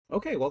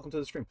Okay, welcome to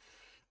the stream.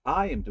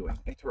 I am doing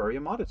a Terraria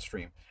Modded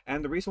stream,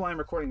 and the reason why I'm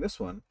recording this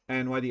one,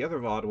 and why the other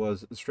VOD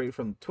was straight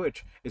from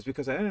Twitch, is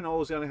because I didn't know I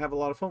was going to have a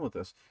lot of fun with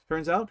this.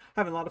 Turns out,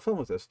 having a lot of fun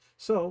with this.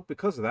 So,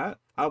 because of that,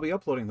 I'll be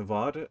uploading the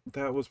VOD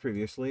that was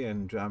previously,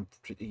 and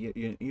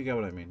you get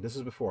what I mean. This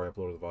is before I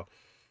uploaded the VOD.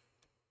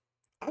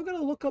 I'm going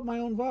to look up my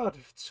own VOD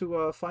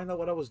to find out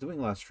what I was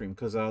doing last stream,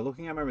 because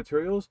looking at my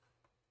materials,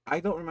 I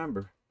don't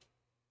remember.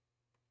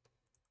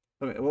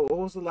 I mean, what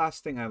was the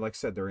last thing I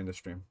said during the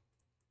stream?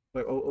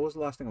 Like, what was the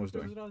last thing I was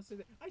doing?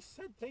 I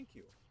said thank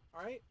you.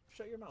 All right,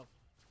 shut your mouth.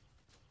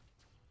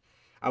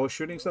 I was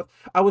shooting stuff.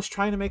 I was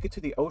trying to make it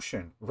to the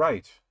ocean.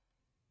 Right.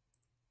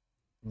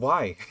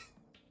 Why?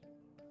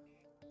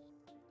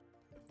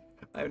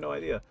 I have no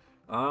idea.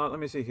 Let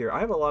me see here. I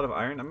have a lot of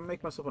iron. I'm going to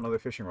make myself another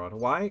fishing rod.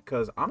 Why?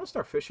 Because I'm going to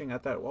start fishing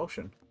at that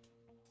ocean.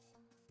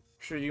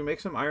 Should you make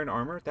some iron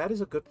armor? That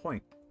is a good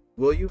point.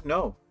 Will you?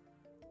 No.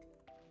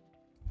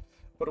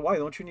 But why?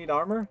 Don't you need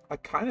armor? I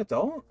kind of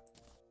don't.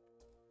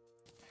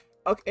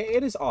 Okay,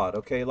 it is odd,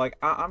 okay? Like,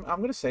 I'm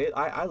gonna say it.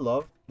 I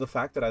love the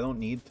fact that I don't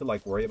need to,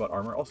 like, worry about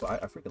armor. Also, I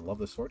freaking love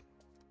this sword.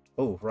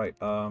 Oh, right.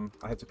 I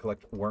have to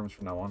collect worms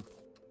from now on.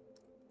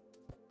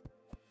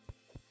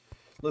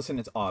 Listen,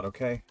 it's odd,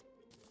 okay?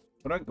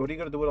 What are you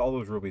gonna do with all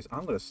those rubies?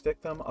 I'm gonna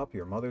stick them up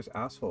your mother's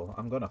asshole.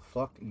 I'm gonna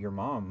fuck your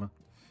mom.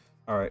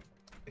 Alright,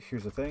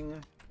 here's the thing.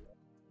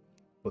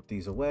 Put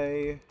these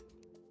away.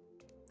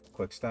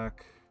 Quick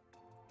stack.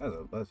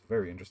 That's a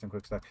very interesting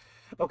quick stack.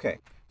 Okay,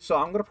 so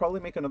I'm going to probably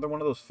make another one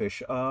of those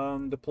fish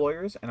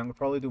deployers, and I'm going to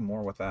probably do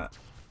more with that.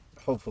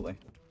 Hopefully.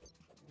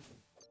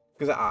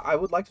 Because I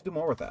would like to do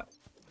more with that.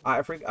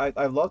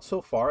 I've loved so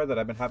far that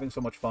I've been having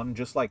so much fun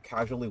just, like,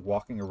 casually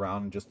walking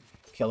around and just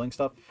killing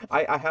stuff.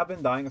 I have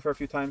been dying for a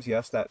few times,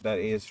 yes, that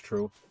is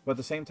true. But at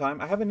the same time,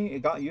 I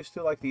haven't gotten used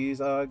to, like, these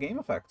game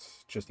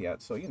effects just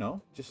yet. So, you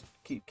know, just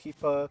keep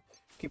your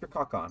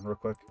cock on real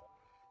quick.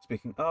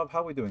 Speaking of,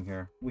 how are we doing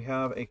here? We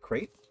have a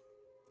crate.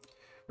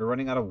 We're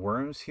running out of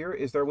worms here.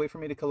 Is there a way for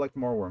me to collect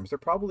more worms? There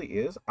probably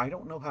is. I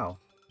don't know how.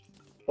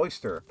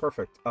 Oyster.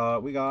 Perfect.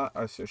 We got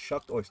a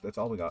shucked oyster. That's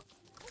all we got.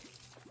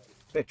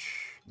 Bitch.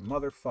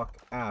 Motherfuck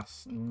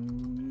ass.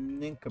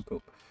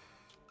 Nincompoop.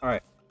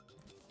 Alright.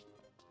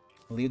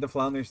 Leave the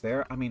flounders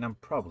there. I mean, I'm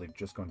probably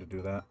just going to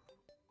do that.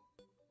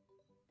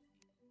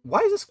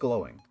 Why is this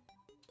glowing?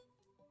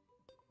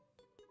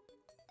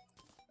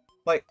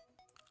 Like...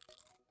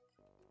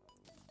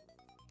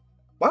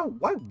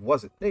 Why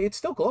was it? It's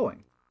still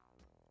glowing.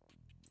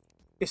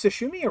 Is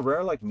sashimi a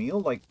rare, like, meal?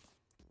 Like,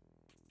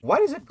 why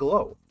does it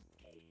glow?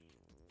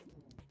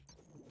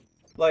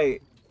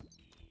 Like,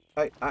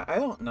 I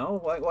don't know.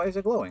 Why is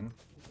it glowing?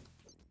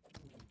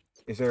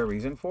 Is there a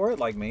reason for it?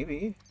 Like,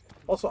 maybe.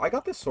 Also, I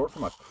got this sword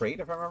from a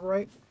crate, if I remember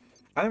right.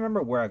 I don't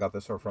remember where I got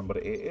this sword from, but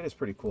it is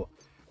pretty cool.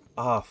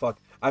 Ah, fuck.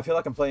 I feel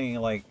like I'm playing,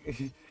 like,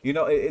 you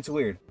know, it's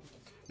weird.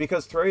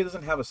 Because Terraria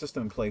doesn't have a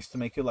system in place to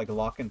make you, like,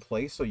 lock in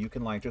place so you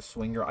can, like, just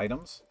swing your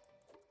items.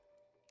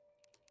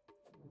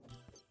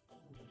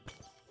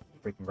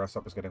 Freaking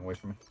grasshopper's getting away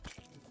from me.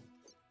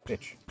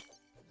 Bitch.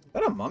 Is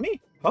that a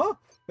mummy? Huh?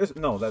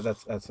 No,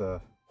 that's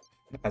a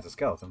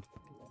skeleton.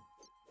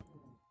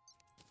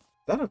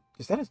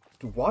 Is that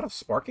a wad of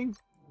sparking?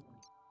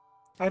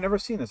 I've never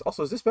seen this.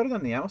 Also, is this better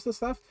than the amethyst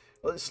staff?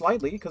 Well,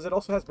 slightly, because it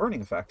also has burning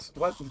effects.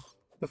 What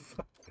the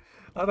fuck?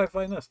 How did I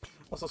find this?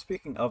 Also,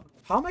 speaking of,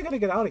 how am I going to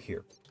get out of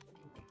here?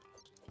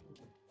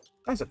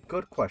 That's a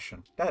good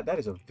question. That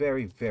is a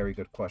very, very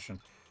good question.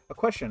 A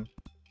question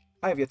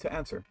I have yet to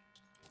answer.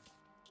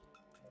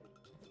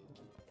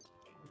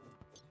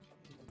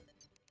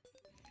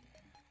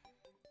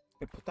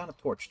 Okay, put down a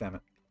torch, damn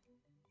it.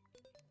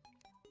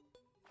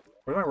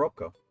 Where'd my rope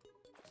go?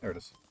 There it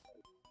is.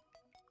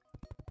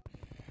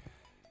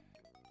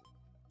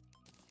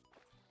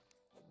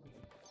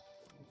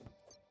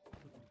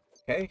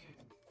 Okay.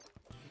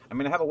 I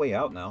mean, I have a way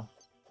out now.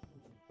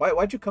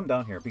 Why'd you come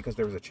down here? Because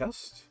there was a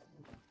chest?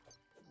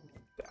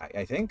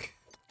 I think?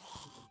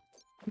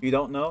 You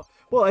don't know?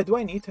 Well, do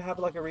I need to have,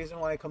 like, a reason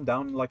why I come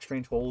down in, like,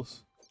 strange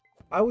holes?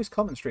 I always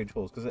come in strange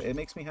holes, because it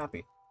makes me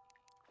happy.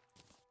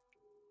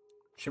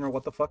 Shimmer,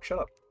 what the fuck? Shut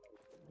up.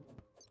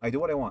 I do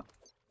what I want.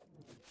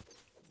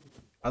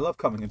 I love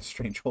coming into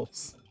strange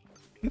holes.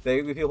 They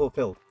make me feel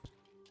fulfilled.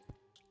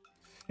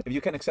 If you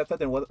can accept that,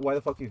 then why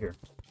the fuck are you here?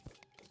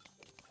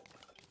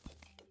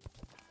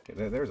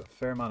 Okay, there's a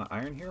fair amount of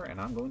iron here, and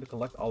I'm going to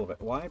collect all of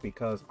it. Why?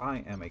 Because I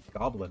am a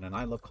goblin, and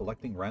I love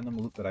collecting random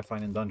loot that I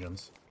find in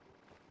dungeons.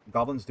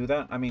 Goblins do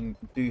that? I mean,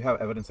 do you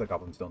have evidence that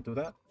goblins don't do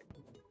that?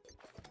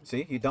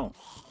 See? You don't.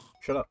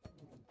 Shut up.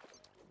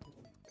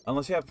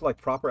 Unless you have,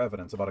 like, proper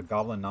evidence about a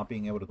goblin not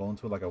being able to go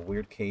into, like, a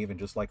weird cave and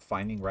just, like,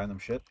 finding random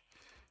shit.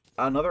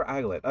 Another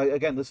aglet.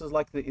 Again, this is,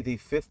 like, the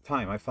fifth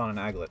time I found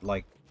an aglet.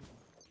 Like,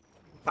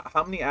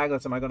 how many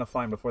aglets am I going to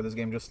find before this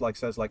game just, like,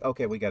 says, like,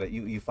 okay, we get it.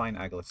 You find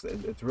aglets.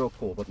 It's real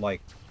cool. But,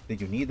 like, did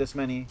you need this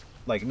many?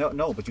 Like,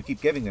 no, but you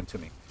keep giving them to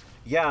me.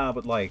 Yeah,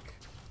 but, like,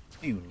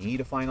 do you need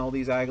to find all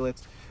these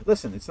aglets?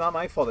 Listen, it's not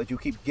my fault that you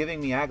keep giving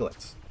me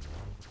aglets.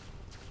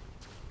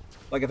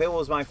 Like, if it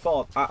was my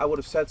fault, I would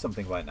have said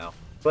something by now.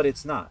 But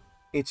it's not.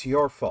 It's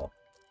your fault.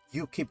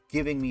 You keep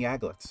giving me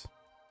aglets.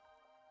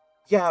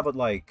 Yeah, but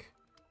like,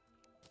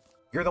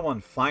 you're the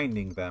one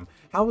finding them.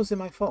 How is it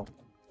my fault?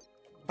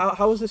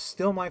 How is this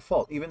still my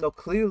fault, even though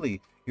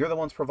clearly you're the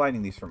ones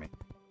providing these for me?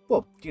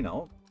 Well, you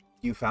know,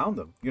 you found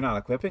them. You're not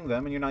equipping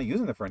them, and you're not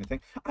using them for anything.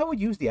 I would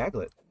use the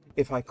aglet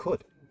if I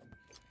could.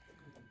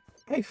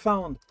 I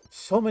found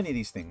so many of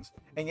these things,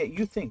 and yet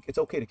you think it's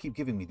okay to keep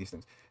giving me these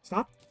things.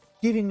 Stop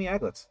giving me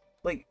aglets.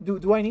 Like,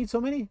 do I need so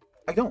many?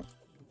 I don't.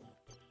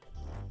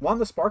 Want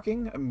the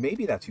sparking?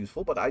 Maybe that's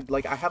useful, but I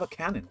have a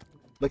cannon.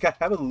 Like, I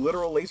have a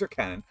literal laser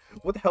cannon.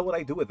 What the hell would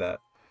I do with that?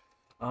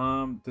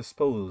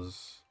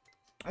 Dispose.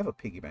 I have a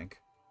piggy bank.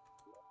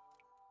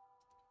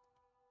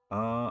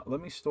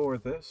 Let me store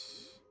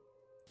this.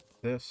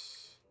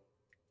 This.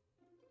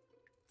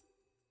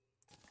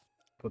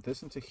 Put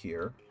this into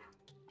here.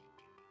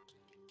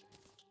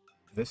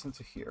 This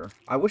into here.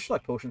 I wish,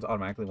 like, potions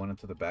automatically went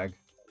into the bag.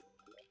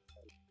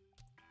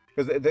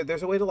 Because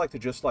there's a way to, like,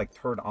 just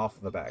turn off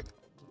the bag.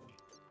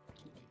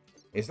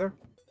 Is there?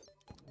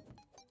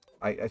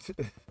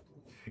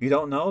 You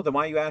don't know? Then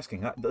why are you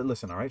asking?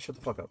 Listen, alright? Shut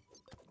the fuck up.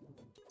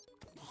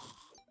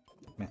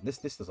 Man, this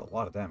does a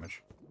lot of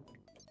damage.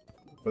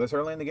 But this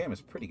early in the game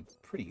is pretty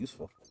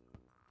useful.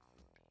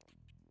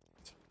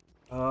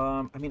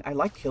 I mean, I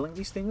like killing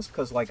these things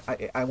because, like,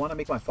 I want to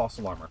make my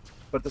fossil armor.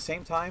 But at the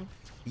same time,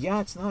 yeah,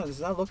 it's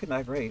not looking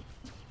that great.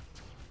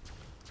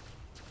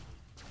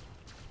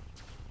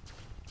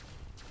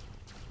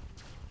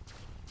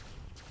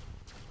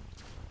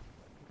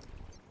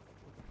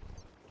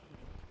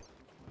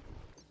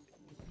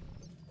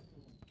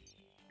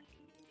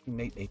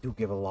 They do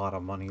give a lot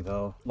of money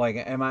though. Like,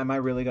 am I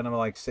really gonna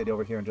like sit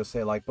over here and just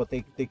say like, but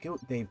they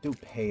do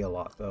pay a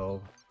lot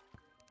though.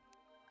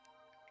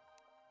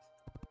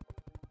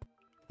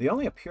 They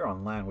only appear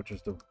on land, which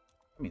is I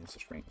mean, it's the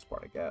strangest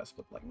part, I guess,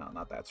 but like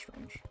not that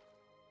strange.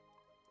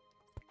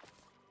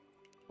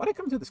 Why'd I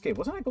come to this cave?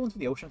 Wasn't I going to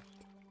the ocean?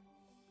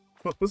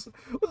 Wasn't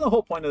the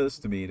whole point of this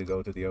to me to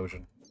go to the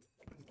ocean?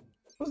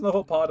 Wasn't the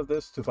whole part of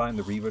this to find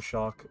the Reaver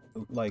Shock,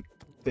 like,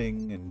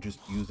 thing and just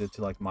use it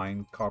to, like,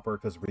 mine copper?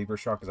 Because Reaver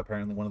Shock is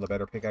apparently one of the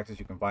better pickaxes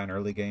you can find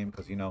early game,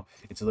 because, you know,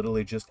 it's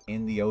literally just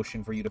in the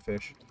ocean for you to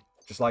fish.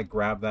 Just, like,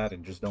 grab that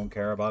and just don't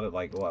care about it.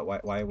 Like,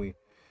 why are we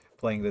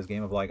playing this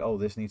game of, like, oh,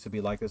 this needs to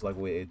be like this? Like,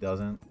 wait, it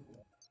doesn't.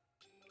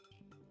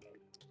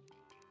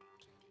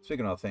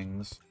 Speaking of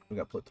things, we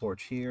got put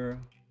torch here.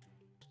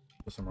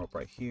 Put some rope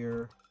right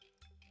here.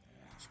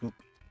 Scoop.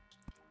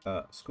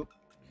 Scoop.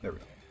 There we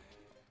go.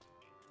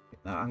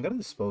 Now, I'm gonna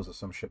dispose of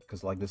some shit,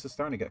 because, like, this is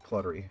starting to get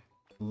cluttery.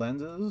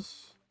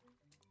 Lenses?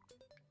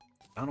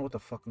 I don't know what the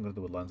fuck I'm gonna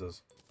do with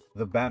lenses.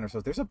 The banner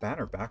says, there's a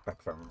banner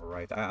backpack, if I remember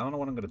right. I don't know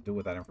what I'm gonna do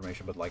with that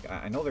information, but, like,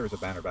 I know there is a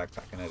banner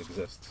backpack, and it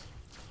exists.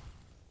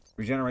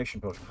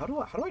 Regeneration potion. How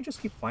do I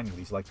just keep finding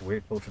these, like,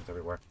 weird potions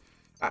everywhere?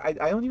 I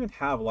don't even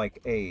have,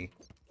 like, a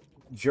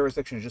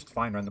jurisdiction to just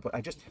find random potions.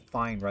 I just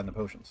find random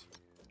potions.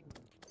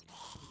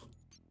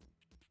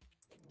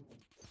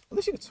 At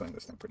least you could swing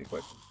this thing pretty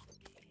quick.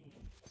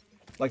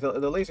 Like,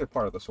 the laser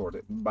part of the sword,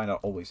 it might not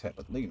always hit,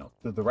 but, you know,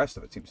 the rest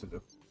of it seems to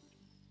do.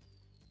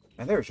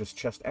 And there's just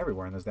chests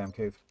everywhere in this damn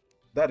cave.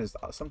 That is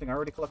something I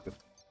already collected.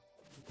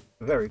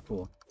 Very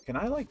cool. Can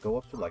I, like, go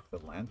up to, like, the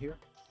land here?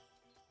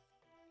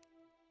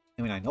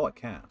 I mean, I know I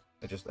can.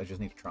 I just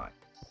need to try.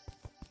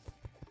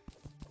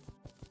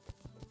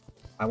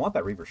 I want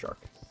that Reaver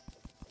Shark.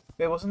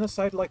 Wait, wasn't this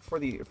side, like, for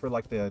the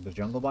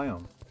jungle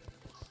biome?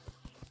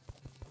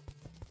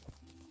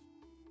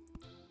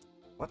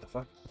 What the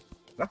fuck?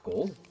 Is that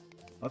gold?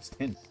 That's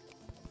tin.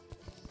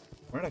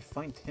 Where did I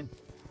find tin?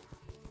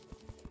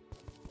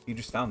 You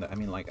just found it. I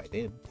mean, like, I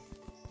did.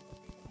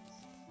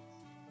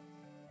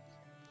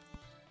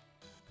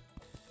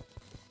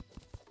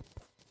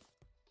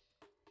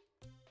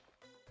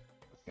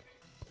 Okay.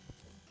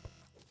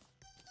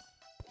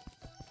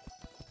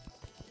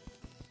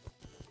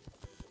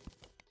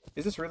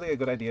 Is this really a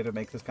good idea to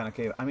make this kind of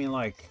cave? I mean,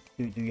 like,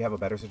 do you have a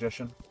better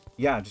suggestion?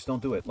 Yeah, just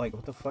don't do it. Like,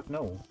 what the fuck?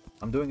 No.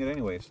 I'm doing it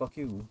anyways. Fuck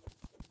you.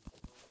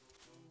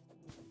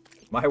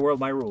 My world,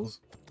 my rules.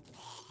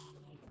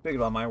 Speaking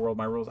about my world,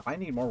 my rules, I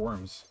need more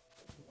worms.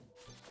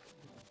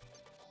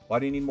 Why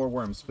do you need more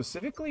worms?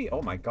 Specifically,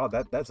 oh my god,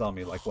 that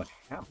zombie like went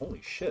ham.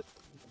 Holy shit.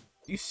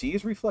 Do you see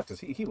his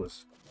reflexes? He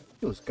was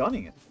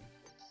gunning it.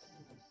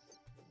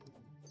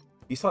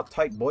 He saw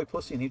tight boy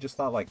pussy and he just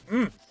thought like,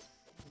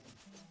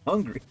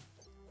 hungry.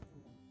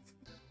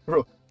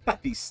 Bro,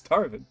 I'd be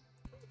starving.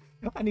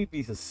 I need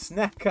me a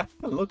snack. I'm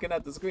looking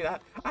at the screen.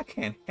 I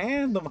can't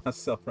handle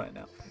myself right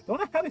now.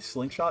 Don't I have a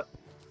slingshot?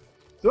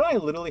 Don't I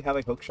literally have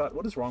a hook shot?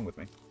 What is wrong with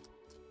me?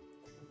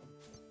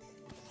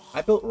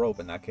 I built rope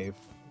in that cave.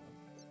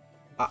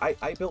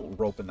 I built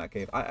rope in that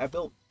cave. I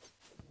built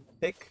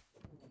thick,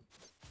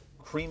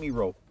 creamy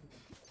rope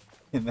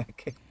in that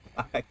cave.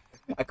 I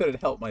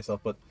couldn't help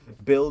myself, but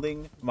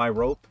building my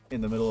rope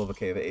in the middle of a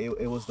cave,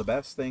 it was the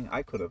best thing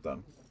I could have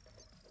done.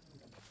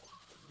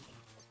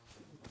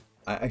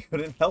 I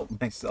couldn't help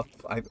myself.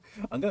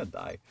 I'm gonna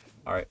die.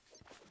 Alright.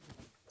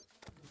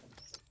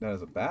 That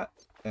is a bat.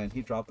 And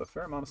he dropped a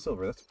fair amount of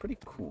silver. That's pretty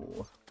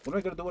cool. What am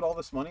I going to do with all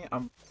this money?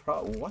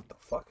 What the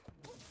fuck?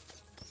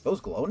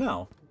 Those glow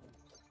now?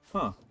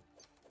 Huh.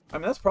 I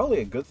mean, that's probably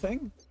a good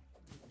thing.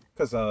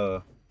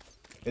 Because,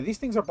 these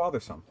things are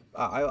bothersome.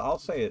 I'll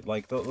say it,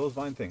 like, those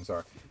vine things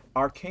are.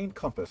 Arcane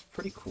Compass,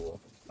 pretty cool.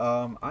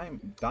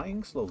 I'm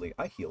dying slowly.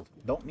 I healed.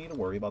 Don't need to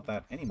worry about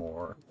that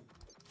anymore.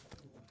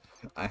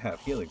 I have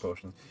healing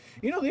potions.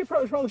 You know, they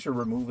probably should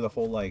remove the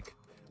whole, like,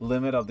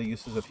 limit of the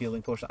uses of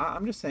healing potions.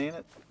 I'm just saying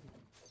it.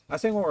 I'm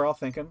saying what we're all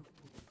thinking.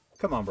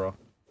 Come on, bro.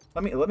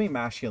 Let me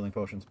mash healing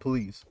potions,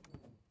 please.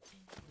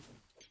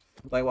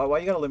 Like, why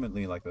you gotta limit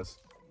me like this?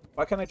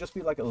 Why can't I just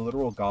be like a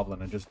literal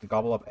goblin and just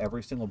gobble up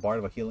every single bar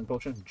of a healing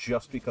potion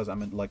just because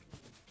I'm in, like,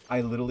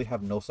 I literally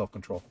have no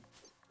self-control?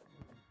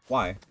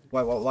 Why?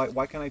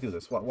 Why can't I do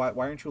this? Why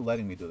aren't you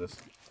letting me do this?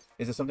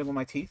 Is it something with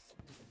my teeth?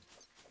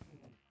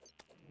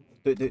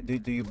 Does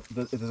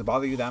it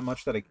bother you that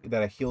much that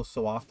I heal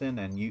so often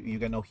and you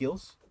get no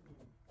heals?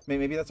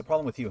 Maybe that's a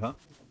problem with you, huh?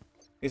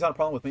 It's not a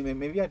problem with me.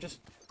 Maybe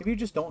you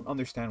just don't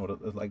understand what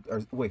it, like.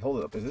 Wait, hold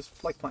it up. Is this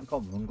like plant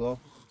called Moonglow?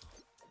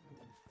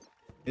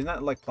 Isn't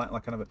that like plant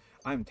like kind of a?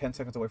 I'm 10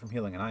 seconds away from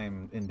healing and I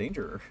am in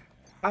danger.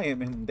 I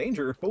am in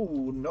danger.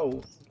 Oh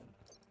no.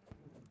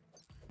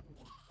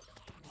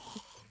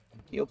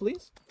 Heal,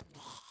 please.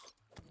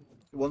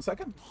 1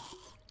 second.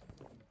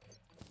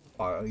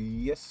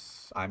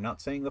 Yes. I'm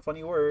not saying the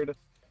funny word.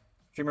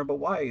 Streamer, but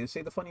why? You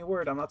say the funny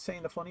word. I'm not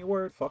saying the funny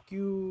word. Fuck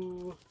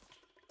you.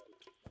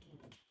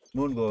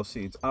 Moonglow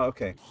seeds. Oh,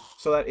 okay.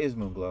 So that is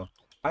Moonglow.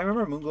 I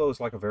remember Moonglow is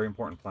like a very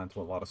important plant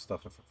to a lot of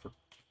stuff.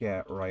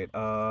 Yeah, right.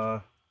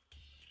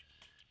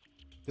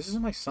 This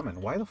isn't my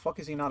summon. Why the fuck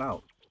is he not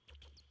out?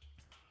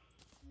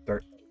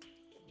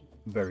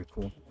 Very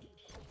cool.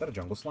 Is that a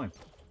jungle slime?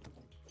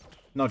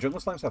 No,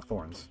 jungle slimes have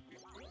thorns.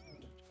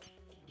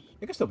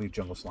 It could still be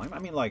jungle slime. I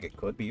mean, like, it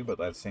could be, but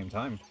at the same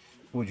time,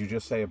 would you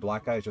just say a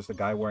black guy is just a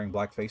guy wearing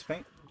black face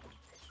paint?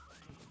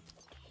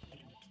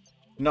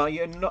 No,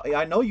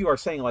 I know you are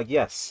saying, like,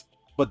 yes,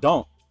 but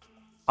don't.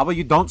 How about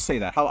you don't say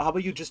that? How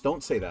about you just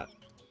don't say that?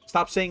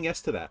 Stop saying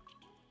yes to that.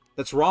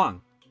 That's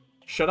wrong.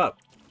 Shut up.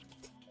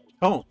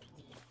 Don't.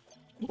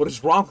 What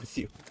is wrong with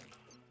you?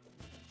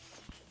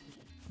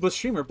 But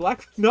streamer,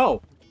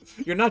 no!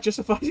 You're not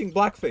justifying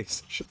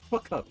blackface. Shut the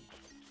fuck up.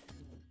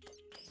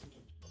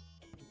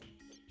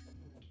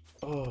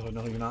 Oh,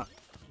 no, you're not.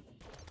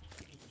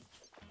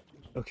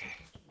 Okay.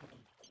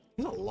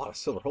 There's a lot of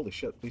silver. Holy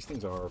shit. These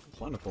things are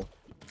plentiful.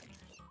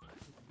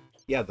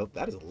 Yeah,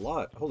 that is a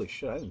lot. Holy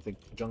shit, I didn't think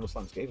jungle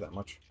slimes gave that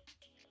much.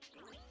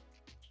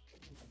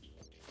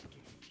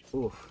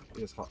 Oof,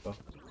 it is hot, though.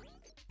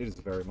 It is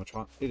very much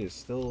hot. It is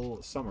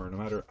still summer, no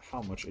matter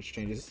how much it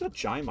changes. Is this a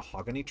giant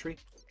mahogany tree?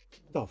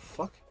 The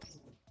fuck?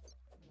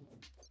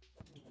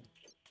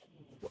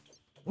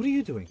 What are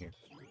you doing here?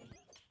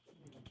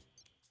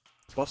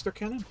 Buster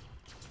cannon?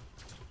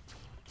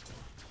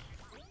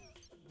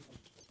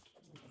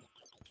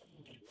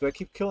 Do I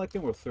keep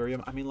collecting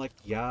Rothurium? I mean, like,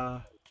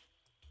 yeah.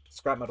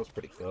 Scrap metal's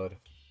pretty good.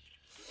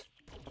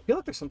 I feel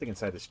like there's something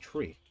inside this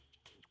tree.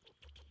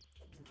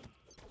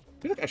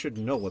 I feel like I should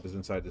know what is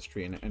inside this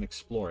tree and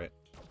explore it.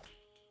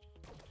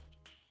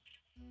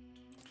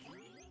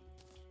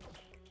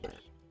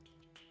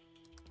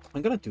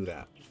 I'm gonna do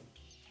that.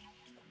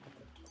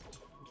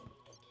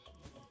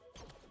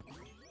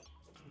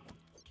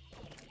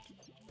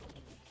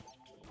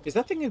 Is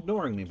that thing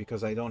ignoring me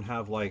because I don't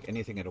have, like,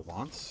 anything it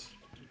wants?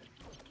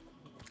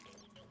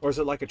 Or is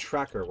it like a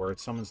tracker where it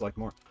summons, like,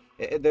 more...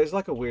 There's,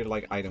 like, a weird,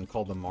 like, item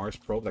called the Mars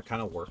Probe that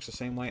kind of works the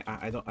same way.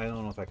 I don't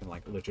know if I can,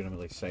 like,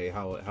 legitimately say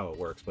how it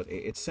works, but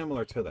it's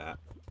similar to that.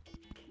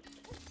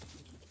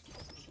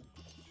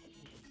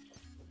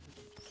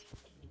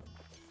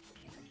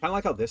 Kind of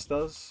like how this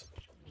does.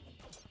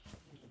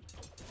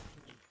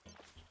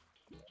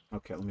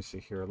 Okay, let me see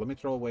here. Let me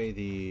throw away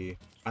the...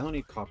 I don't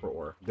need copper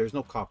ore. There's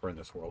no copper in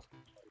this world.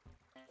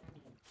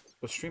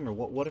 But streamer,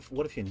 what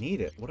if you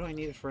need it? What do I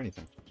need it for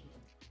anything?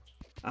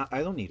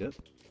 I don't need it.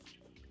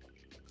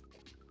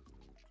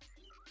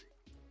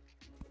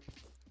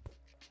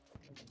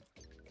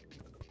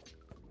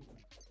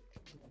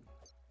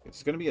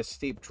 It's gonna be a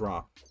steep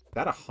drop.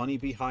 That a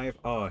honeybee hive?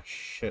 Oh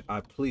shit!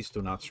 Please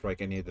do not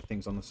strike any of the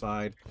things on the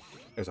side.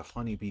 There's a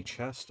honeybee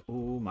chest.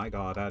 Oh my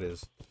god, that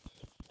is...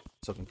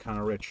 It's looking kind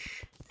of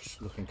rich.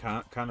 Just looking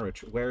kind of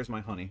rich. Where's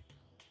my honey?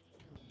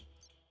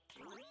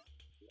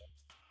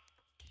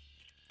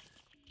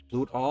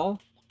 Loot all?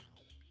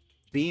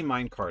 Bee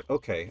minecart.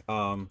 Okay.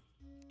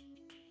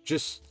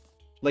 Just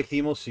like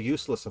the most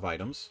useless of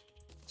items.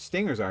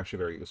 Stingers are actually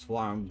very useful.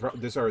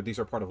 These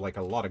are part of like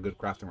a lot of good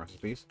crafting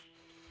recipes.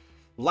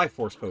 Life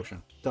Force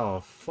potion.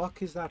 The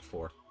fuck is that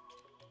for?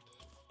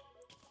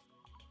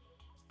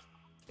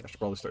 Yeah, I should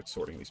probably start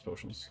sorting these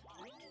potions.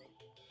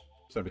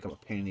 So I become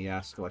a pain in the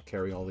ass to like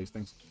carry all these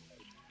things.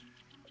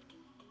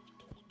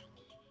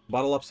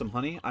 Bottle up some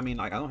honey. I mean,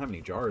 I don't have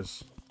any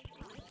jars.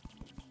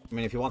 I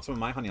mean, if you want some of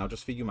my honey, I'll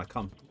just feed you my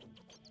cum.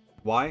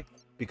 Why?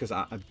 Because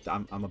I'm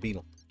a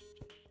beetle.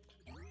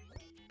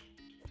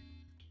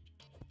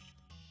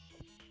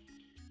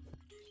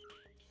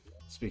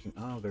 Speaking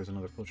of, there's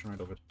another potion right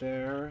over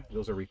there.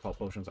 Those are recall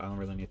potions. I don't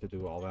really need to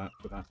do all that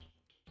for that.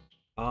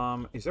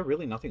 Is there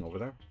really nothing over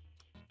there?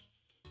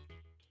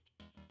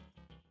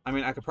 I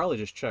mean, I could probably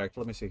just check.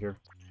 Let me see here.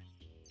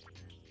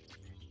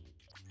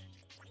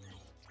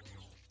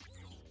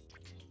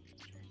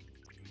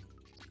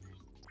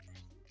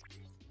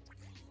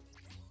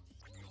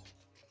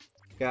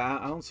 Yeah,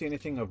 I don't see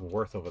anything of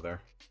worth over there.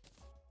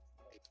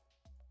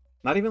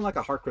 Not even like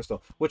a heart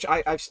crystal, which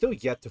I've still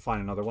yet to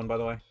find another one, by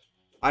the way.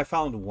 I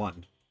found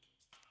one.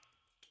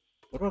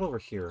 What about over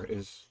here?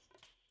 Is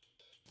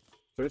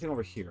there anything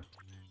over here?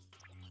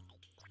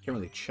 Can't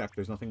really check.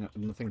 There's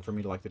nothing for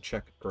me to like to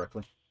check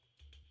correctly.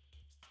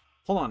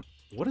 Hold on.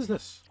 What is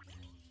this?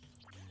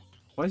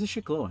 Why is this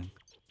shit glowing?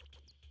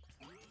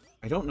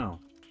 I don't know.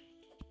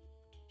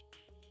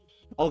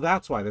 Oh,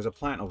 that's why. There's a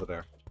plant over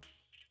there.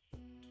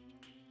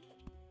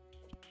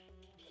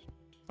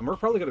 And we're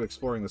probably going to be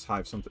exploring this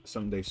hive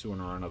someday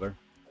sooner or another.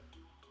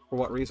 For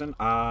what reason?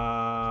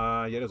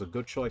 Yeah, there's a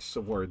good choice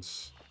of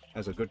words.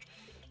 As a good...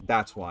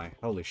 That's why.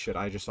 Holy shit,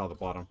 I just saw the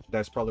bottom.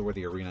 That's probably where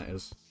the arena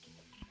is.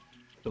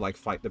 To, like,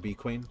 fight the bee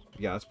queen.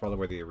 Yeah, that's probably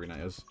where the arena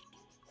is.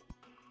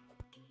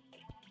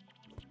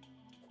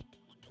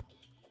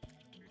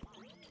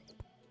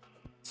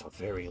 It's a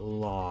very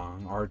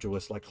long,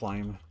 arduous, like,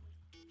 climb.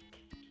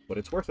 But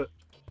it's worth it.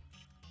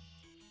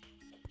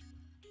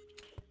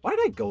 Why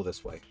did I go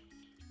this way?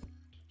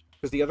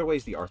 Because the other way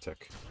is the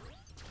Arctic.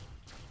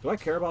 Do I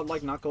care about,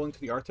 like, not going to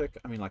the Arctic?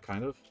 I mean, like,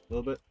 kind of. A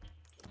little bit.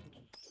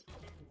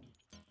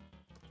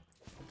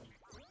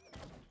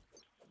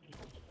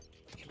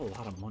 I get a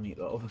lot of money,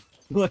 though.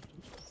 Like,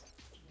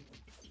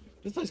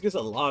 this place gets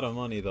a lot of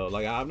money, though.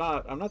 Like, I'm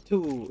not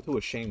too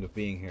ashamed of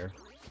being here.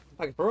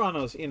 Like,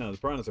 piranhas, you know, the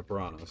piranhas are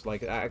piranhas.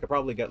 Like, I could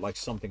probably get, like,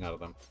 something out of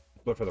them.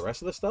 But for the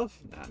rest of the stuff,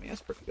 nah, I mean,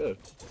 that's pretty good.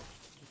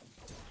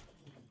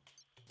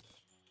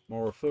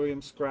 More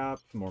Refurium scrap,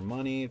 more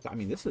money. I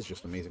mean, this is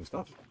just amazing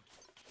stuff.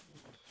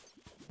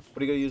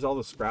 What are you going to use all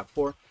the scrap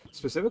for?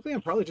 Specifically,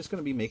 I'm probably just going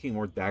to be making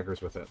more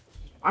daggers with it.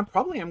 I'm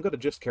going to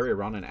just carry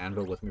around an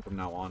anvil with me from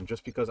now on,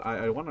 just because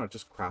I want to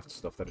just craft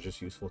stuff that is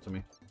just useful to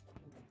me.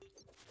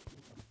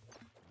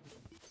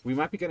 We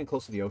might be getting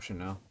close to the ocean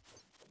now.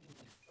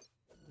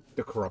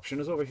 The corruption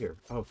is over here.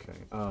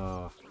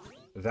 Okay,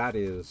 that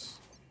is...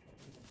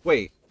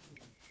 Wait.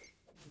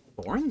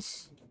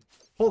 Thorns?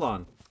 Hold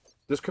on.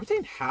 Does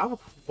Cryptane have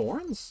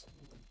thorns?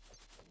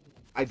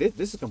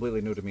 This is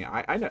completely new to me.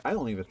 I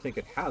don't even think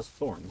it has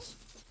thorns.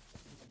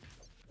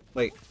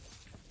 Like,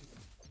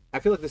 I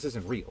feel like this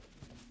isn't real.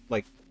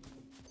 Like,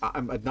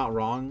 I'm not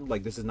wrong.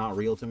 Like, this is not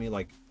real to me.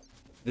 Like,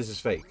 this is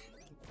fake.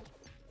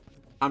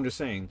 I'm just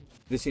saying,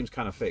 this seems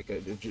kind of fake.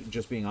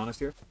 Just being honest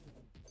here.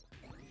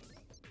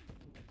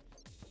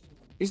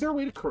 Is there a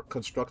way to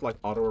construct, like,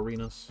 auto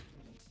arenas?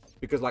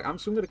 Because, like, I'm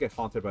soon going to get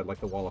haunted by, like,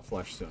 the Wall of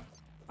Flesh soon.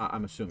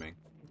 I'm assuming.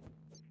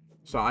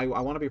 So I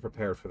want to be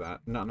prepared for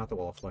that. No, not the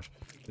Wall of Flesh.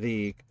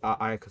 The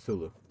Eye of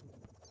Cthulhu.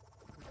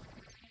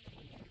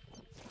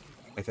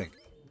 I think.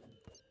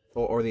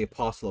 Or the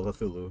Apostle of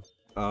Cthulhu.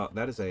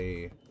 That is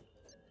a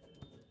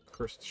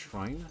cursed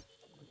shrine?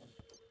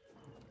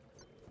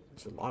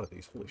 There's a lot of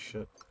these. Holy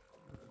shit.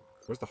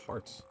 Where's the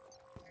hearts?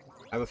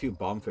 I have a few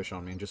bombfish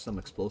on me and just some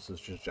explosives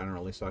just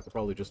generally, so I could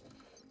probably just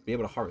be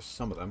able to harvest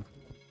some of them.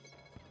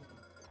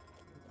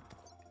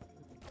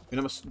 You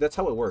know, that's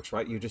how it works,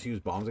 right? You just use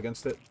bombs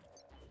against it.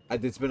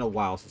 It's been a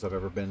while since I've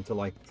ever been to,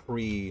 like,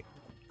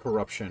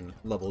 pre-corruption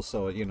levels,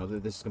 so, you know,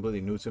 this is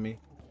completely new to me.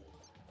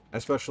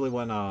 Especially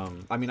when,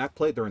 I mean, I've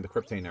played during the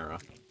Cryptane era.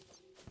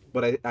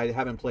 But I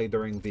haven't played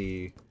during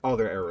the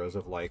other eras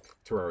of, like,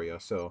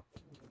 Terraria, so...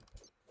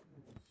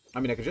 I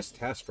mean, I could just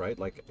test, right?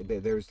 Like,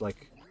 there's,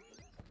 like...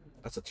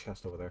 That's a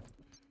chest over there.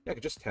 Yeah, I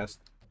could just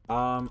test.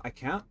 I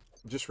can't.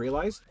 Just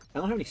realized I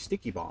don't have any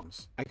sticky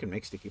bombs. I can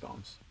make sticky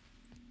bombs.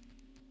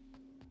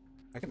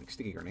 I can make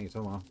sticky grenades,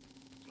 oh wow.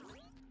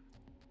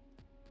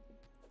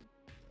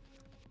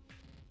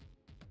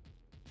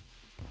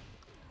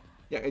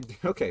 Yeah,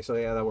 okay, so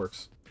yeah, that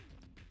works.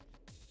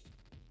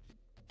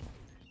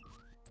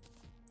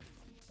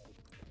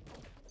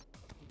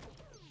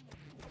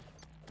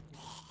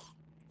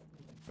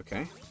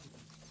 Okay.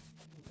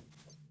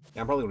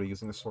 Yeah, I'm probably going to be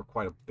using this sword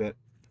quite a bit.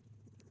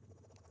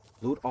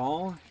 Loot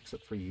all,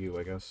 except for you,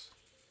 I guess.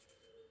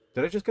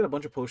 Did I just get a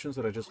bunch of potions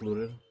that I just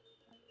looted?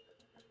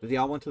 Did they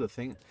all went to the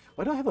thing?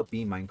 Why do I have a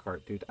bee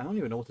minecart, dude? I don't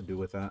even know what to do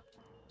with that.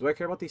 Do I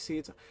care about these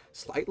seeds?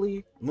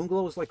 Slightly.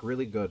 Moonglow is, like,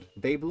 really good.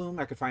 Daybloom,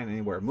 I could find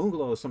anywhere.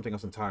 Moonglow is something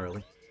else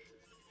entirely.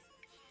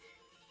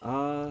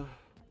 I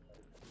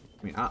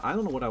mean, I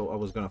don't know what I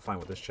was going to find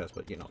with this chest,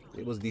 but, you know,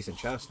 it was a decent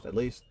chest, at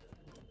least.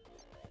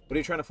 What are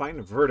you trying to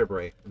find?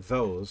 Vertebrae.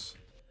 Those.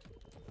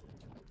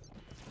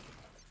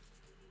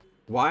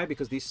 Why?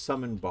 Because these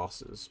summon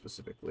bosses,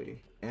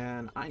 specifically.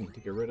 And I need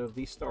to get rid of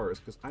these stars,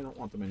 because I don't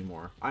want them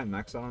anymore. I'm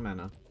maxed out on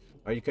mana.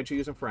 Can't you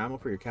use them for ammo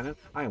for your cannon?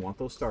 I want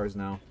those stars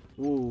now.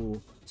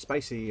 Ooh,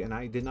 spicy, and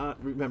I did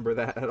not remember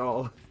that at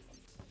all.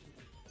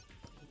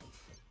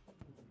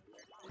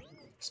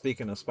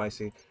 Speaking of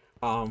spicy,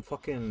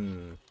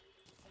 fucking...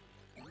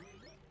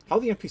 How are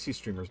the NPC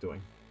streamers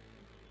doing?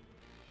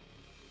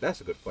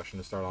 That's a good question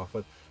to start off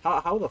with.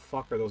 How the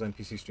fuck are those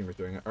NPC streamers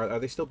doing? Are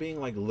they still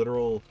being, like,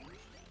 literal,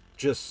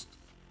 just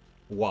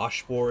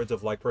washboards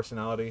of, like,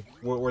 personality?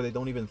 Where they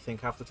don't even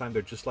think half the time?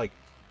 They're just, like,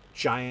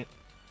 giant,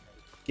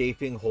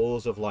 gaping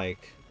holes of,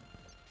 like,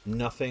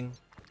 nothing?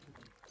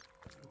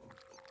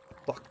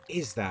 Fuck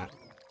is that?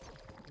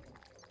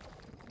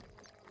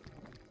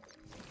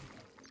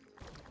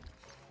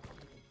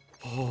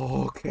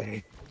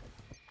 Okay.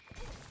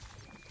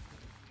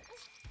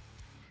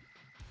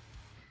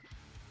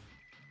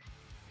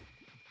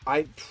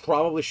 I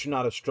probably should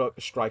not have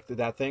striked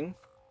that thing.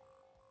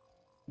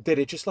 Did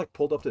it just, like,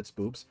 pulled up its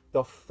boobs?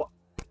 The fuck?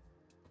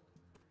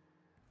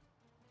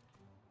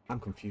 I'm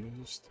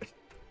confused.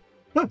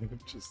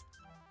 Just...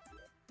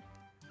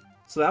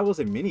 So that was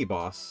a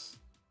mini-boss.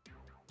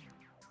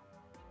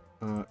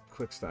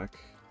 Quick stack.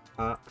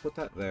 Put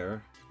that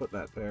there. Put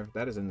that there.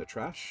 That is in the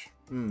trash.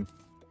 Hmm.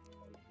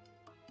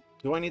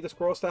 Do I need the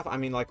squirrel staff? I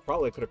mean, like,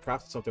 probably could have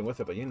crafted something with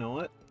it, but you know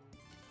what?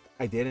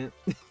 I didn't.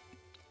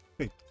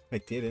 I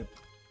didn't.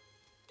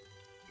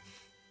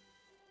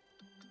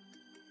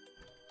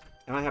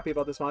 Am I happy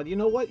about this mod? You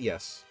know what?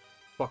 Yes.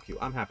 Fuck you.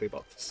 I'm happy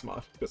about this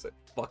mod because it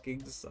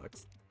fucking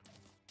sucks.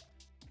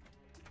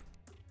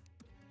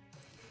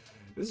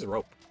 This is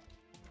rope.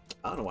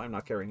 I don't know why I'm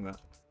not carrying that.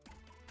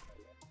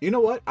 You know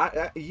what?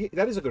 That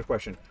is a good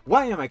question.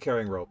 Why am I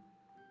carrying rope?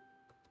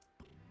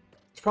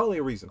 There's probably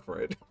a reason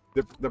for it.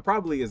 There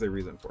probably is a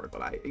reason for it,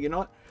 but you know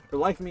what? For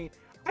life of me,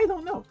 I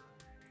don't know.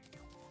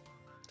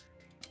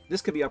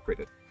 This could be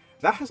upgraded.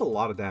 That has a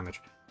lot of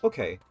damage.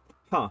 Okay.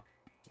 Huh.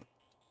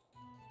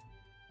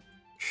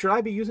 Should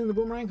I be using the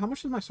boomerang? How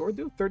much does my sword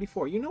do?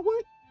 34. You know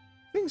what?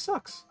 Thing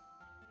sucks.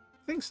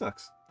 Thing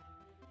sucks.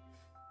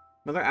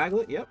 Another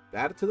aglet? Yep.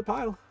 Add it to the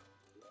pile.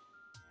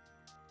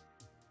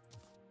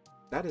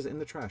 That is in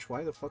the trash.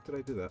 Why the fuck did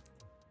I do that?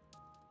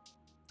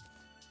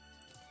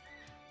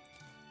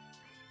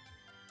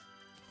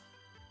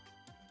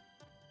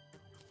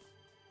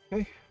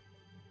 Okay.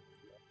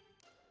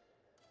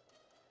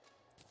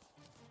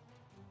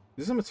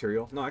 Is this a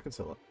material? No, I can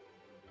sell it.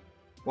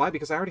 Why?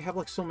 Because I already have,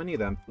 like, so many of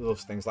them,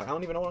 those things. Like, I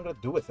don't even know what I'm gonna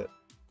do with it.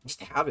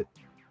 Just have it.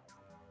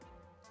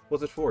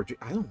 What's it for?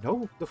 I don't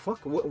know. The fuck?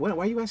 Why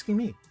are you asking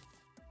me?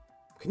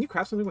 Can you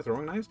craft something with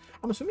throwing knives?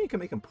 I'm assuming you can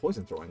make them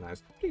poison throwing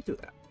knives. How do you do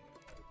that?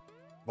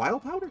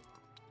 Vile powder?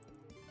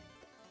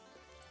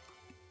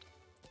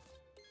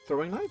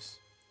 Throwing knives?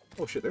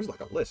 Oh shit, there's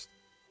like a list.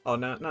 Oh,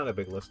 not a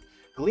big list.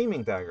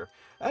 Gleaming dagger.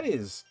 That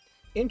is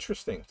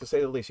interesting, to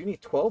say the least. You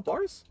need 12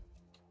 bars?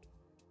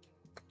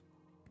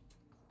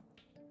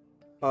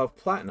 Of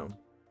platinum.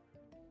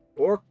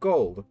 Or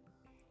gold.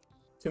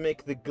 To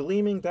make the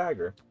gleaming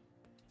dagger.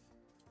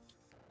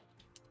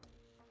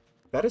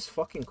 That is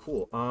fucking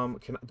cool.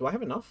 Do I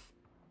have enough?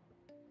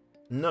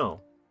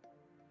 No.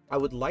 I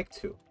would like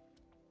to.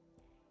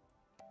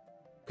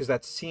 Because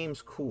that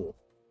seems cool.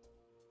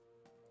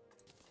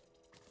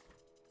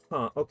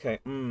 Huh, okay,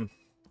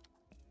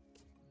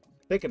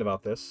 Thinking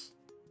about this.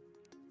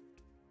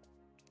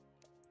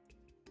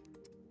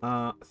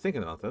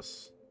 Thinking about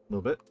this a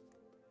little bit.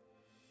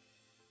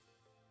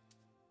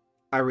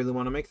 I really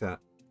want to make that.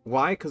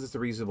 Why? Because it's a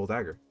reusable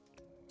dagger.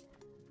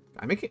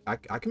 I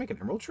can make an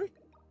emerald tree?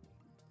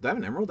 Do I have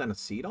an emerald and a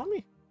seed on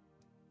me?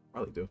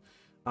 Probably do.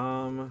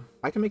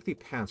 I can make the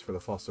pants for the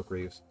fossil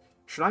greaves.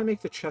 Should I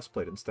make the chest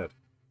plate instead?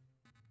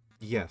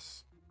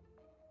 Yes.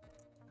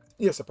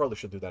 Yes, I probably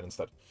should do that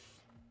instead.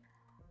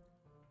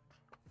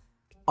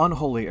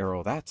 Unholy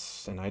arrow.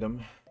 That's an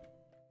item.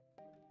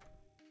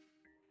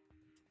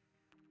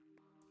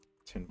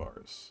 10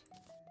 bars.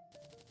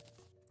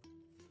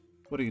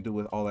 What do you do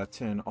with all that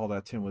tin? All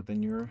that tin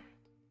within your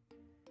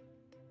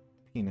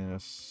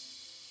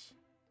penis.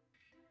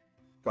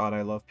 God,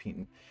 I love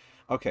Peyton.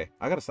 Okay,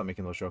 I gotta stop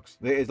making those jokes.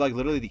 It's like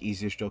literally the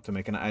easiest joke to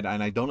make, and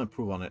I don't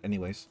improve on it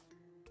anyways.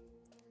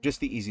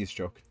 Just the easiest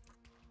joke.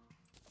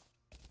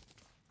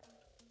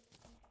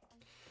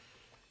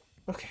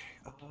 Okay,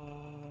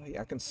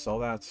 yeah, I can sell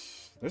that.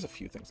 There's a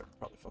few things I could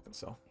probably fucking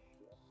sell.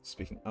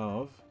 Speaking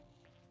of...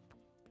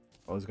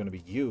 Oh, it's gonna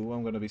be you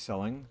I'm gonna be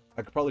selling.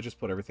 I could probably just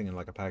put everything in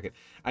like a packet.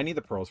 I need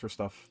the pearls for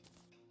stuff.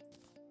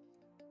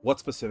 What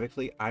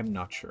specifically? I'm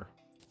not sure.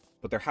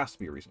 But there has to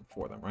be a reason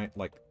for them, right?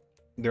 Like,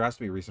 there has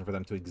to be a reason for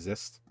them to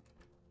exist.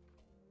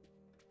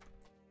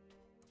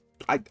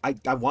 I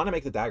want to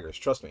make the daggers,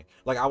 trust me.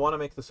 Like, I want to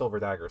make the silver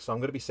daggers, so I'm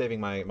going to be saving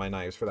my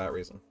knives for that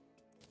reason.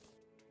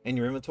 In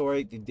your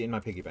inventory, in my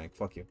piggy bank,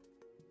 fuck you.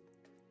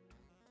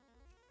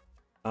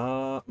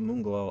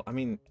 Moonglow. I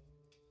mean,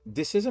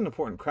 this is an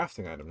important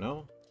crafting item,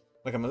 no?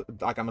 Like,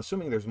 I'm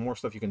assuming there's more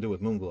stuff you can do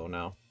with Moonglow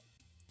now.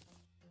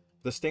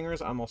 The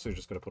stingers, I'm also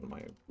just going to put in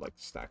my, like,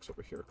 stacks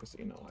over here, because,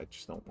 you know, I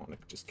just don't want to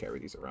just carry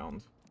these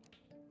around.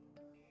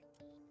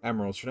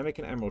 Emeralds. Should I make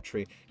an emerald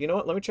tree? You know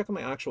what? Let me check on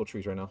my actual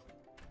trees right now.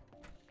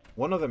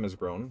 One of them is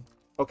grown.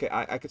 Okay,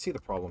 I could see the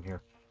problem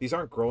here. These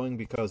aren't growing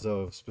because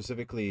of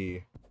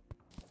specifically...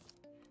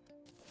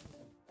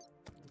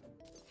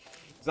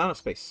 There's not enough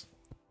space.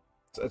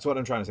 That's what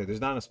I'm trying to say.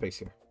 There's not enough space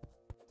here.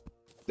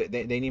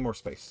 They need more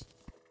space.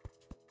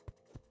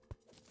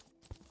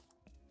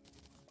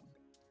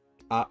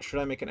 Should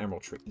I make an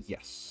emerald tree?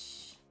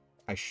 Yes.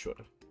 I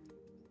should.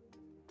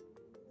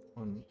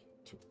 1,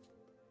 2.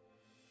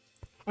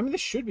 I mean,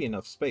 this should be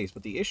enough space,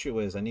 but the issue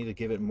is I need to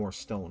give it more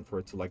stone for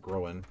it to, like,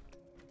 grow in.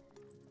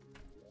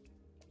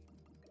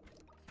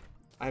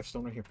 I have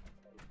stone right here.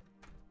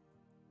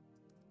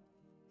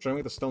 Should I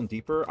make the stone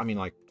deeper? I mean,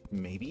 like,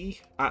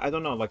 maybe? I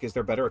don't know. Like, is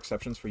there better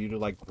exceptions for you to,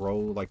 like, grow,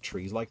 like,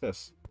 trees like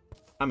this?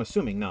 I'm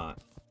assuming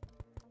not.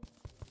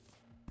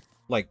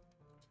 Like,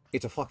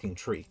 it's a fucking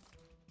tree.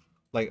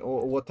 Like,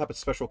 what type of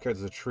special care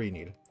does a tree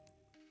need?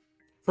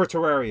 For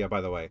Terraria,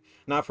 by the way.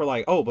 Not for,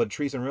 like, oh, but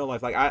trees in real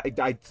life. Like,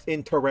 I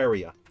in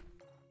Terraria.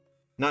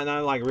 Not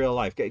like real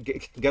life.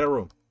 Get a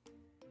room.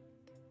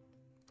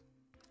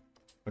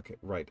 Okay,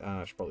 right.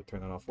 I should probably turn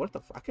that off. What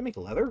the fuck? I can make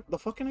leather? The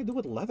fuck can I do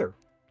with leather?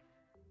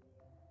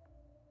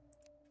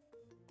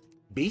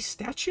 Beast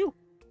statue?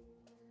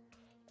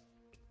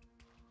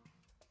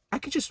 I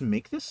could just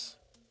make this?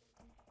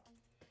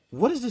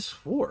 What is this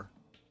for?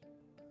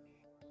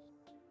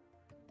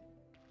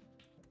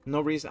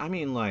 No reason. I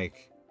mean,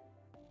 like...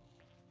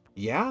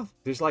 Yeah,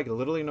 there's, like,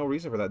 literally no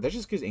reason for that. That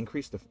just gives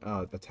increased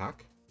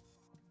attack.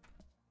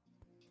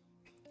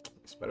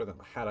 It's better than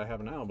the hat I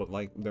have now, but,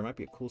 like, there might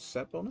be a cool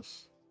set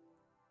bonus.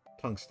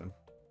 Tungsten.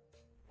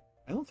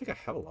 I don't think I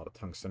have a lot of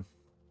tungsten.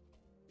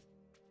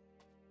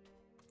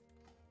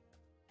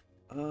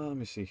 Let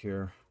me see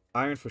here.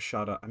 Iron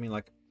Fashada. I mean,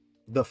 like,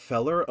 the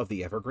Feller of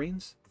the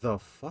Evergreens? The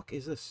fuck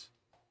is this?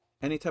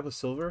 Any type of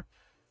silver?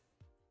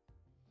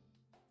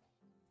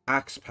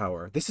 Axe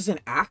power. This is an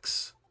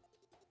axe?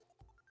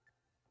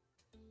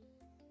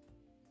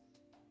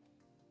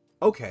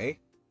 Okay.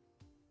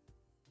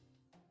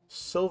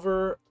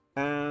 Silver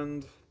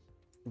and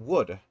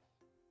wood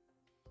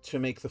to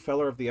make the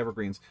Feller of the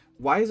Evergreens.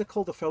 Why is it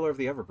called the Feller of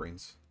the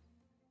Evergreens?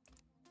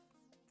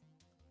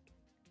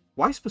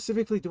 Why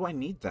specifically do I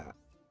need that?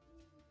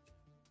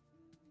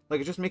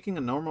 Like, just making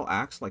a normal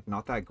axe, like,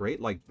 not that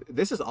great? Like,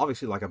 this is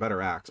obviously, like, a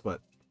better axe,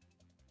 but...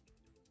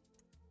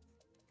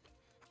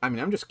 I mean,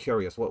 I'm just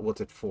curious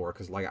what's it for,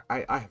 because, like,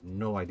 I have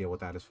no idea what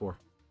that is for.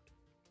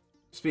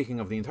 Speaking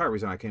of, the entire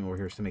reason I came over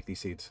here is to make these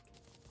seeds.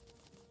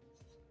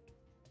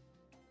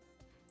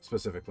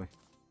 Specifically.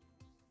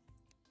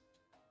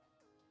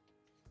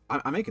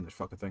 I'm making this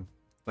fucking thing.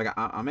 Like,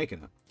 I'm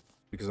making it.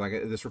 Because, like,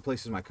 this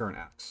replaces my current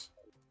axe.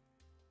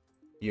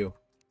 You.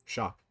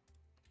 Shop.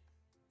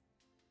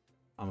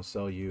 I'm gonna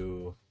sell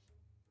you...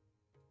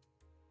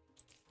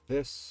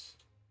 This.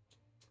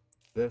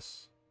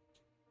 This.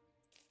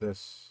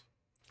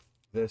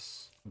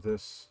 This.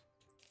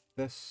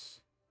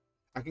 This.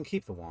 I can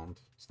keep the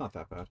wand. It's not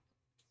that bad.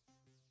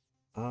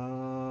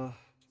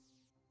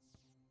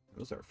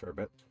 Those are a fair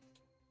bit.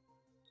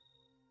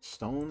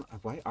 Stone.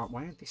 Why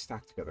aren't these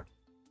stacked together?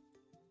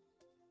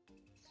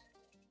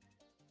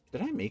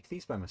 Did I make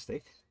these by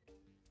mistake?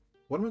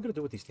 What am I gonna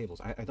do with these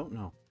tables? I don't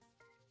know.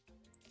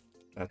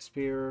 That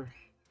spear.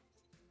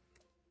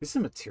 This is a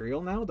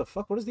material now? The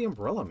fuck? What does the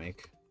umbrella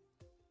make?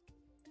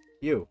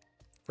 You.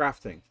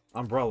 Crafting.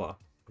 Umbrella.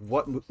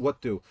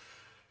 What do?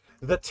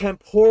 The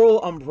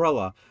temporal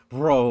umbrella.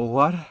 Bro,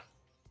 what?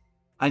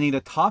 I need a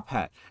top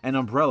hat, an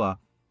umbrella,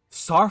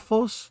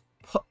 Sarphos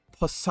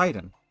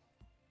Poseidon,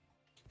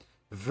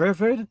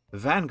 Vivid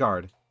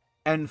Vanguard,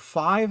 and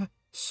 5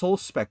 soul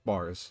spec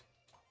bars.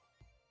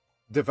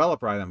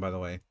 Developer item, by the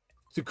way.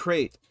 To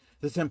create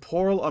the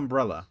temporal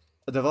umbrella.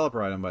 A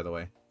developer item, by the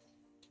way.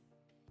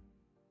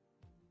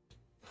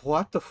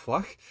 What the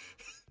fuck?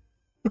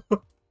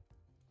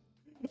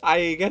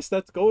 I guess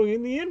that's going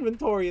in the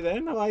inventory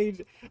then. I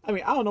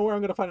mean, I don't know where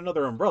I'm gonna find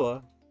another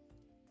umbrella.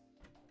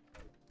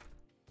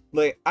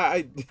 Like,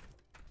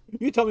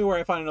 you tell me where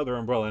I find another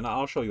umbrella and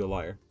I'll show you a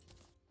liar.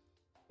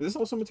 Is this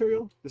also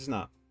material? This is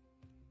not.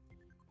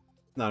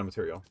 Not a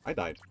material. I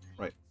died.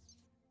 Right.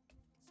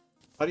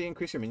 How do you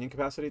increase your minion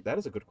capacity? That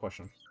is a good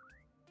question.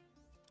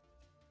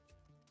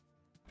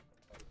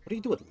 What do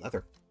you do with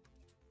leather?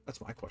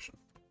 That's my question.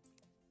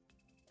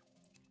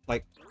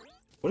 Like,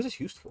 what is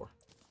this used for?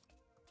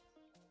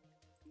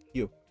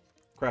 You.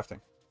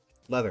 Crafting.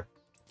 Leather.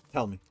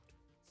 Tell me.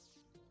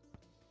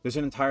 There's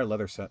an entire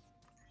leather set.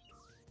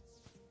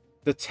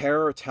 The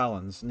Terror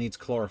Talons needs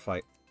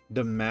chlorophyte.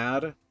 The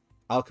Mad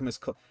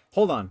Alchemist...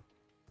 Hold on.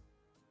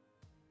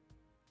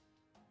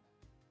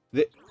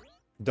 The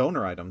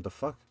donor item. The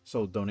fuck?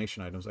 So,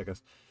 donation items, I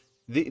guess.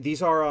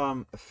 These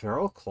are,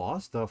 feral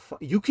claws? The fuck?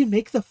 You can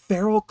make the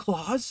feral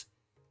claws?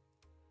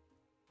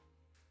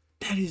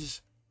 That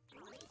is...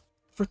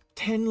 For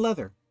 10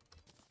 leather.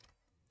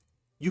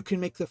 You can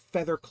make the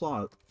feather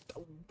claw.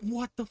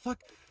 What the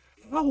fuck?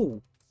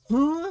 Oh!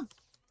 Huh?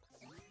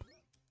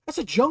 That's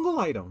a jungle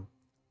item.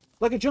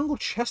 Like a jungle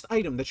chest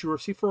item that you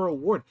receive for a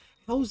reward.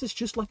 How is this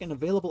just like an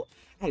available...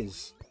 That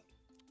is...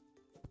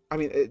 I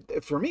mean,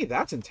 for me,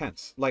 that's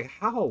intense. Like,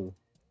 how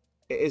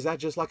is that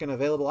just like an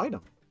available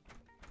item?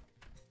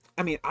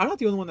 I mean, I'm not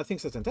the only one that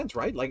thinks that's intense,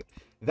 right? Like,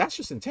 that's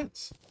just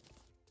intense.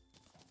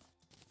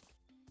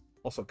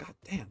 Also,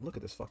 goddamn, look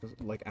at this fucking,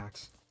 like,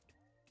 axe.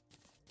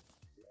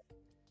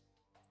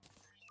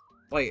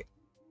 Like,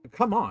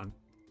 come on.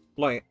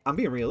 Like, I'm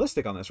being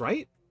realistic on this,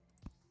 right?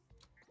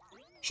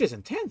 Shit's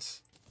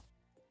intense.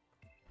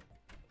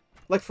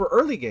 Like, for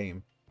early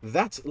game,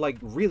 that's, like,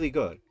 really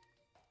good.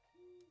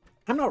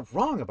 I'm not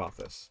wrong about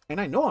this. And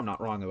I know I'm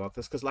not wrong about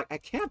this, because, like, I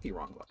can't be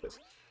wrong about this.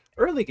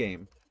 Early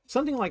game,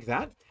 something like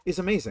that is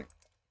amazing.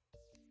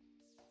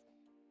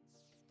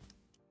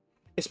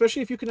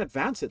 Especially if you can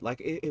advance it, like,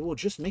 it will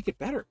just make it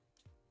better.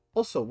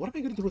 Also, what am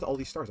I going to do with all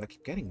these stars? I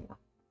keep getting more.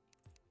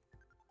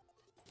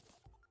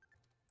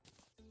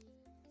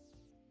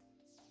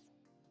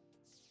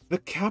 The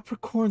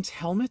Capricorn's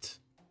helmet?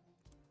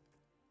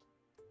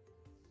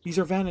 These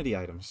are vanity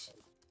items.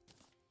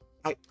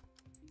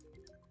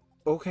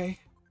 Okay.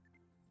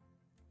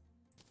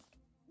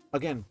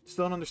 Again,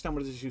 still don't understand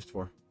what this is used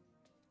for.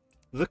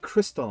 The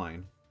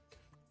crystalline.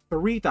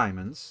 3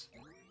 diamonds.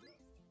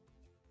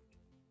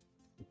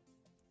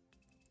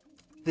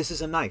 This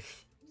is a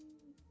knife.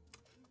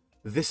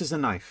 This is a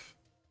knife.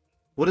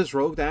 What is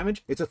rogue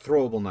damage? It's a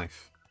throwable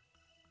knife.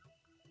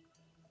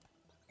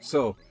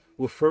 So,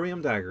 with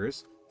Furium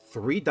daggers,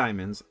 3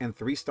 diamonds and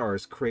 3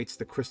 stars creates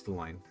the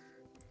crystalline.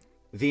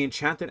 The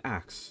enchanted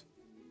axe.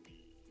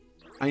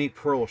 I need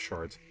pearl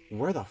shards.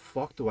 Where the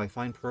fuck do I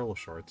find pearl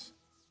shards?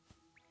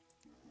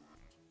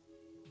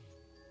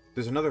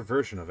 There's another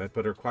version of it,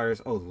 but it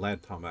requires... Oh,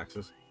 lead tom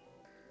axes.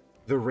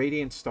 The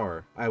radiant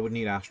star. I would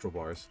need astral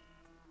bars.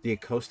 The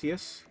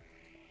Acostius.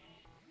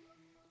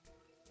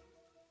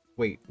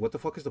 Wait, what the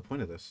fuck is the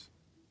point of this?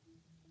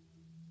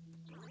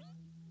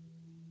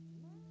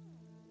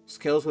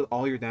 Scales with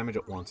all your damage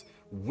at once.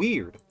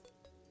 Weird.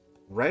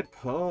 Red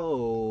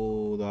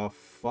Po. The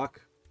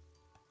fuck?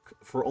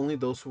 For only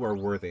those who are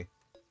worthy.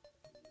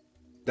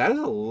 That is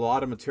a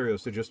lot of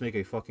materials to just make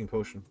a fucking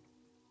potion.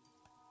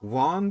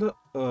 Wand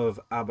of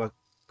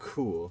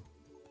Abakul.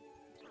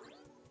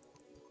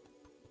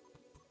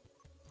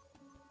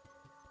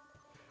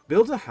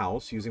 Build a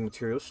house using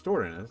materials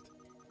stored in it.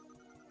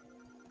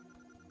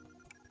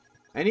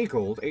 Any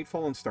gold, 8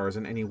 fallen stars,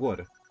 and any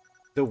wood.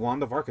 The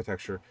Wand of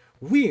Architecture.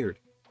 Weird!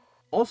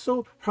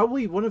 Also,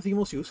 probably one of the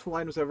most useful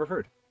items I've ever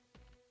heard.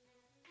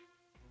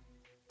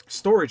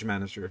 Storage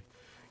Manager.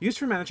 Used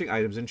for managing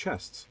items in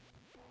chests.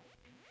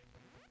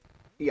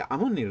 Yeah, I'm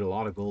gonna need a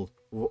lot of gold.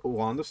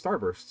 Wand of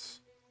Starbursts.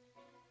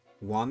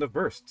 Wand of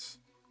Bursts.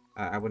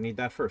 I would need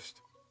that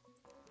first.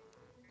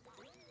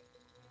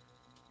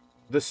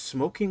 The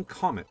Smoking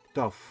Comet.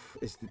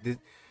 Is this...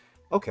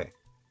 Okay.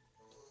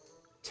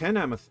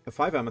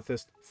 5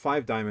 amethyst,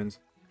 5 diamonds,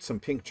 some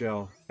pink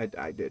gel.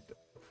 I did.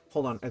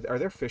 Hold on. Are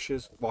there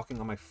fishes walking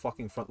on my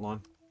fucking front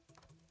lawn?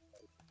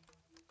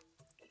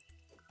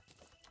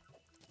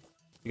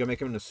 You gonna make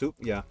them into soup?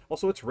 Yeah.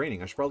 Also, it's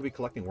raining. I should probably be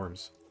collecting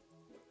worms.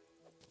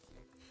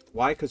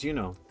 Why? Because, you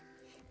know.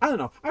 I don't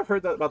know. I've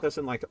heard about this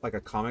in, like a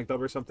comic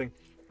dub or something.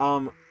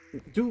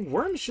 Do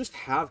worms just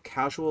have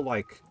casual,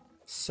 like,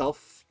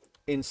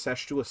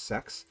 self-incestuous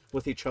sex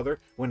with each other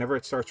whenever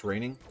it starts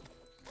raining?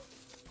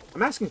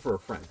 I'm asking for a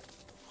friend.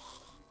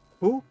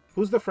 Who?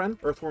 Who's the friend?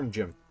 Earthworm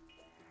Jim.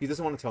 He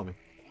doesn't want to tell me.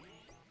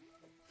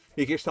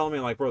 He keeps telling me,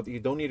 like, bro, you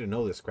don't need to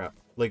know this crap.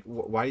 Like,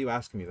 why are you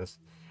asking me this?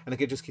 And I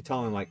could just keep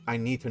telling him, like, I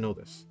need to know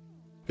this.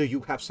 Do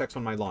you have sex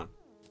on my lawn?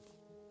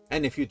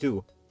 And if you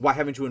do, why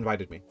haven't you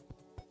invited me?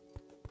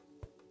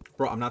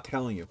 Bro, I'm not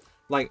telling you.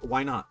 Like,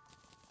 why not?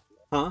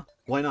 Huh?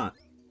 Why not?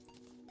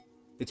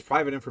 It's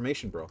private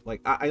information, bro.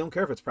 Like, I don't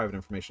care if it's private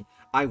information.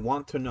 I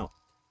want to know.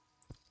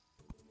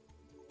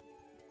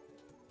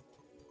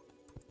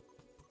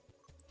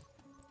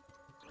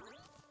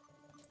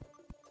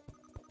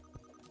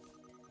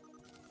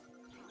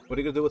 What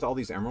are you going to do with all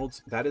these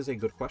emeralds? That is a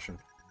good question.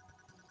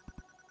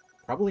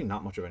 Probably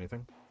not much of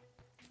anything.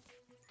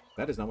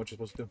 That is not what you're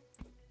supposed to do.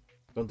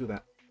 Don't do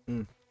that.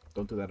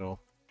 Don't do that at all.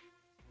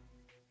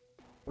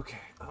 Okay.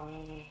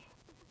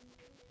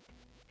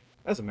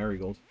 That's a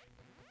marigold.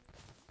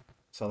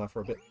 Sell that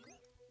for a bit.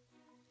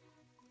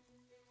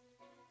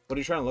 What are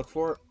you trying to look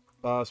for?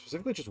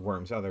 Specifically just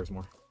worms. Oh, there's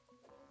more.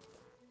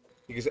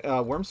 Because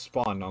worms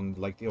spawn on,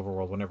 like, the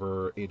overworld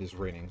whenever it is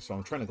raining, so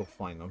I'm trying to go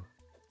find them.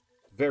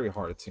 Very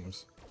hard, it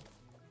seems.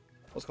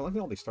 Also,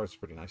 collecting all these stars is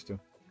pretty nice, too.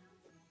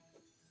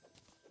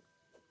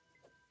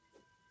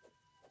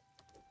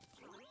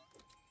 I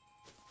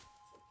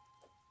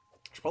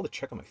should probably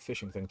check on my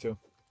fishing thing, too.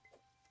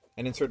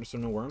 And insert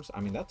some new worms.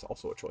 I mean, that's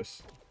also a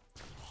choice.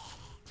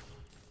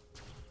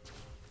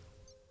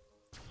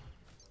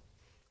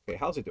 Okay,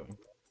 how's it doing?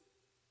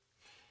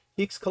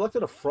 He's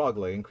collected a frog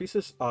leg,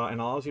 increases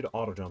and allows you to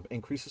auto jump,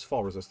 increases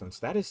fall resistance.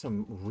 That is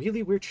some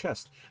really weird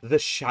chest. The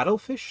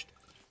shadowfish?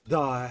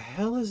 The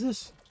hell is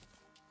this?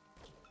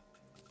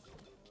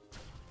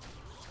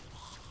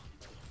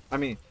 I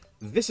mean,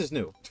 this is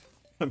new.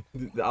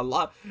 A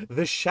lot.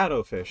 The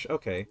shadowfish.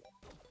 Okay.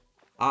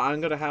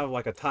 I'm gonna have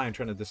like a time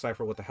trying to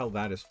decipher what the hell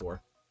that is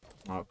for.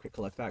 Okay,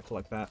 collect that,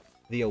 collect that.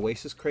 The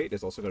Oasis crate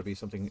is also gonna be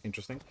something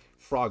interesting.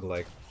 Frog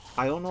leg.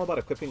 I don't know about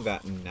equipping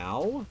that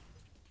now.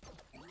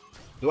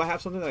 Do I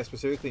have something that I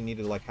specifically need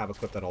to like have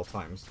equipped at all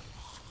times?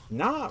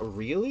 Not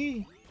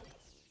really.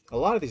 A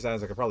lot of these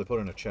items I could probably put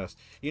in a chest.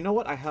 You know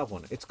what? I have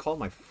one. It's called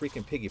my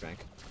freaking piggy bank.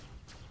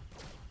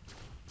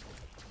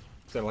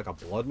 Is there like a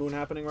blood moon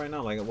happening right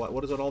now? Like,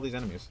 what is with all these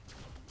enemies?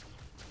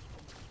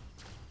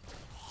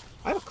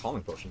 I have a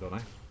calming potion, don't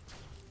I?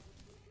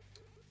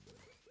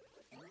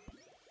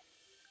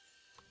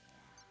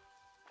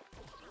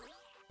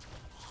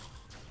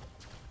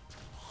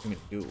 I mean,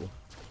 I do.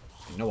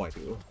 I know I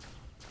do.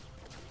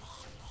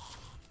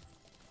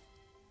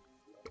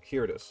 But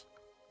here it is.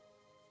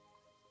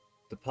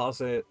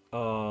 Deposit,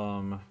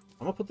 I'm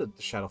gonna put the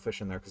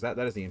shadowfish in there, because that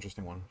is the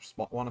interesting one.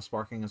 Want a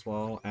sparking as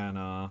well, and,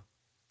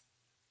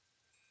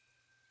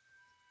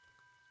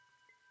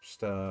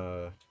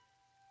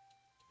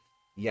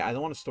 yeah, I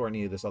don't want to store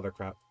any of this other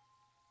crap.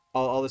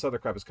 All this other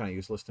crap is kind of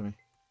useless to me.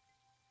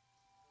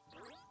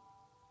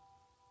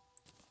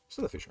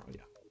 Still the fish roll,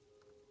 yeah.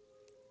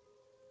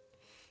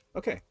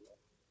 Okay.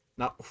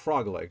 Now,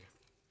 frog leg.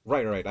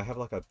 Right, I have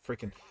like a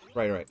freaking...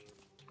 Right.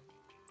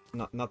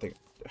 Nothing.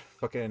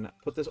 Fucking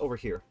put this over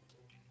here.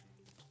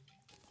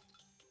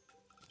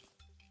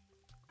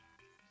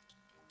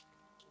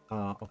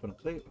 Open a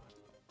plate.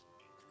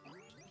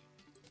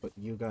 Put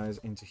you guys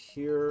into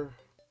here.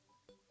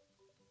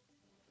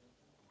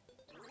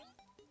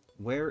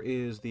 Where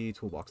is the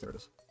toolbox? There it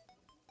is.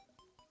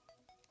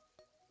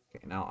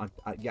 Okay, now,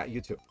 yeah,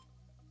 you too.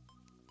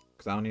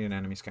 Because I don't need an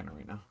enemy scanner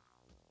right now.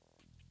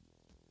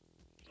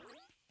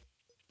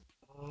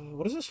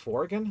 What is this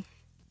for again?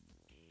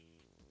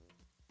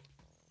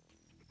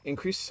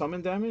 Increased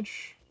summon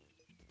damage?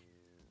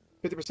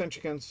 50%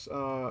 chance,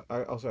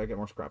 I get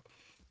more scrap.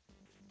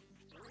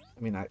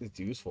 I mean, it's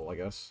useful, I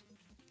guess.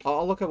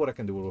 I'll look at what I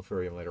can do with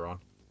Wolfurium later on.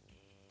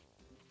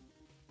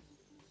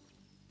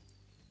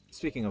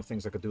 Speaking of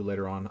things I could do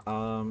later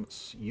on,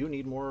 you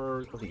need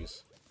more of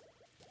these.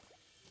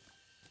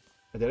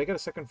 Did I get a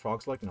second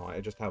frog's leg? No,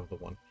 I just have the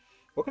one.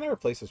 What can I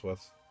replace this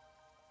with?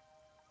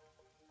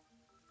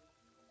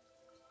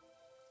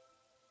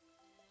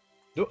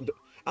 I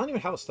don't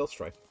even have a stealth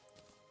strike.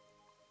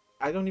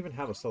 I don't even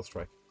have a stealth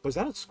strike. Was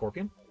that a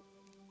scorpion?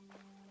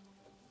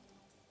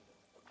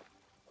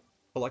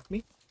 Collect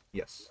me?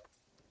 Yes.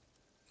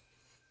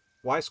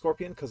 Why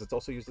scorpion? Because it's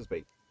also used as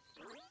bait.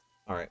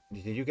 Alright.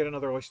 Did you get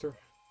another oyster?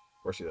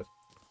 Of course you did.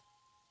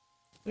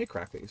 Let me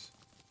crack these.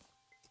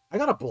 I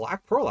got a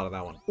black pearl out of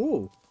that one.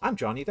 Ooh, I'm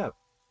Johnny Depp.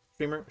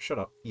 Streamer, shut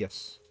up.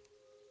 Yes.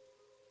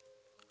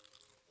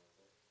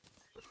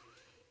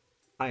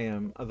 I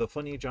am the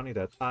funny Johnny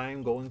Depp.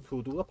 I'm going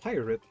to do a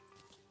pirate.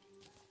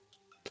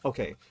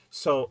 Okay,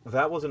 so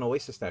that was an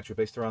Oasis statue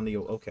based around the...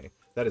 Okay,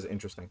 that is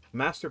interesting.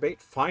 Master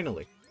bait,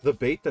 finally. The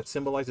bait that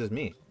symbolizes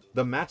me.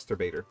 The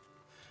masturbator.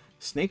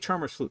 Snake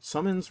Charmer's Flute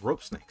summons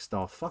rope snakes.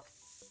 The fuck?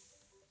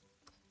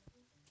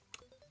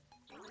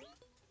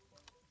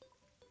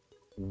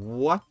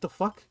 What the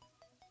fuck?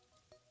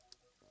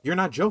 You're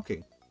not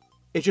joking.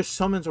 It just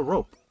summons a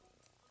rope.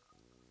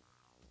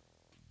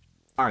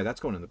 Alright, that's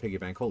going in the piggy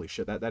bank. Holy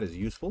shit, that is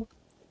useful.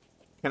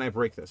 Can I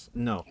break this?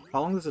 No.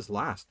 How long does this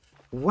last?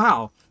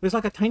 Wow, there's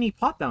like a tiny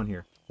pot down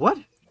here. What?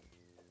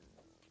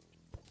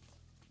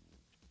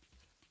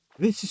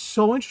 This is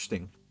so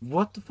interesting.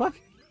 What the fuck?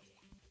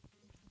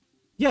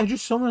 Yeah, it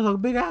just summons a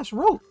big ass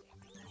rope.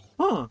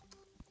 Huh.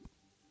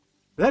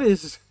 That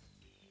is...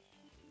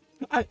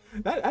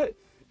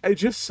 It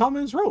just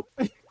summons rope.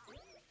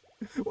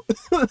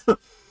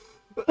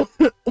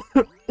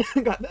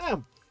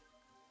 Goddamn.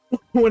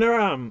 Whenever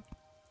I'm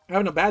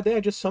having a bad day,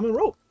 I just summon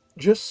rope.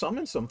 Just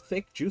summon some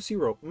thick, juicy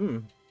rope.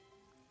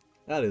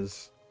 That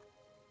is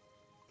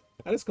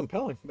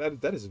compelling.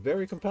 That is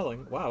very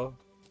compelling. Wow.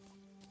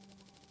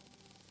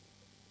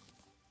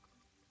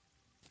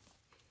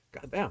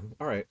 Goddamn.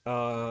 Alright.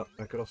 I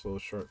could also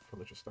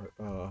probably just start.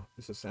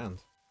 This is sand.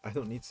 I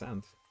don't need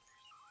sand.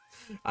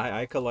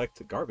 I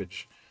collect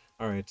garbage.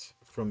 Alright.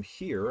 From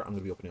here, I'm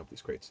gonna be opening up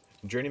these crates.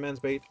 Journeyman's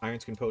bait, iron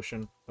skin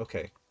potion.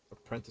 Okay.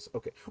 Apprentice.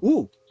 Okay.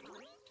 Ooh!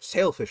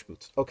 Sailfish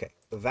boots. Okay.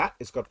 That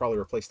is gonna probably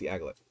replace the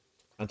aglet.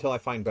 Until I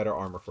find better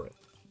armor for it.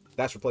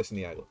 That's replacing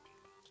the aglet.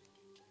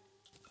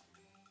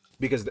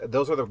 Because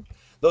those are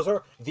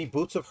the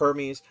boots of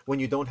Hermes when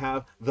you don't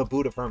have the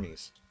boot of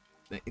Hermes.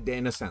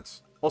 In a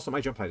sense. Also, my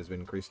jump height has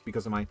been increased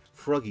because of my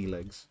froggy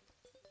legs.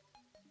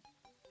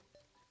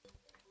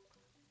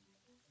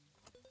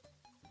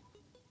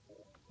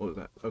 What was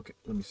that? Okay,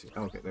 let me see.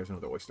 Oh, okay, there's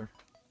another oyster.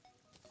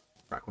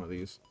 Crack one of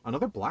these.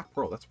 Another black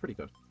pearl. That's pretty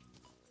good.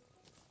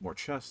 More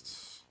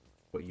chests.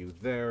 Put you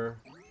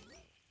there.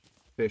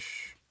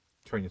 Fish.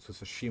 Turn you to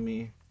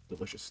sashimi.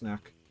 Delicious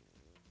snack.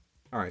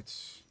 Alright.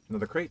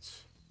 Another crate.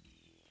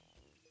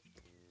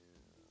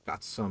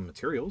 Got some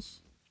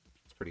materials.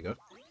 It's pretty good.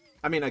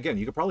 I mean, again,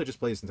 you could probably just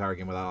play this entire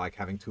game without, like,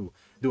 having to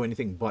do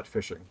anything but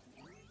fishing.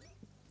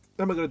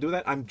 Am I gonna do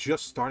that? I'm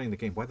just starting the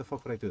game. Why the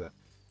fuck would I do that?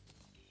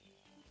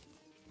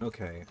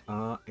 Okay,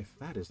 if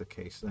that is the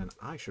case, then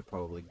I should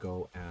probably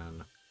go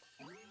and...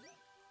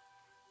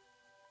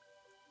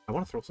 I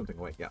want to throw something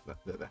away. Yeah,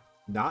 that.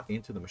 Not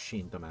into the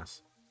machine,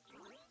 dumbass.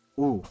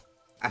 Ooh,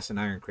 that's an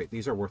iron crate.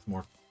 These are worth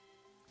more.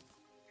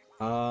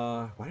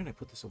 Why didn't I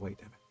put this away,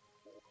 damn it?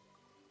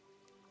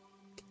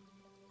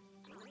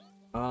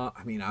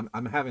 I mean,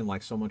 I'm having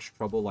like so much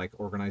trouble like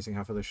organizing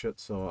half of this shit.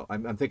 So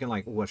I'm thinking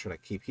like, what should I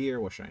keep here?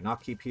 What should I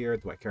not keep here?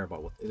 Do I care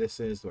about what this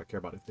is? Do I care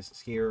about if this is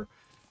here?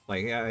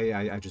 Like,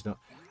 I just don't.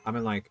 I'm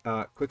in like,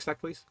 quick stack,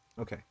 please.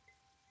 Okay.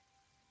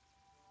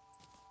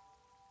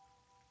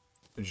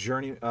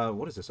 Journey.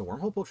 What is this? A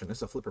wormhole potion? This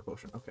is a flipper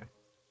potion. Okay.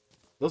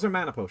 Those are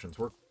mana potions.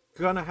 We're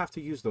gonna have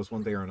to use those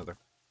one day or another.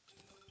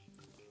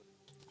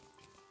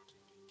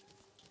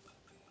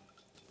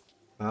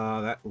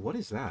 What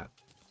is that?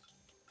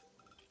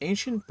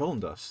 Ancient bone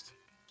dust.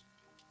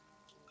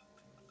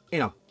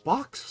 In a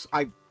box?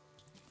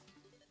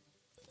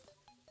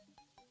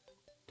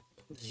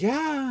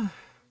 Yeah.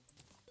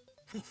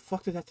 How the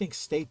fuck did that thing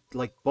stay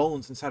like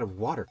bones inside of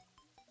water?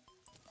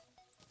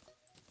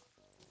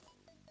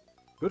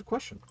 Good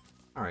question.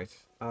 Alright.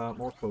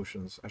 More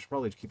potions. I should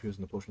probably keep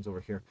using the potions over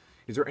here.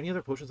 Is there any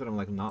other potions that I'm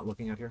like not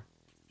looking at here?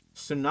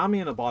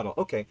 Tsunami in a bottle.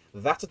 Okay,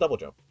 that's a double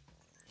jump.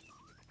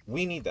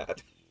 We need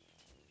that.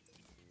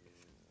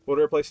 What are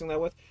we replacing that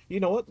with? You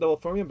know what? The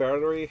Wolframian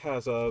Battery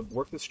has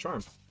worked its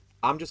charm.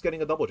 I'm just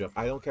getting a double jump.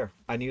 I don't care.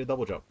 I need a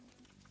double jump.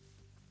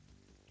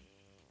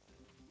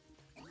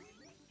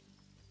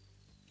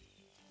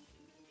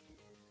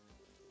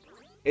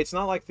 It's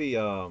not like the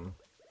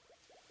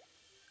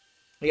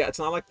yeah, it's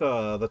not like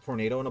the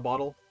tornado in a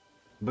bottle,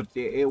 but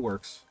it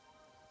works.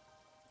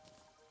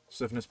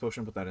 Stiffness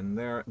potion, put that in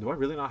there. Do I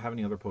really not have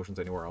any other potions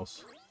anywhere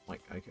else?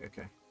 Like,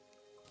 okay.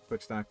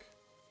 Quick stack.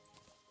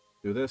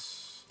 Do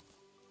this.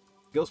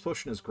 Gills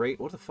potion is great.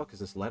 What the fuck is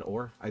this? Lead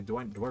ore? Do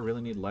I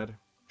really need lead?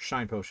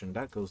 Shine potion.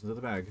 That goes into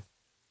the bag.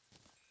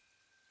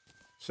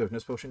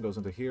 Stiffness potion goes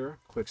into here.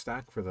 Quick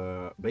stack for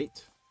the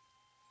bait.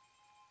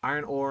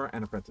 Iron ore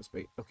and apprentice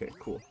bait. Okay,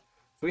 cool.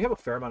 So we have a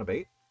fair amount of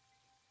bait.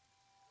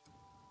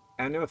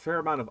 And we have a fair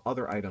amount of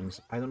other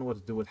items. I don't know what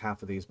to do with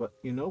half of these, but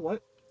you know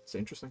what? It's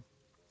interesting.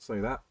 I'll tell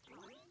you that.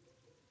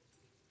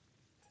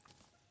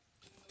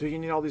 Do you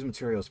need all these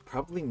materials?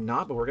 Probably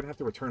not, but we're going to have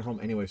to return home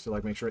anyway, so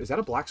like make sure. Is that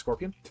a black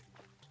scorpion?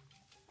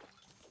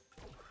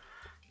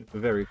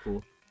 Very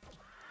cool.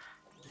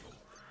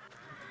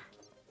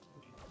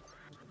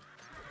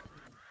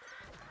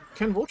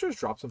 Can vultures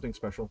drop something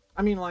special?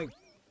 I mean, like,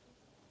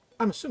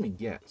 I'm assuming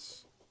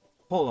yes.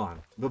 Hold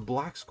on. The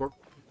black scorpion...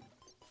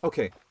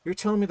 Okay, you're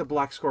telling me the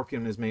black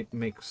scorpion is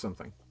makes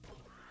something.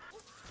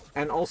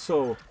 And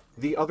also,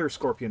 the other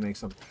scorpion makes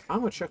something. I'm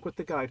going to check with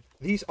the guide.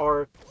 These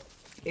are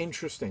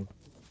interesting.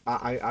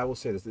 I will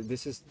say this.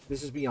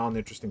 This is beyond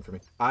interesting for me.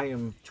 I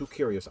am too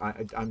curious.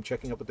 I'm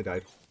checking up with the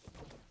guide.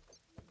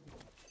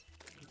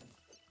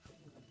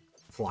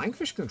 Flying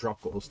fish can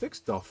drop glow sticks?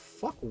 The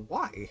fuck?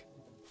 Why?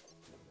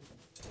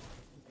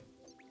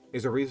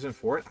 Is there a reason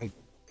for it? I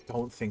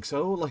don't think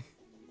so. Like,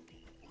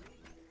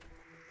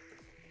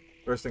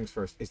 first things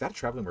first. Is that a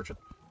traveling merchant?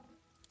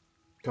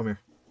 Come here.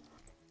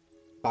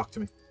 Talk to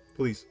me,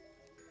 please.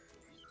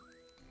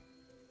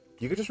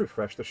 You could just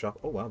refresh the shop.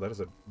 Oh wow, that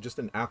is just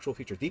an actual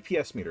feature.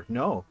 DPS meter.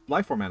 No.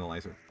 Lifeform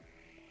analyzer.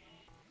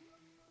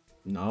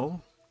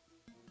 No.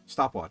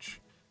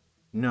 Stopwatch.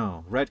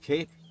 No. Red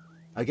cape.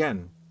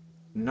 Again.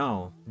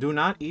 No. Do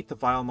not eat the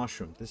vile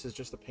mushroom. This is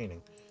just a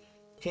painting.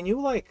 Can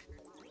you, like,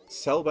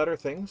 sell better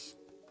things?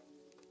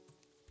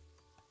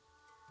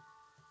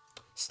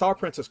 Star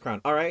Princess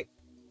crown. Alright.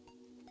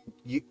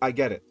 I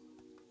get it.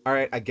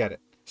 Alright, I get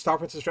it. Star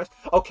Princess dress?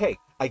 Okay,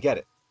 I get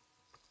it.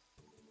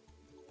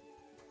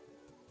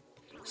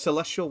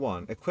 Celestial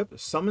wand. Equip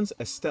summons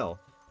Estelle.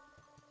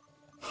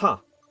 Huh.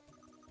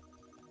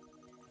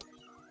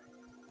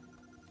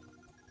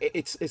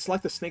 It's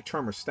like the Snake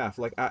Charmer staff.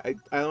 Like, I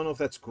don't know if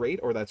that's great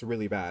or that's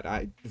really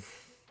bad.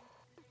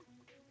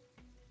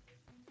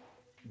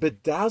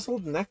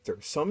 Bedazzled nectar.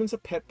 Summons a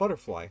pet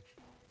butterfly.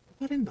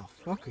 What in the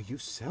fuck are you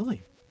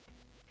selling?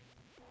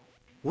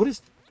 What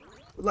is...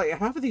 Like,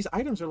 half of these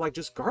items are, like,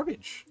 just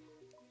garbage.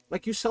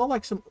 Like, you sell,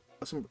 like, some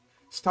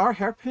star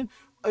hairpin.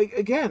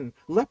 Again,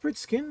 leopard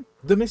skin,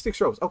 the mystic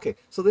strobes. Okay,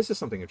 so this is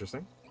something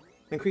interesting.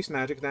 Increased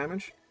magic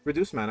damage,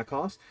 reduced mana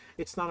cost.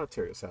 It's not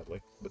Ontario,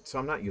 sadly, but so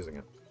I'm not using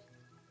it.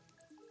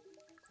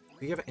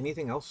 Do you have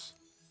anything else?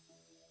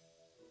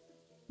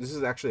 This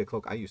is actually a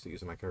cloak I used to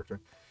use in my character.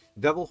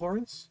 Devil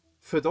horns,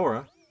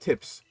 fedora,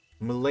 tips,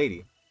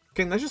 milady.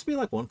 Can that just be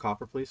like 1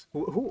 copper, please?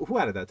 Who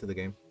added that to the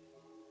game?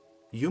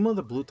 Yuma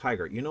the Blue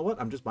Tiger. You know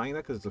what? I'm just buying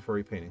that because it's a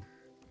furry painting.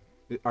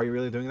 Are you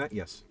really doing that?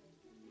 Yes.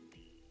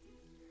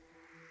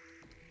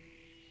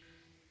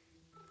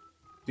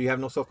 Do you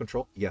have no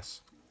self-control?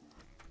 Yes.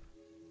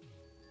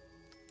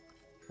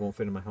 Won't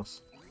fit in my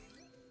house.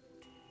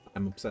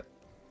 I'm upset.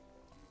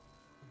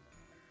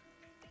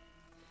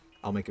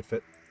 I'll make it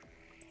fit.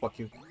 Fuck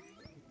you.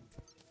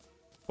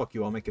 Fuck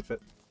you, I'll make it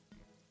fit.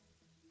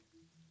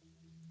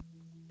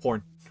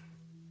 Porn.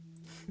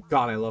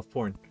 God, I love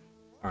porn.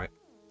 Alright.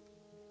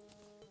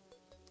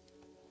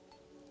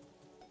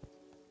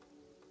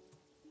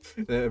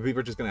 People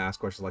are just gonna ask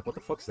questions like, what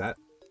the fuck's that?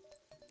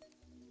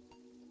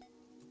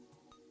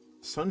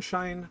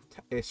 Sunshine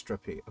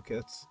Estrape. Okay,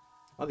 that's...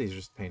 Oh, these are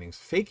just paintings.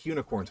 Fake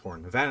unicorn's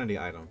horn. Vanity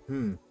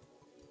item.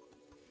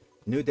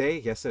 New day?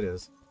 Yes, it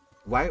is.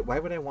 Why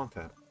would I want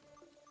that?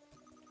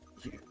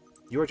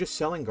 You are just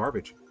selling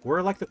garbage. Where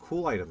are, like, the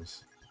cool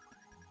items?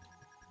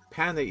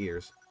 Panda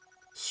ears.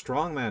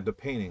 Strongman to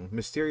painting.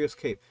 Mysterious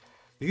cape.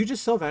 Do you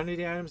just sell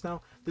vanity items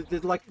now? Did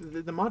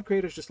the mod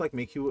creators just, like,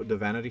 make you the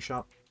vanity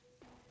shop?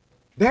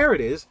 There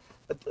it is!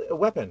 A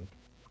weapon.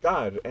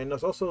 God, and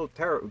there's also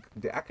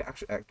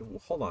actually,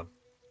 hold on.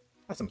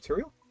 That's a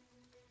material?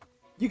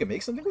 You can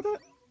make something with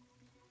that?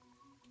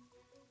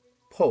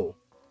 Poe.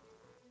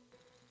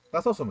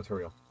 That's also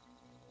material.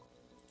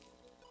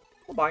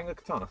 I'm buying a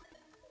katana.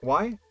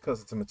 Why?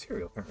 Because it's a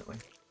material, apparently.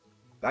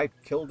 I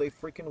killed a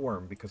freaking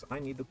worm because I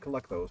need to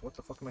collect those. What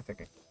the fuck am I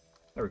thinking?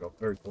 There we go.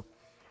 Very cool.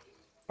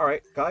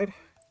 Alright, guide.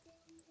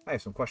 I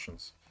have some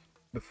questions.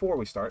 Before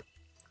we start...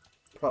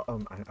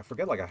 I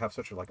forget, like, I have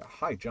such a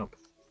high jump.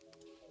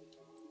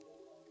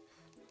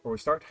 Before we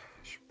start,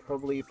 I should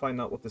probably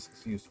find out what this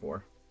is used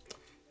for.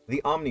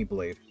 The Omni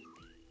Blade.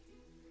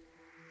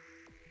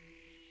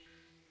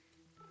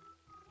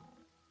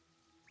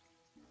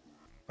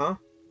 Huh?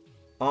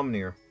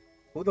 Omnir.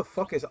 Who the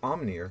fuck is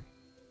Omnir?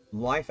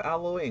 Life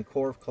Alloy and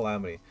Core of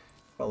Calamity.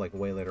 But like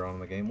way later on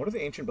in the game. What does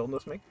the Ancient Build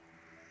Notes make?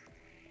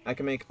 I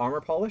can make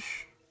Armor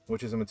Polish,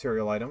 which is a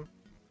material item.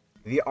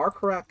 The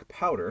Arkarak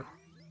Powder.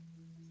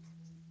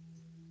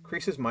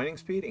 Increases mining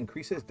speed,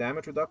 increases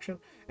damage reduction,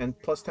 and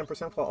plus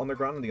 10% while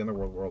underground in the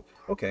underworld world.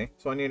 Okay,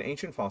 so I need an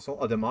Ancient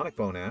Fossil, a Demonic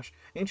Bone Ash,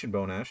 Ancient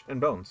Bone Ash, and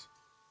Bones.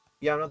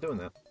 Yeah, I'm not doing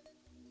that.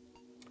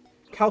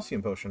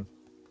 Calcium Potion.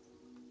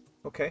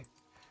 Okay.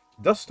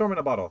 Dust Storm in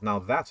a bottle. Now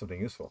that's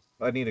something useful.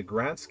 I need a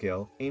Grand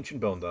Scale,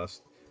 Ancient Bone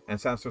Dust, and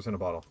Sandstorms in a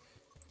bottle.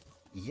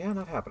 Yeah,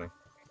 not happening.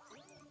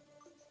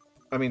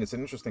 I mean, it's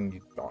an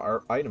interesting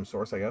item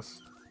source, I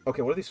guess.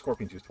 Okay, what are these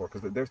scorpions used for?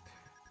 Because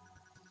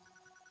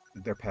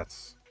they're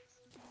pets.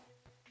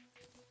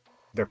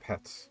 They're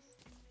pets.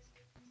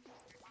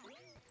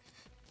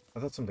 I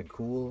thought something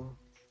cool.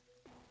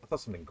 I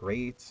thought something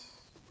great.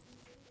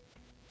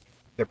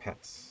 They're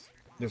pets.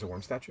 There's a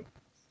worm statue.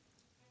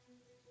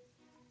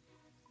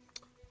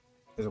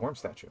 There's a worm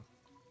statue.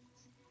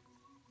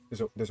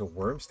 There's a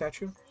worm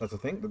statue? That's the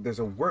thing? There's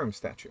a worm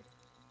statue.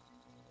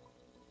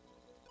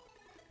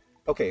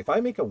 Okay, if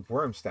I make a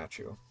worm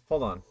statue...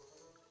 Hold on.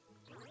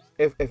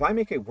 If I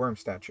make a worm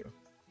statue,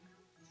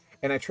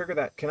 and I trigger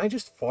that, can I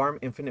just farm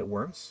infinite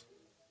worms?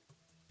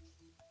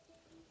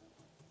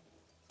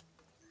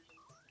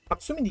 I'm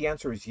assuming the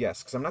answer is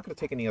yes, because I'm not going to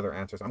take any other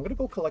answers. I'm going to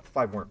go collect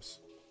 5 worms.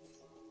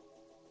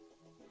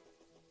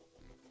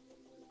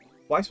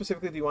 Why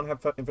specifically do you want to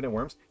have infinite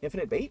worms?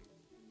 Infinite bait?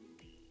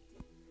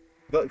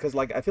 Because,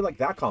 like, I feel like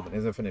that common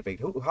is infinite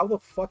bait. How the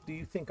fuck do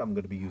you think I'm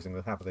going to be using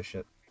half of this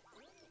shit?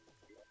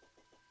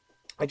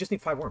 I just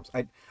need 5 worms.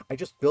 I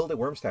just build a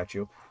worm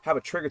statue, have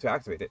a trigger to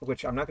activate it,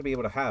 which I'm not going to be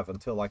able to have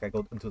until, like, I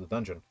go into the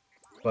dungeon.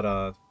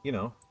 But, you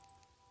know.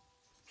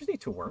 Just need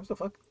 2 worms, the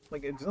fuck?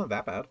 Like, it's not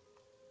that bad.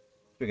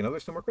 Speaking of,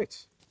 there's 2 more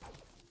crates.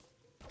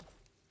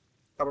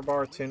 Copper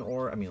bar, tin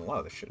ore. I mean, a lot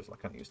of this shit is,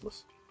 like, kind of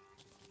useless.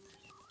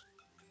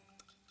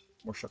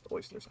 More shucked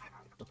oysters. I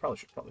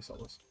should probably sell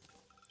this.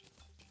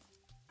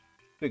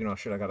 Speaking of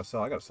shit I gotta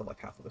sell like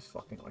half of this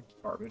fucking, like,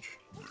 garbage.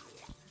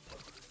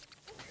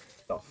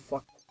 The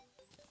fuck?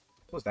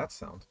 What was that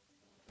sound?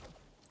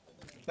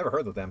 Never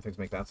heard the damn things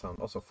make that sound.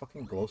 Also,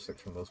 fucking glow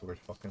sticks from those weird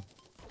fucking...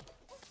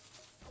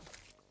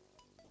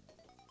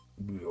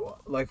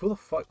 Like, who the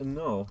fuck?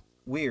 No.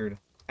 Weird.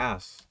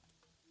 Ass.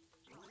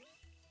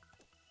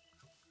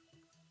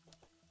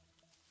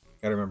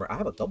 Gotta remember, I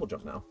have a double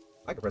jump now.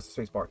 I can press the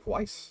space bar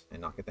twice and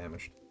not get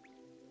damaged.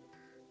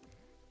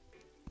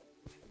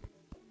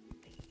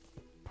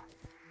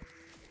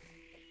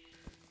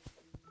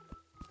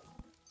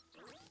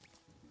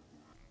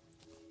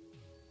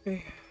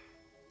 Okay.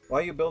 Why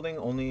are you building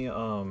only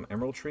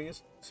emerald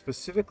trees?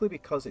 Specifically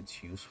because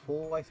it's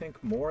useful, I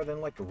think, more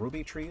than, like,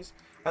 ruby trees.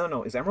 I don't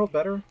know, is emerald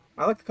better?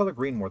 I like the color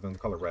green more than the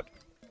color red.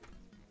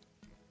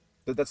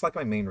 That's, like,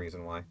 my main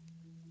reason why.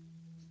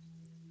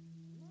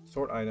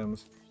 Sort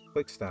items,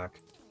 quick stack,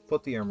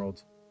 put the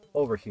emeralds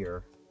over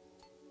here.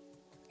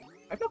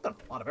 I've not done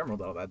a lot of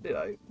emerald out of that, did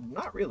I?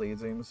 Not really, it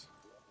seems.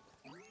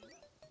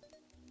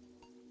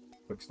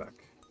 Quick stack.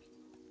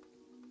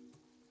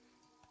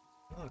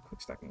 A lot of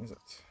quick stacking, is it?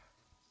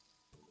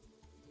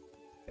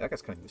 Yeah, that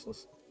guy's kind of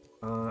useless.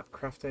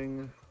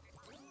 Crafting.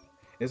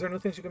 Is there no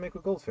things you can make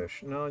with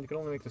goldfish? No, you can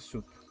only make the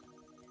soup.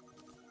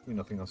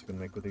 Nothing else you can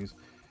make with these.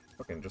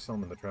 Okay, just sell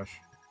them in the trash.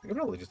 You can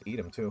probably just eat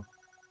them, too.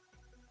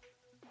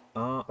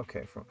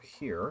 Okay, from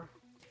here...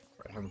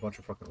 Right, I have a bunch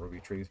of fucking ruby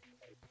trees.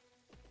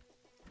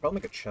 Probably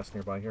make a chest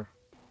nearby here.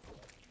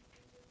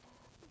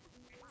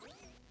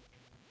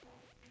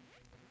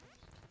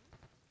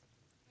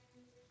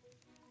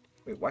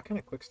 Wait, why can't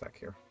I quick stack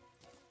here?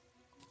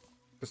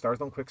 The stars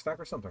don't quick stack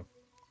or something?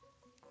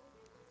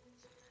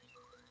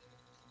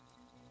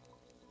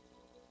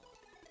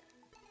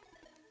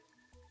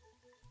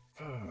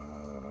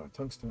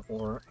 Tungsten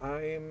ore.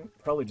 I'm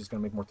probably just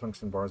gonna make more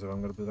tungsten bars if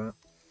I'm gonna do that.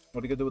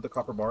 What are you gonna do with the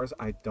copper bars?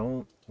 I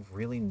don't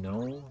really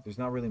know. There's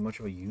not really much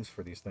of a use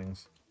for these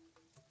things.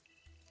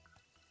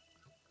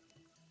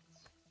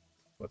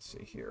 Let's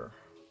see here.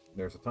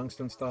 There's the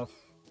tungsten stuff.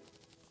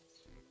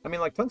 I mean,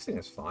 like, tungsten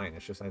is fine.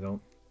 It's just I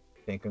don't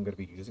think I'm going to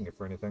be using it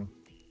for anything.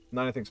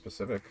 Not anything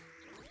specific.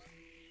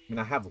 I mean,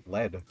 I have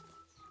lead.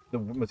 The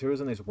materials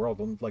in this world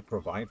don't, like,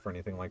 provide for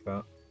anything like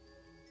that.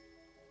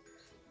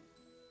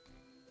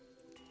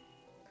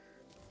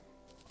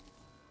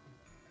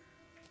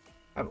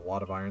 I have a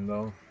lot of iron,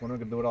 though. What am I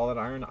going to do with all that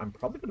iron? I'm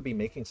probably going to be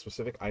making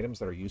specific items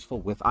that are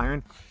useful with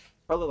iron.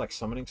 Probably, like,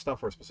 summoning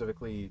stuff, or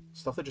specifically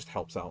stuff that just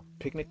helps out.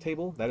 Picnic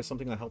table, that is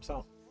something that helps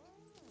out.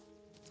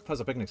 How's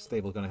a picnic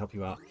table going to help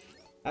you out?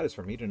 That is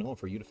for me to know,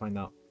 for you to find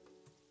out.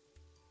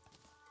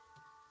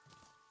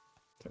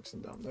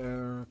 Tungsten down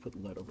there.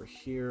 Put lead over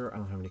here. I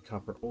don't have any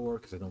copper ore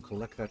because I don't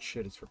collect that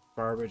shit. It's for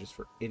garbage. It's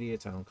for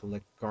idiots. I don't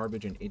collect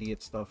garbage and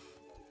idiot stuff.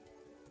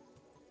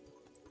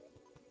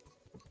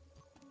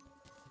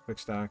 Quick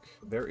stack.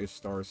 There is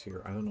stars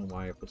here. I don't know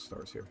why I put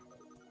stars here.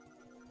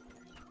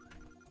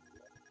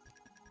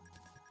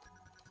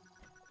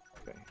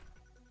 Okay.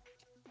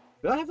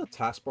 Did I have the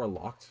taskbar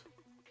locked?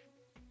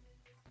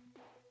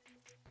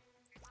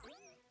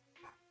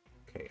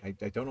 Okay,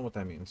 I don't know what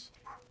that means.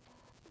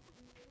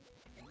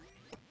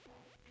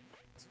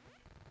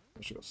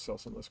 I should go sell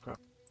some of this crap.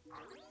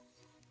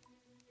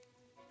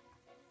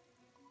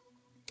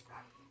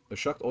 The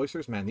shucked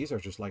oysters, man, these are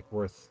just like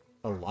worth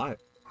a lot.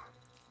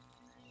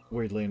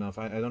 Weirdly enough,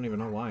 I don't even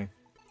know why.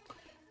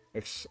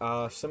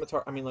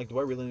 Scimitar, I mean, like, do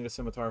I really need a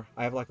scimitar?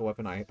 I have like a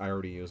weapon I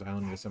already use. I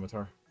don't need a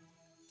scimitar.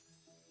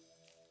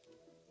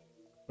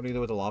 What do you do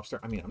with the lobster?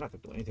 I mean, I'm not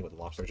gonna do anything with the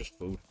lobster, just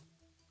food.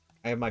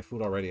 I have my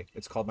food already.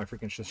 It's called my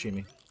freaking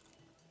sashimi.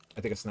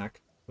 I take a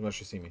snack with my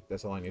sashimi.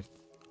 That's all I need.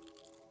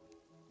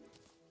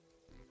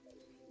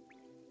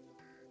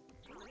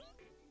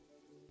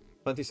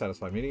 Plenty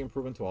satisfied. Meaning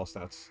improvement to all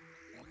stats.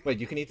 Wait,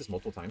 you can eat this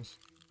multiple times.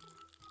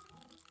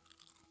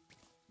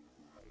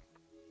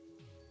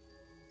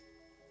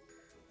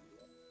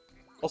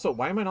 Also,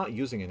 why am I not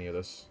using any of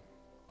this?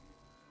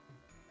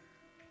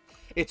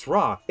 It's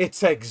raw.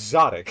 It's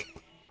exotic.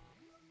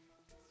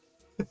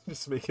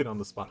 Just make it on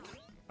the spot.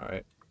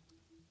 Alright.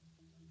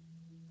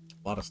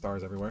 A lot of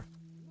stars everywhere.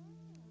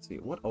 Let's see,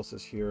 what else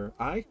is here?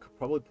 I could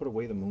probably put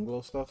away the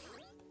moonglow stuff.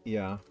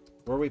 Yeah.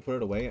 Where we put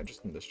it away?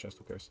 Just in this chest,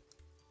 who cares?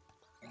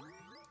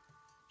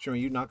 Sure,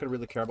 you're not gonna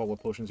really care about what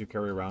potions you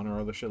carry around or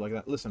other shit like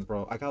that. Listen,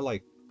 bro, I got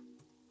like...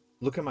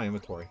 Look at my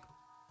inventory.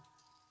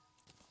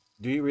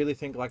 Do you really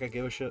think like I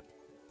give a shit?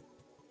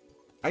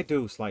 I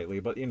do, slightly,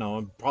 but you know,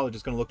 I'm probably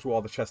just gonna look through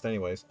all the chests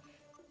anyways.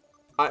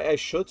 I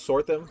should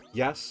sort them,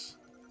 yes.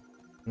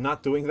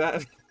 Not doing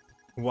that.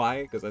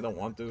 Why? Because I don't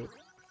want to.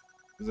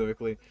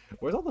 Specifically.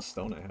 Where's all the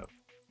stone I have?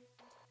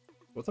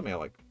 What's I mean, I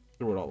like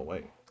threw it all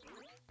away.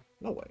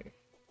 No way.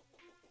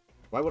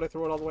 Why would I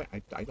throw it all away?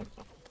 I don't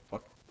know.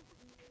 Fuck.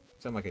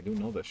 Sound like I do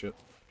know that shit.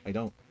 I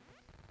don't.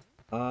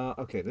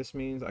 Okay, this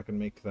means I can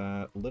make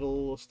that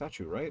little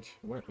statue, right?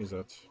 Where is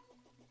it?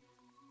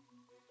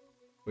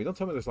 Wait, don't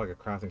tell me there's like a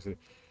crafting station.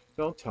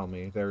 Don't tell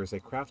me there is a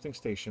crafting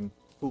station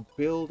who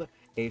build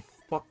a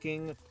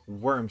fucking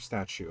worm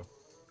statue.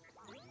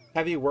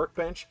 Heavy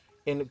workbench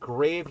in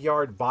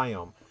graveyard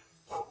biome.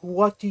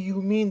 What do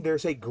you mean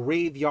there's a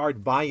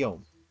graveyard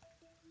biome?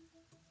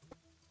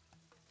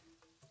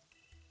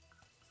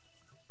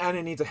 And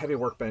it needs a heavy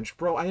workbench.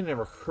 Bro, I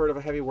never heard of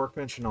a heavy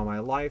workbench in all my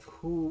life.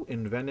 Who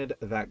invented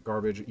that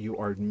garbage? You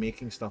are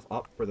making stuff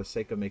up for the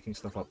sake of making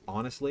stuff up.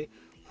 Honestly,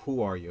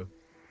 who are you?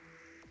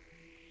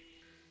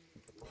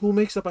 Who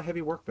makes up a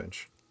heavy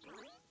workbench?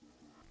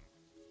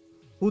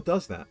 Who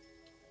does that?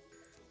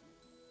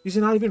 These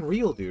are not even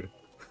real, dude.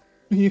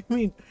 You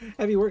mean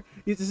heavy work?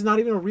 This is not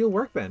even a real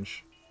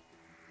workbench.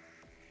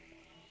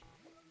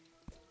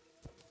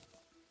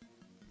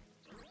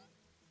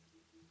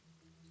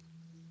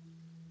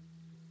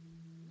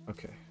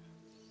 Okay.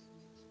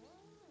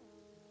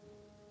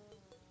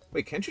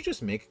 Wait, can't you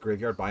just make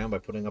graveyard biome by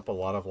putting up a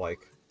lot of, like...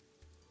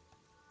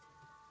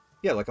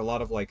 Yeah, like a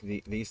lot of, like,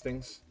 these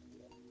things?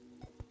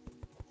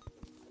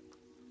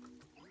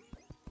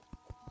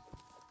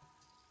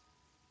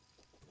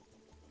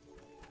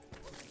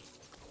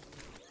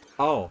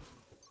 Oh.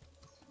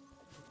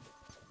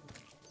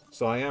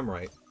 So I am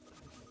right.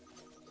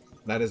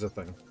 That is a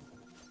thing.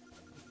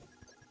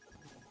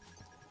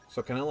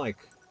 So can I, like...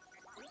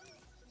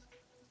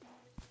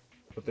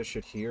 put this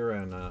shit here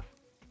and,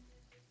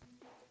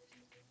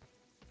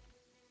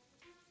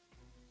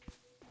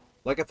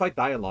 like, if I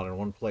die a lot in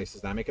one place,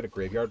 does that make it a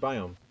graveyard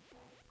biome?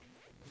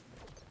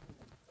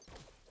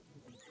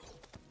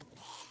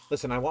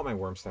 Listen, I want my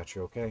worm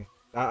statue, okay?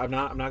 I'm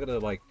not gonna,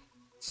 like,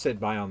 sit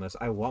by on this.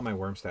 I want my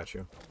worm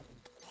statue.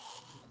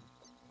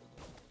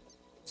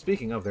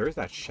 Speaking of, there is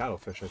that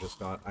shadowfish I just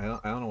got. I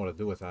don't know what to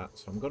do with that,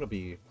 so I'm gonna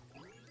be...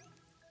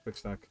 Quick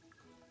stack.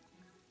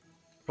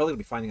 Probably gonna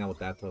be finding out what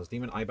that does.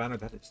 Demon Eye Banner,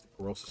 that is the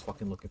grossest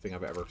fucking looking thing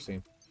I've ever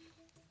seen.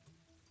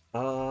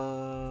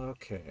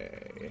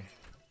 Okay.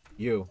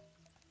 You.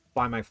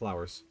 Buy my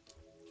flowers.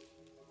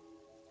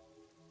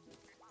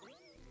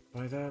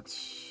 Buy that.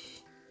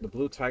 The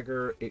blue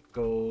tiger, it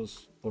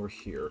goes over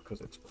here, because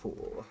it's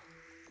cool.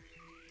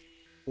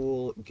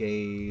 Cool,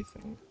 gay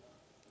thing.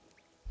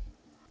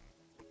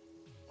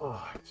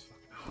 Oh, it's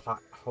fucking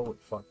hot. Holy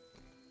fuck.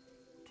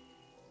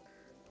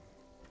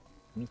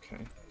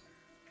 Okay.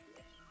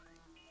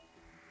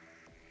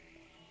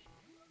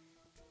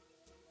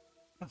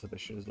 That's what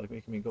this shit is like,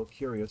 making me go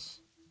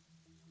curious.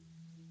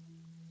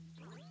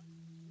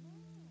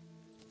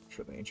 I'm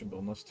sure the ancient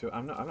build must too.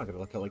 I'm not gonna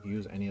like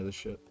use any of this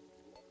shit.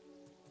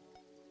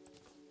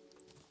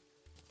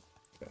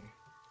 Okay.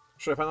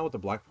 Should I find out what the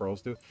black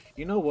pearls do?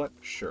 You know what?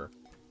 Sure.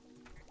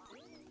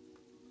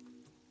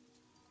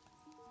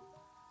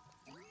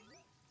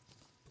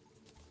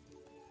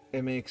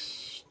 It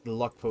makes the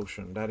luck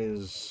potion. That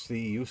is the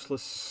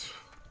useless...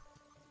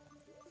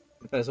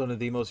 That is one of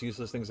the most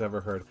useless things I've ever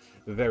heard.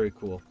 Very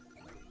cool.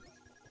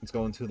 It's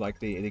going to, like,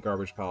 the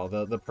garbage pile.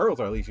 The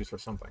pearls are at least used for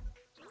something.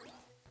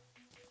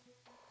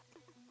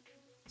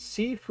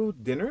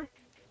 Seafood dinner?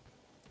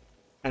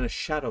 And a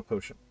shadow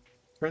potion.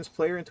 Turns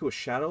player into a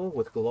shadow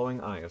with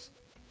glowing eyes.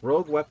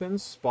 Rogue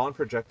weapons spawn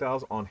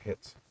projectiles on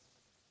hit.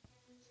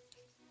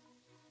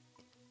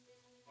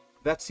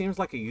 That seems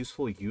like a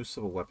useful use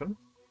of a weapon.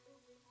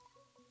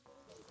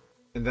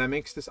 And that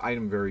makes this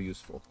item very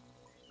useful.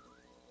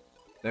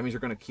 That means you're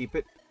going to keep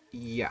it?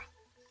 Yeah.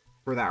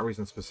 For that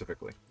reason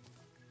specifically.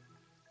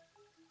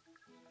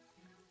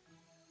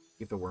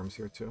 Keep the worms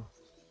here too.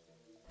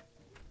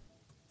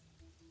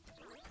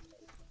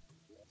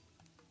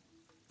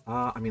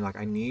 I mean, like,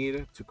 I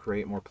need to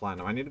create more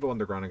platinum. I need to go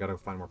underground. I gotta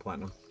find more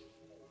platinum.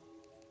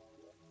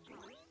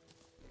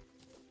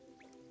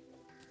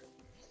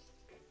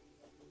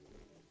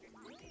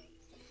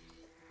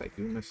 I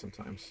do miss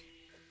sometimes.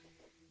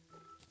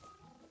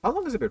 How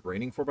long has it been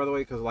raining for, by the way?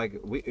 Because, like,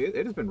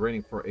 it has been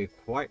raining for a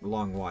quite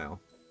long while.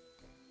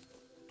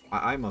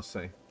 I must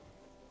say.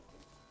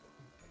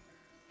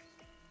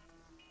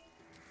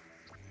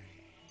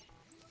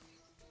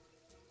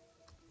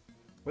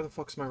 Where the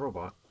fuck's my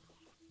robot?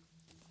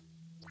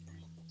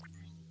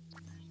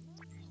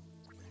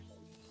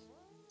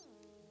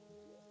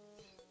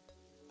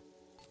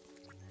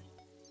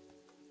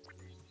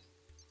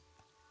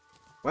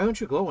 Why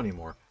don't you glow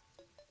anymore?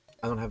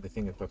 I don't have the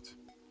thing equipped.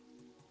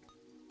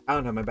 I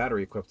don't have my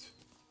battery equipped.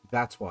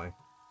 That's why.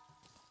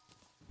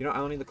 You know, I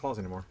don't need the claws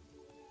anymore.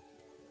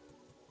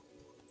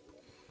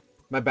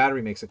 My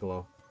battery makes it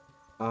glow.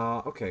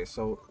 Okay,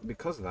 so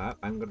because of that,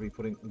 I'm going to be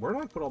putting... Where do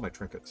I put all my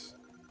trinkets?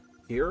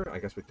 Here? I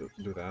guess we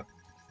do that.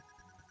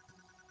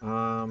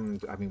 I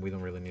mean, we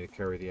don't really need to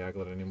carry the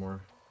aglet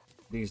anymore.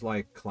 These,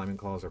 like, climbing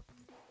claws are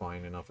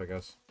fine enough, I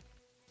guess.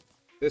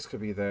 This could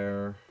be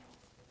there.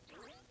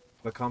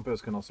 The compass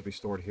can also be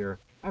stored here.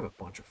 I have a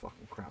bunch of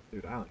fucking crap,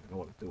 dude. I don't even know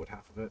what to do with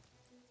half of it.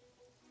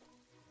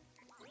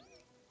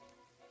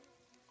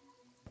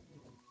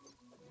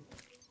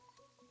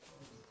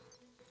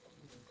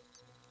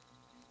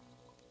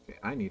 Okay,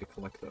 I need to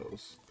collect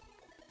those.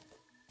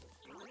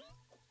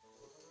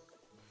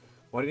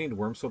 Why do you need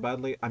worms so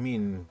badly? I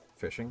mean,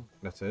 fishing.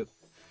 That's it.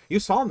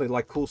 You saw the,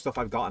 like, cool stuff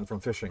I've gotten from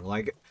fishing.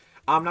 Like,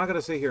 I'm not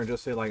gonna sit here and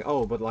just say, like,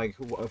 oh, but, like,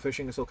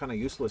 fishing is still kind of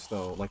useless,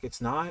 though. Like,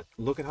 it's not.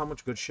 Look at how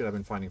much good shit I've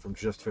been finding from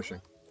just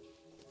fishing.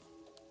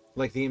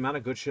 Like, the amount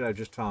of good shit I've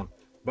just found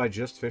by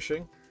just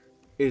fishing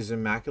is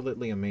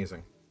immaculately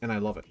amazing. And I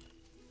love it.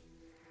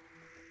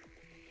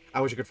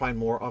 I wish I could find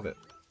more of it.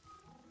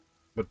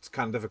 But it's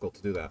kind of difficult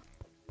to do that.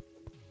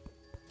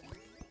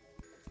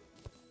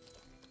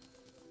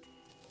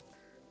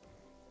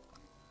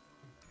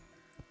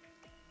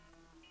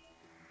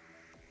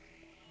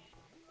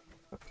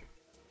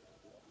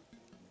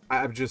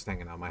 I'm just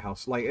hanging out in my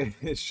house. Like,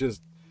 it's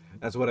just...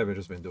 That's what I've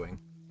just been doing.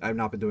 I've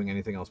not been doing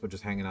anything else but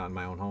just hanging out in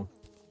my own home.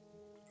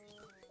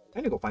 I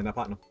need to go find that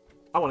platinum.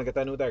 I want to get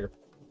that new dagger.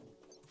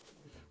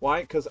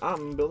 Why? Because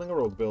I'm building a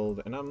rogue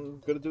build, and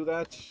I'm going to do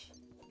that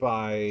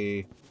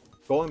by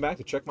going back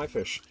to check my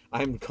fish.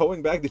 I'm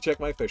going back to check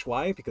my fish.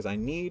 Why? Because I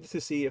need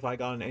to see if I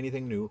got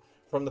anything new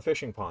from the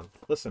fishing pond.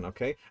 Listen,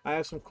 okay? I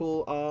have some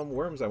cool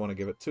worms I want to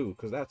give it too,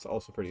 because that's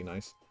also pretty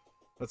nice.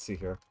 Let's see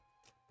here.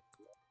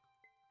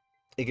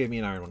 It gave me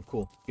an iron one.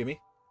 Cool. Give me.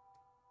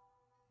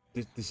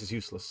 This is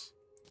useless.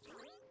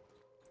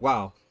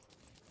 Wow.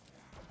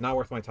 Not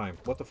worth my time.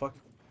 What the fuck?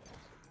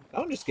 That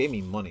one just gave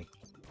me money.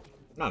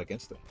 I'm not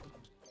against it.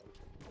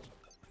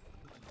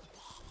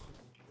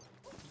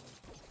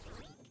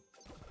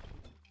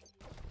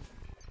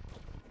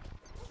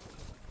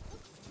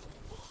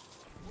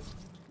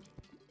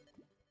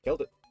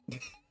 Killed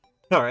it.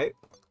 Alright.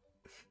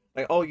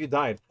 Like, oh, you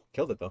died.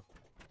 Killed it, though.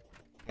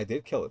 I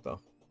did kill it,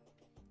 though.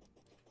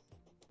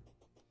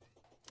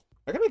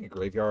 I can make a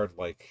graveyard,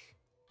 like,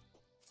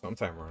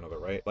 sometime or another,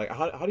 right? Like,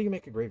 how do you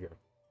make a graveyard?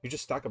 You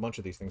just stack a bunch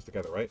of these things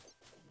together, right?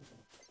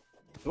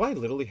 Do I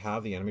literally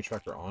have the enemy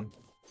tracker on?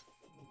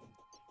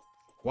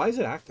 Why is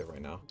it active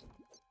right now?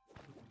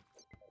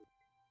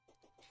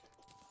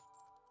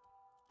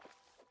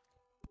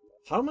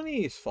 How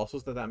many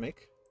fossils did that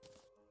make?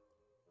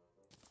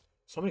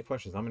 So many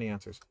questions, not many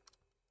answers.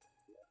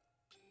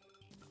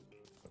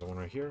 Another one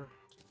right here.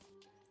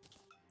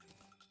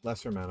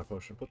 Lesser mana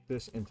potion. Put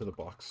this into the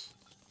box.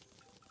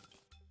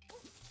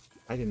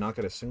 I did not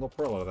get a single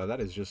pearl out of that. That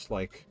is just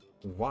like,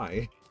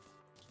 why?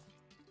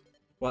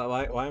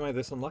 Why am I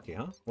this unlucky,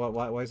 huh?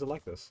 Why is it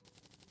like this?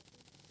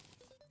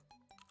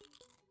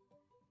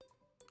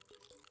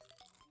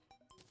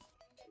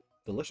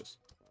 Delicious.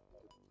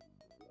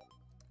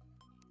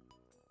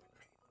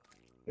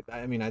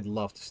 I mean, I'd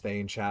love to stay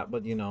in chat,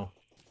 but you know,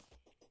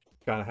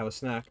 gotta have a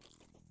snack.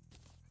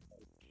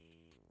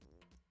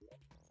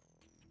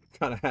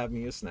 Gotta have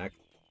me a snack.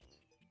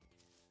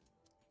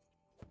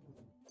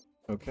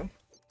 Okay.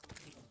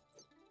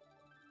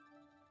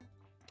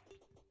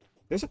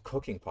 There's a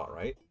cooking pot,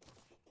 right?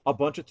 A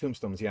bunch of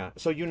tombstones, yeah.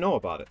 So you know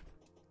about it.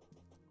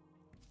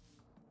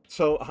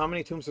 So how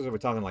many tombstones are we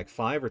talking? Like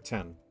 5 or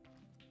 10?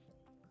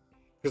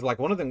 Because like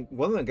one of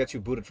them gets you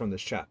booted from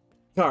this chat.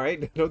 All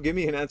right, don't give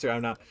me an answer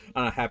I'm not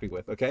happy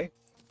with. Okay.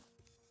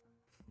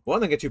 One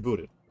of them gets you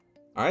booted.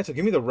 All right, so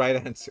give me the right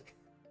answer.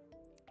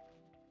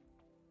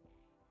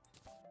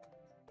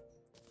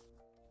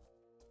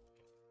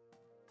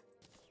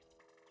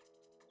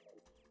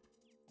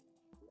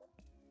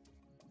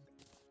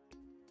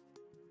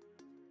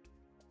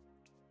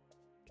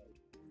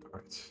 All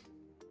right.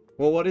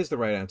 Well, what is the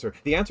right answer?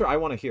 The answer I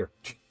want to hear.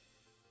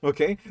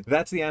 Okay,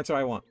 that's the answer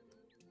I want.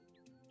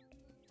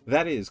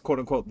 That is, quote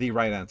unquote, the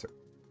right answer.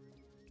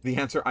 The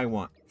answer I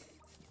want.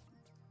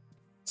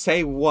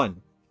 Say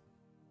one.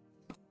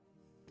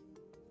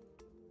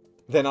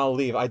 Then I'll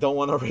leave. I don't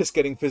want to risk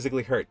getting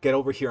physically hurt. Get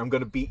over here. I'm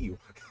going to beat you.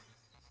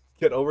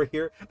 Get over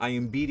here. I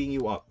am beating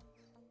you up.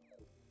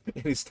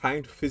 It is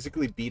time to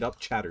physically beat up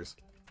chatters.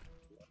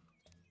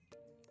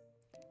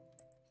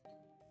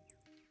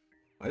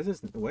 Why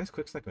does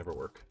quick stack never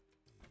work?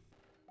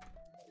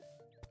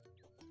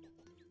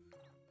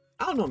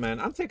 I don't know, man.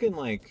 I'm thinking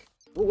like,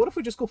 well, what if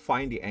we just go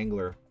find the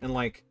angler and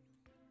like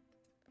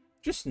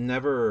just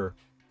never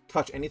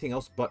touch anything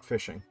else but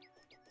fishing?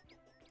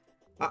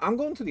 I'm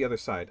going to the other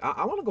side.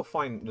 I want to go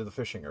find the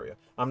fishing area.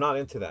 I'm not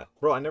into that.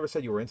 Bro, I never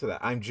said you were into that.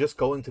 I'm just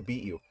going to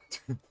beat you.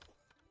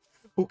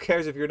 Who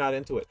cares if you're not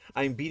into it?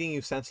 I'm beating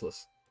you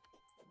senseless.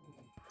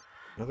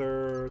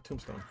 Another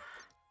tombstone.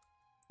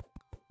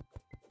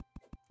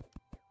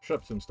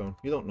 Shut up, tombstone.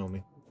 You don't know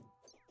me.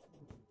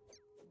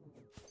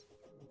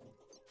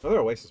 Another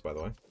oasis, by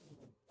the way.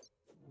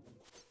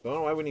 Don't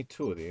know why we need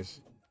 2 of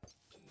these.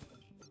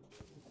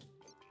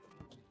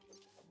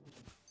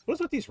 What is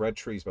with these red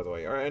trees, by the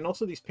way? And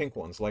also these pink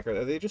ones. Like,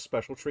 are they just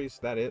special trees?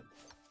 That it?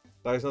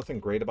 There's nothing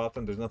great about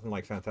them. There's nothing,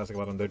 like, fantastic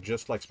about them. They're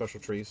just, like, special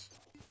trees.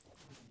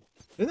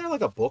 Isn't there,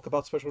 like, a book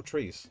about special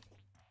trees?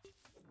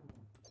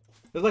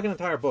 There's, like, an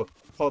entire book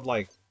called,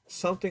 like,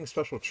 something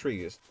special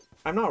trees.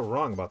 I'm not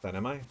wrong about that,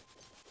 am I? I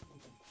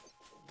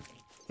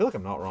feel like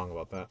I'm not wrong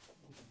about that.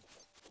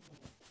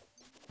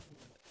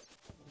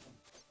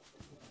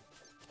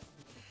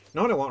 You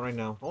know what I want right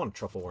now? I want a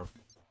truffle worm.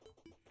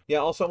 Yeah,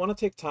 also I want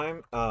to take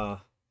time,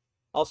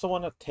 also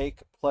want to take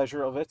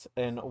pleasure of it,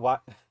 and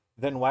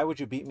then why would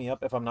you beat me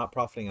up if I'm not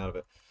profiting out of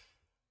it?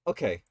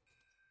 Okay,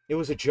 it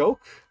was a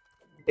joke.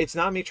 It's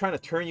not me trying to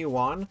turn you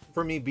on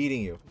for me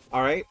beating you,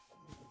 alright?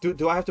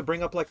 Do I have to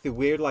bring up, like, the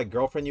weird, like,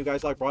 girlfriend you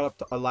guys, like,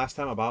 brought up last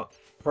time about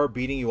her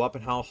beating you up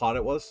and how hot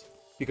it was?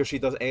 Because she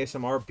does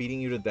ASMR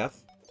beating you to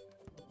death?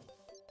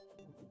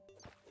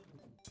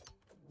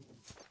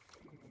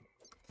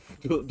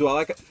 Do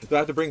I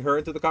have to bring her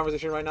into the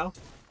conversation right now?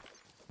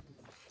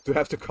 Do I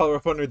have to call her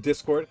up on her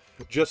Discord?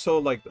 Just so,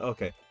 like,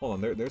 okay, hold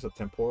on, there's a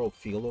temporal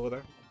field over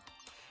there.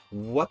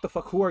 What the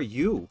fuck? Who are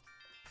you?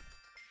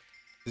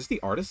 Is this the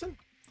artisan?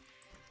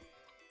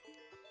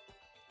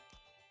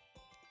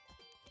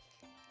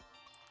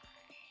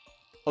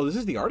 Oh, this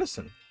is the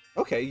artisan.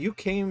 Okay, you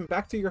came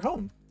back to your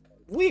home.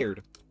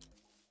 Weird.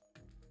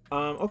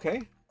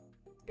 Okay.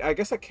 I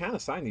guess I can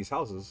assign these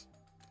houses.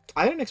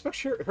 I didn't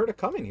expect her to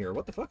come in here.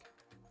 What the fuck?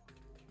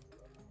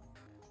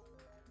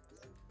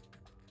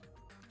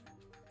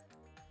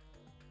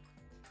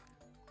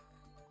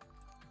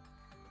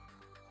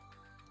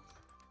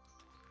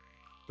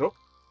 Oh.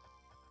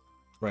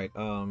 Right,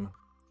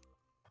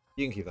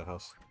 you can keep that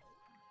house.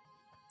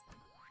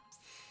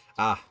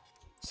 Ah,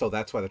 so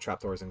that's why the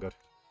trapdoor isn't good.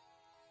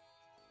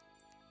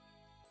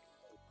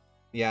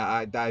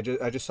 Yeah, I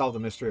just solved the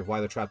mystery of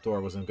why the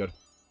trapdoor wasn't good.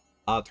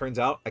 Turns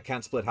out I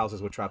can't split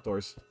houses with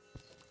trapdoors.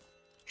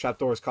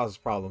 Trapdoors causes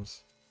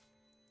problems.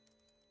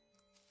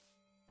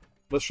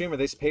 But streamer,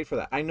 they paid for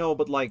that. I know,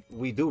 but like,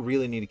 we do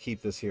really need to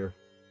keep this here.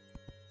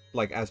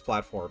 Like, as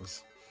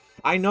platforms.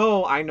 I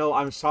know,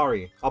 I'm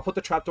sorry. I'll put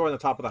the trapdoor on the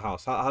top of the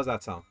house. How's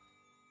that sound?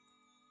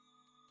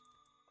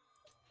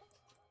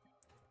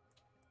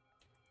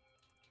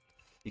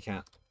 You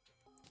can't.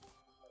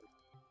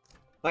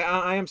 Like,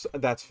 I am...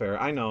 That's fair,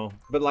 I know.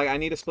 But, like, I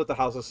need to split the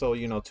houses so,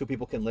 you know, 2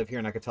 people can live here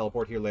and I can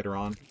teleport here later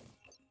on.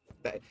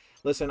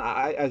 Listen,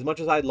 as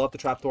much as I'd love the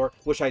trapdoor,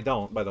 which I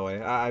don't, by the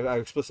way. I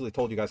explicitly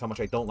told you guys how much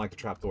I don't like the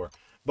trapdoor.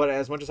 But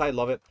as much as I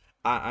love it,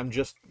 I'm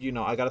just, you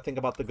know, I gotta think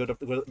about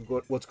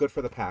the what's good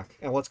for the pack.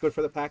 And what's good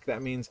for the pack,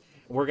 that means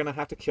we're gonna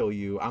have to kill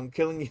you. I'm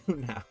killing you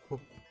now.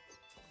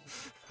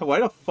 Why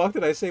the fuck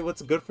did I say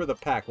what's good for the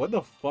pack? What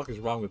the fuck is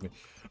wrong with me?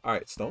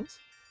 Alright, stones?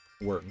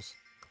 Worms.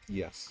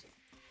 Yes.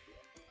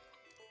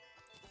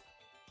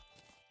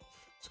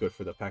 It's good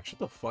for the pack. Shut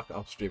the fuck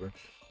up, streamer.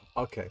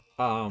 Okay.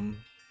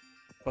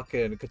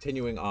 Fucking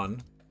continuing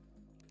on.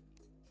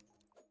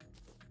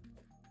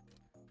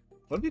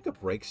 What if you could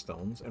break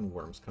stones and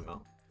worms come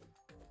out?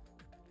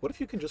 What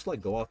if you can just,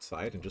 like, go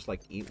outside and just,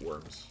 like, eat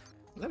worms?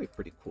 That'd be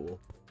pretty cool.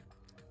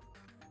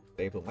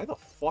 Daybloom. Why the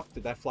fuck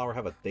did that flower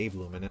have a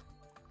daybloom in it?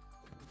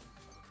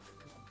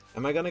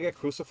 Am I gonna get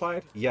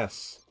crucified?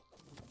 Yes.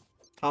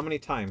 How many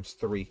times?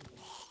 3.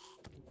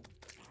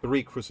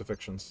 3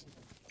 crucifixions.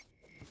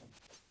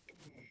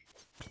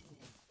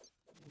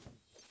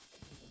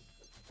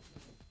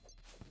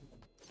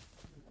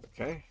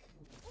 Okay.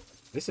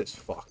 This is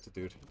fucked,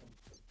 dude.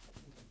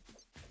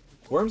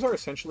 Worms are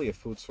essentially a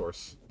food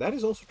source. That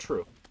is also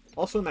true.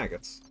 Also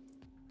maggots.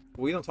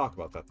 We don't talk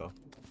about that, though.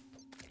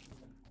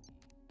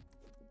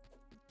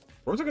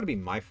 Worms are going to be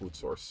my food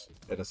source,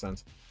 in a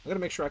sense. I'm going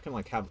to make sure I can,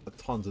 like, have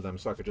tons of them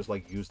so I could just,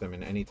 like, use them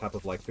in any type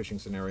of, like, fishing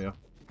scenario.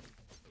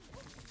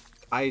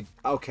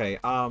 Okay,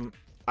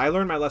 I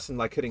learned my lesson,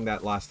 like, hitting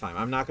that last time.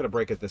 I'm not going to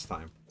break it this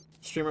time.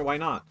 Streamer, why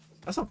not?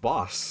 That's a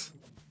boss.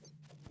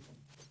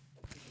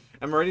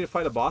 Am I ready to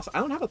fight a boss? I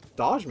don't have a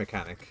dodge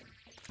mechanic.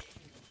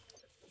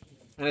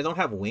 And I don't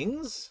have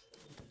wings?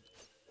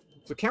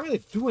 So I can't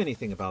really do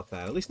anything about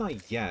that. At least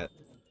not yet.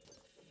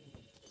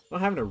 I don't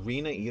have an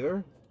arena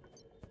either.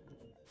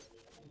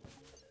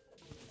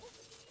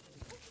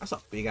 That's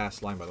a big-ass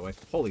slime, by the way.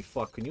 Holy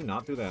fuck, can you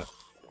not do that?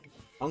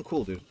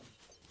 Uncool, dude.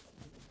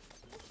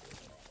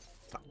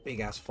 It's a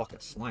big-ass fucking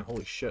slime.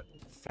 Holy shit.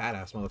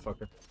 Fat-ass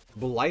motherfucker.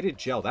 Blighted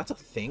gel. That's a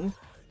thing?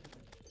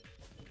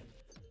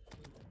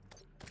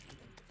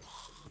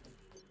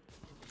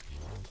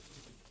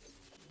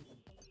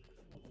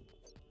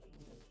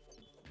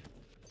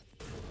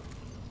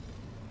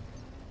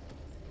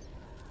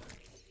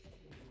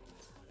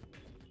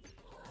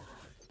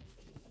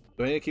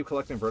 Do I need to keep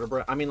collecting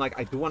vertebrae? I mean, like,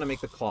 I do want to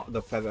make the claws.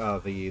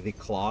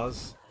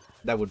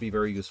 That would be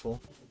very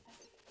useful.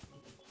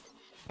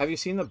 Have you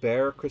seen the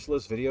bear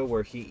Chrysalis video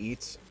where he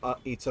eats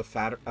a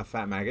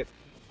fat maggot?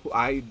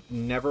 I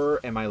never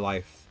in my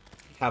life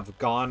have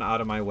gone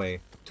out of my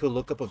way to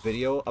look up a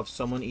video of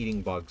someone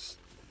eating bugs.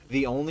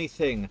 The only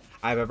thing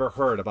I've ever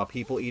heard about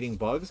people eating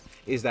bugs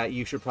is that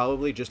you should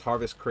probably just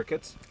harvest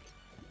crickets,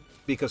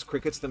 because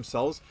crickets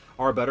themselves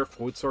are a better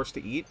food source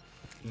to eat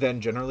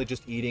than generally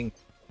just eating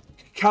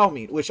cow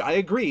meat, which I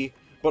agree,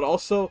 but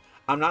also,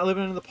 I'm not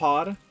living in the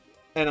pod,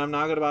 and I'm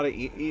not about to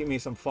eat me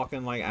some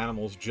fucking, like,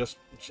 animals, just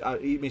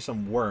eat me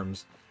some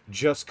worms,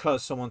 just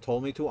cause someone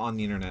told me to on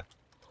the internet.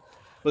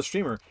 But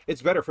streamer,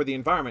 it's better for the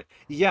environment.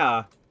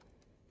 Yeah.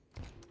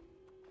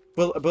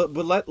 But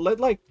let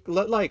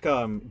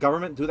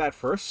government do that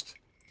first,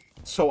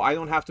 so I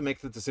don't have to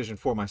make the decision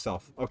for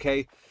myself,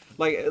 okay?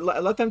 Like,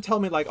 let them tell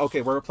me, like,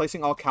 okay, we're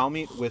replacing all cow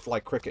meat with,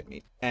 like, cricket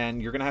meat,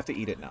 and you're gonna have to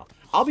eat it now.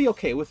 I'll be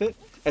okay with it,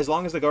 as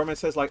long as the government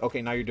says, like,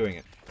 okay, now you're doing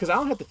it. Because I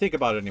don't have to think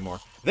about it anymore.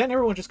 Then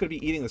everyone's just gonna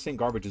be eating the same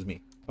garbage as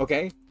me,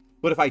 okay?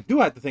 But if I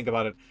do have to think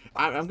about it,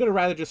 I'm gonna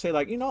rather just say,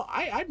 like, you know,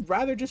 I'd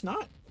rather just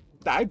not.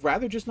 I'd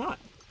rather just not.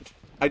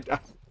 I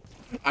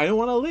don't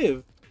want to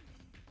live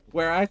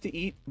where I have to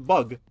eat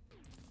bug.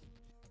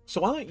 So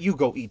why don't you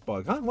go eat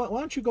bug, huh? Why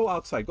don't you go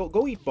outside?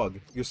 Go eat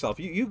bug yourself.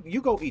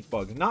 You go eat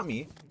bug, not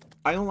me.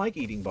 I don't like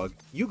eating bug.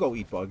 You go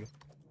eat bug.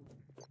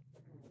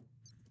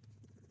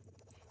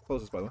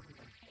 Close this, by the way.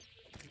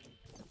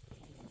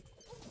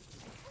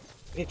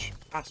 Bitch,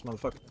 ass,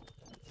 motherfucker.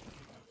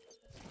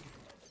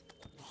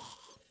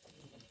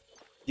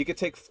 You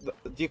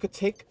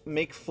could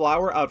make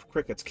flour out of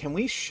crickets. Can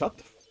we shut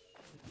the...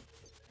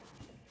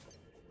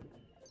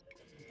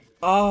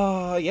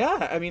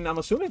 yeah. I mean, I'm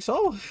assuming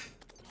so.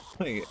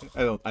 Like,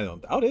 I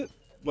don't doubt it.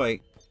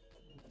 Like,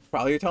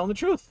 probably you're telling the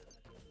truth.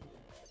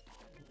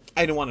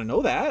 I didn't want to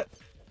know that.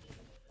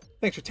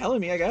 Thanks for telling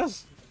me, I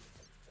guess.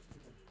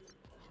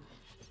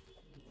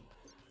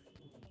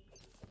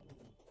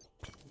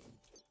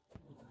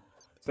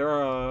 Is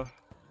there a...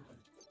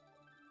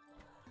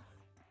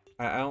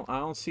 I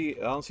don't see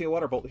a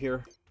water bolt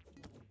here.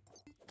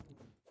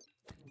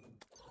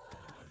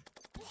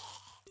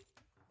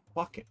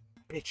 Fucking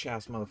bitch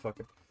ass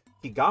motherfucker.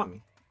 He got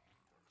me.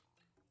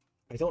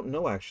 I don't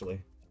know,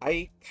 actually. I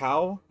eat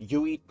cow,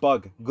 you eat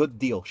bug. Good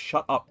deal.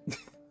 Shut up.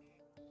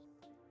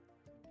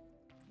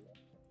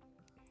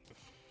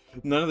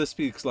 None of this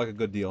speaks like a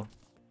good deal.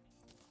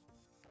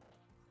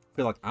 I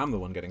feel like I'm the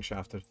one getting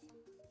shafted.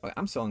 Like,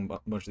 I'm selling a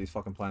bunch of these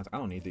fucking plants. I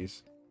don't need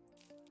these.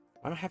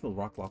 I don't have no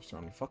rock lobster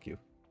on me. Fuck you.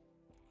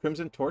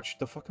 Crimson Torch?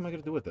 The fuck am I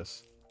gonna do with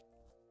this?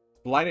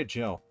 Blighted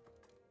Gel.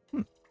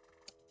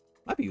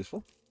 Might be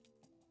useful.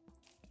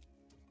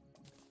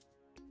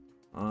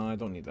 I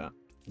don't need that.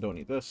 Don't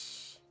need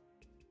this.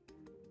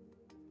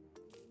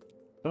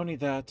 Don't need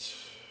that.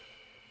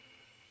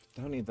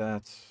 Don't need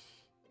that.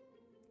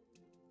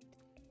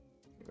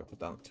 I'm gonna put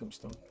down the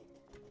tombstone.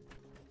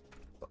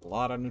 A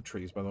lot of new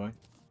trees, by the way.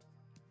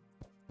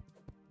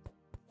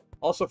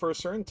 Also, for a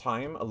certain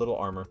time, a little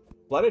armor.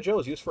 Blighted Gel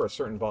is used for a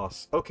certain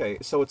boss. Okay,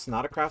 so it's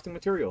not a crafting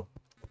material.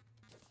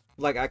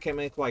 Like, I can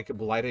make, like,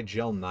 Blighted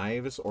Gel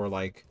knives or,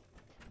 like,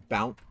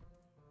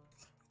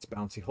 It's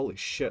bouncy. Holy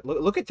shit.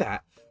 Look at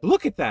that.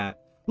 Look at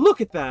that.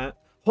 Look at that.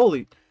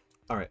 Holy...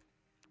 Alright.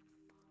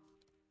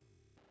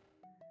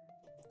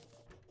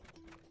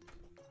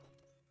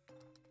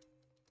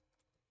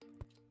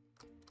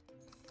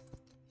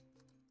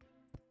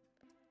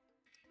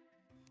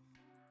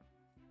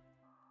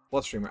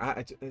 What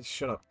streamer?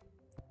 Shut up.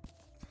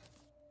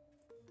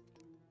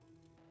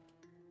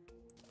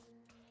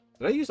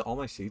 Did I use all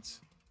my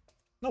seats?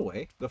 No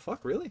way. The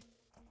fuck? Really?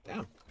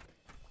 Damn.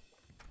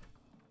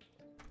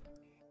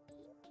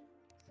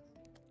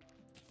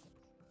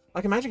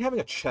 Like, imagine having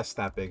a chest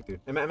that big, dude.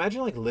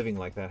 Imagine, like, living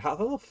like that. How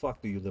the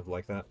fuck do you live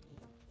like that?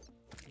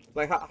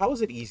 Like, how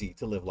is it easy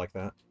to live like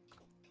that?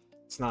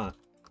 It's not.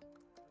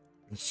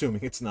 I'm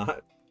assuming it's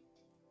not.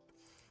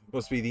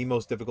 Must be the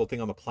most difficult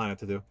thing on the planet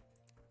to do.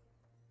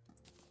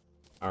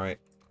 Alright.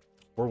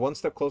 We're one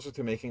step closer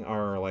to making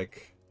our,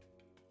 like...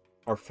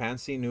 our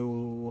fancy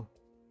new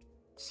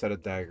set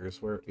of daggers.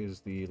 Where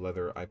is the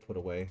leather I put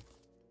away?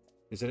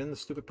 Is it in the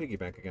stupid piggy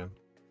bank again?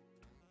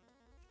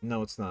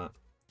 No, it's not.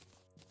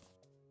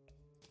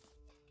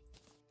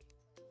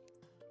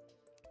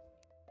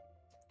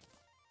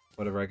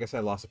 Whatever, I guess I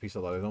lost a piece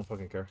of leather. I don't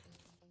fucking care.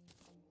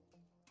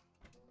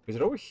 Is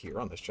it over here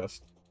on this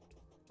chest?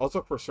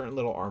 Also for certain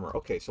little armor.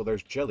 Okay, so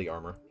there's jelly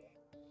armor.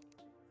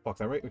 Fuck,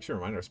 that makes me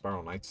remind of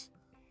Spiral Knights.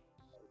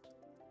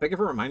 Thank you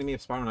for reminding me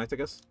of Spiral Knights, I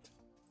guess.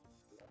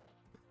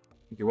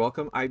 You're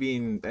welcome. I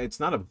mean, it's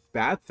not a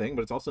bad thing,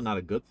 but it's also not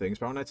a good thing.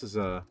 Spiral Knights is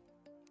a...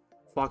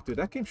 Fuck, dude,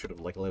 that game should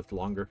have, like, lived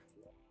longer.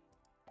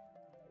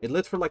 It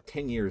lived for, like,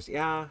 10 years.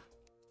 Yeah.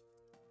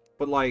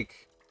 But,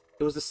 like,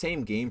 it was the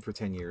same game for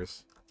 10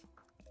 years.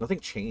 Nothing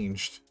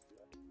changed.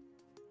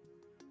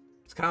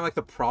 It's kind of like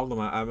the problem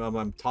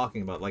I'm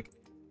talking about. Like,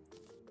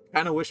 I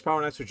kind of wish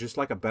Spiral Knights was just,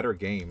 like, a better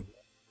game.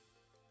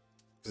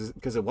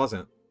 Because it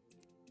wasn't.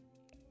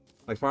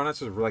 Like, Spiral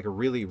Knights was, like, a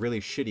really, really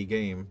shitty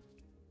game.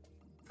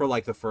 For,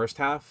 like, the first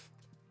half.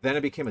 Then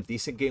it became a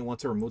decent game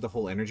once it removed the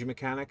whole energy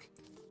mechanic.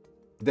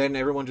 Then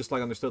everyone just,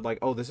 like, understood, like,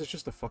 oh, this is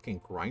just a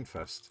fucking grind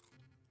fest.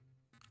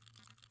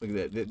 Like,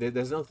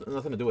 there's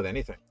nothing to do with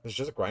anything. It's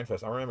just a grind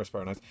fest. I remember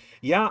Spiral Knights.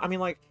 Yeah, I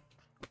mean, like,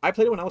 I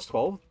played it when I was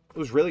 12. It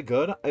was really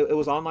good. It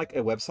was on, like, a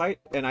website,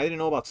 and I didn't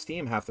know about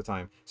Steam half the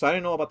time. So I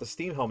didn't know about the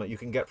Steam helmet you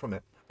can get from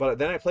it. But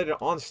then I played it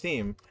on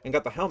Steam and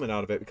got the helmet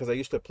out of it because I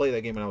used to play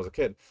that game when I was a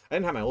kid. I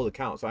didn't have my old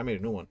account, so I made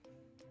a new one.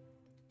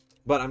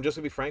 But I'm just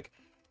gonna be frank,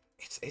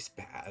 it's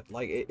bad.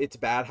 Like, it's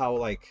bad how,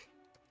 like,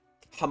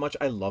 how much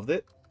I loved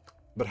it,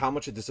 but how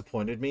much it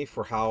disappointed me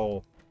for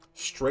how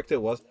strict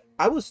it was.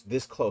 I was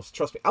this close,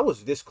 trust me, I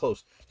was this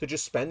close to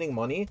just spending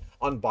money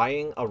on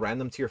buying a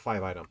random tier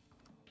 5 item.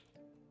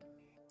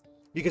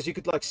 Because you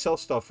could, like, sell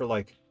stuff for,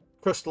 like,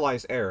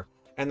 crystallized air.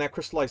 And that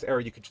crystallized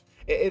air, you could...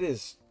 It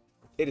is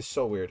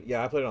so weird.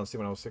 Yeah, I played it on Steam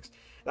when I was 6.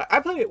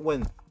 I played it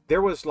when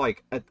there was,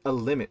 like, a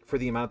limit for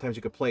the amount of times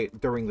you could play it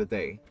during the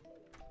day.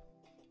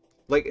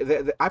 Like,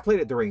 I played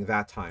it during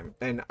that time.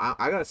 And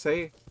I gotta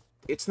say,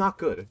 it's not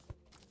good.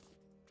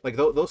 Like,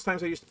 those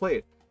times I used to play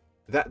it,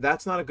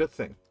 that's not a good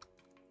thing.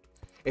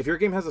 If your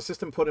game has a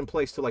system put in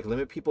place to, like,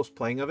 limit people's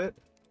playing of it,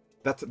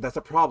 that's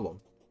a problem.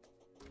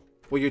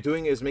 What you're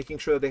doing is making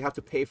sure that they have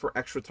to pay for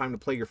extra time to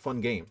play your fun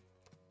game.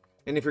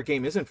 And if your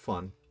game isn't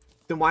fun,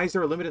 then why is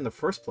there a limit in the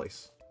first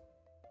place?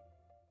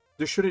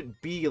 There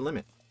shouldn't be a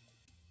limit.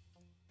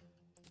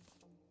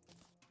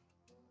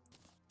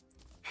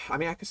 I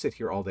mean, I could sit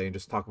here all day and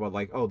just talk about,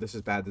 like, oh, this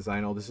is bad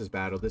design, oh, this is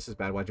bad, oh, this is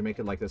bad, why'd you make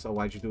it like this, oh,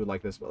 why'd you do it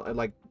like this?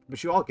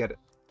 But you all get it.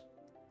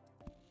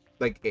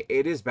 Like,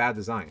 it is bad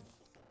design.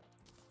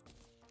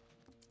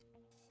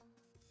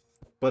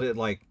 But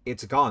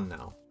it's gone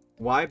now.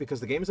 Why? Because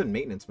the game is in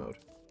maintenance mode.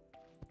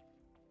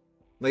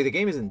 Like, the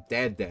game isn't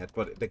dead,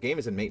 but the game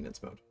is in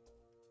maintenance mode.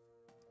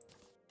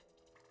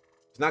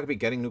 It's not gonna be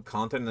getting new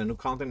content, and the new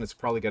content it's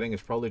probably getting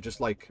is probably just,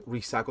 like,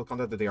 recycled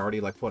content that they already,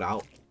 like, put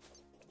out.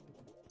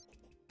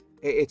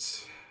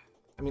 It's...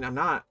 I mean, I'm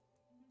not...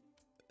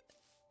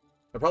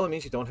 It probably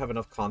means you don't have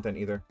enough content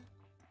either.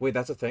 Wait,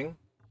 that's a thing?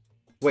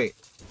 Wait,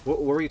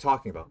 what were you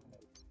talking about?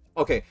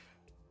 Okay.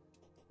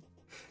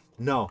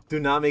 No, do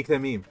not make that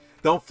meme.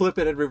 Don't flip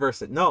it and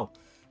reverse it. No.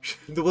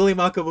 The Willy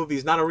Wonka movie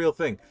is not a real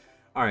thing.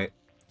 Alright.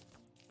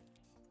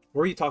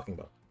 What are you talking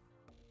about?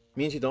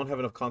 Means you don't have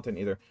enough content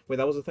either. Wait,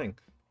 that was a thing.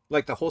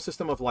 Like, the whole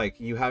system of, like,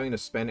 you having to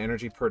spend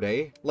energy per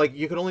day. Like,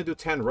 you could only do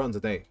 10 runs a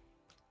day.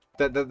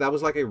 That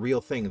was, like, a real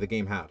thing the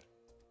game had.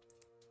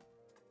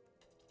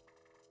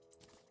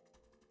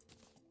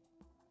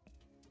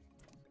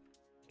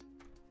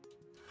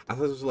 I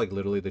thought this was, like,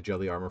 literally the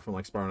jelly armor from,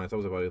 like, Spiral Knights. I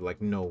was about to be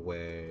like, no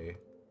way.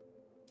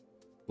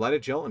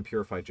 Blighted gel and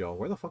purified gel.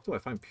 Where the fuck do I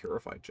find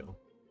purified gel?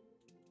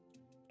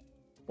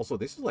 Also,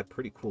 this is, like,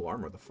 pretty cool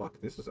armor. The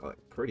fuck? This is, like,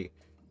 pretty.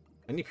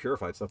 I need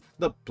purified stuff.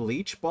 The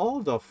bleach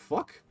ball? The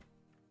fuck?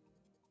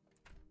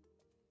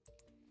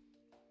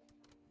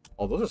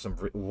 Oh, those are some...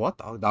 What?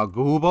 The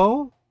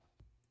Gubo?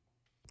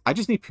 I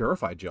just need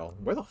purified gel.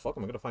 Where the fuck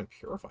am I gonna find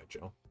purified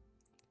gel?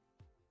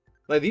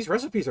 Like, these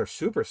recipes are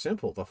super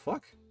simple. The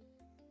fuck?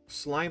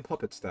 Slime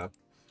puppet step.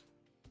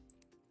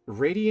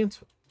 Radiant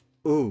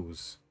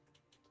ooze.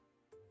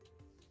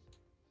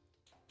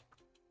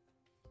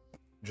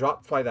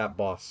 Drop fight that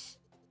boss.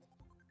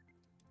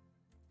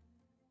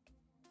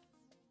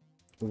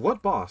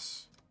 What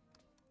boss?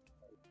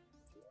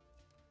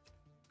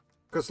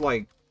 Because,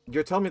 like,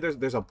 you're telling me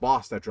there's a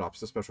boss that drops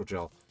the special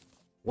gel.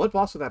 What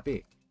boss would that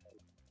be?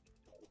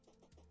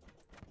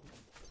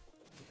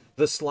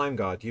 The Slime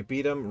God. You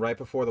beat him right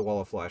before the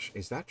Wall of Flesh.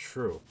 Is that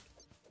true?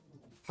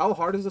 How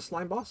hard is the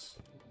Slime boss?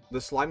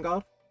 The Slime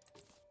God?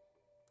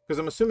 Because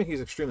I'm assuming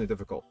he's extremely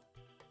difficult.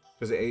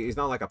 Because he's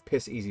not like a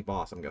piss-easy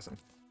boss, I'm guessing.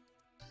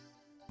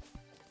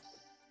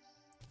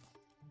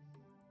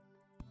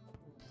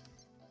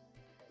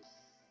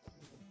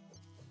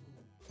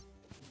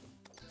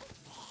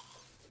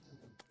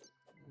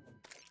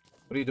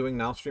 What are you doing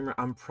now, streamer?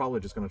 I'm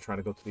probably just going to try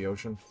to go to the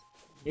ocean.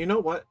 You know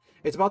what?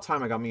 It's about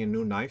time I got me a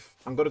new knife.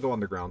 I'm going to go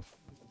underground.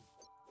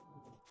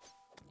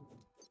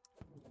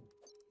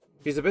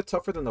 He's a bit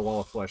tougher than the Wall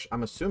of Flesh.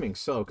 I'm assuming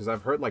so, because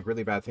I've heard like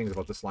really bad things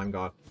about the Slime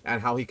God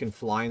and how he can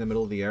fly in the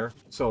middle of the air.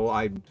 So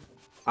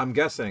I'm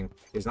guessing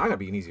it's not going to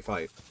be an easy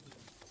fight.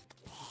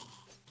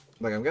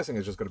 Like, I'm guessing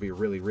it's just going to be a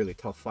really, really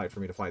tough fight for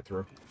me to fight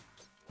through.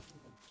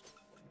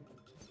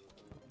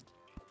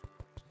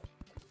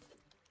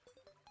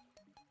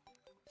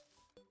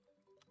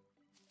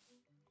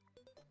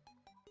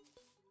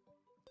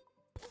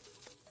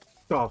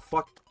 Oh,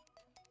 fuck.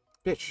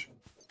 Bitch.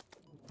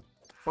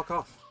 Fuck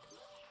off.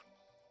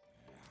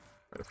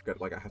 I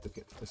forget, like, I have to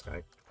get this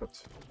guy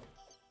equipped.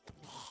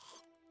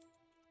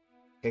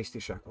 Hasty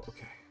Shackle,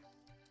 okay.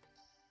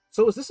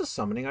 So is this a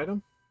summoning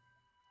item?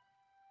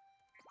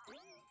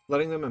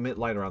 Letting them emit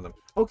light around them.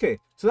 Okay,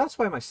 so that's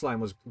why my slime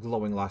was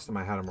glowing last time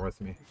I had them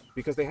with me.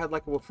 Because they had,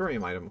 like, a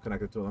Wolfurium item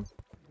connected to them.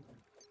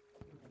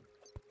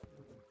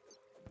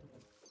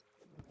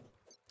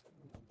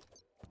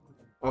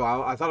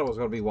 Oh, I thought I was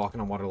going to be walking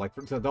on water. Like,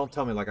 don't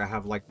tell me, like, I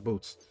have, like,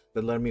 boots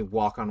that let me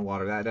walk on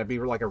water. That'd be,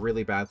 like, a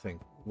really bad thing.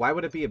 Why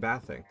would it be a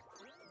bad thing?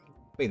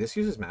 Wait, this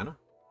uses mana?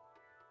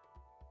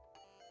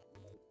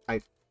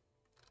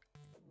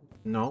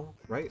 No,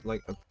 right?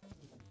 Like...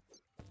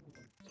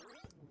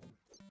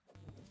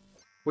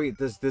 Wait,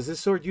 does this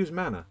sword use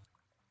mana?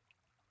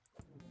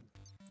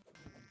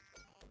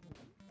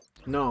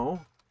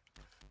 No.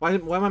 Why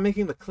am I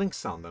making the clink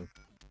sound, then?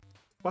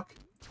 Fuck.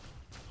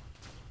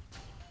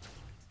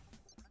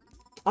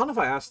 I don't know if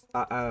I asked...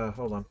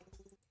 hold on.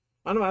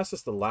 I don't know if I asked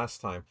this the last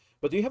time,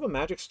 but do you have a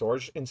magic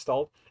storage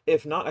installed?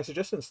 If not, I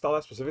suggest install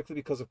that specifically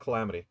because of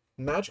Calamity.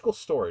 Magical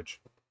storage.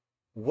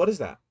 What is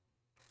that?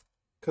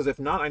 Because if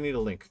not, I need a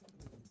link.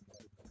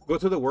 Go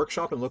to the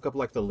workshop and look up,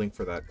 like, the link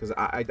for that. Because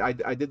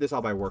I did this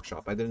all by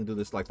workshop. I didn't do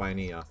this, like, by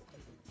any,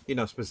 you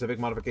know, specific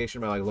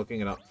modification by, like, looking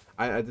it up.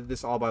 I did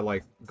this all by,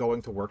 like,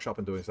 going to workshop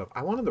and doing stuff.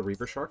 I wanted the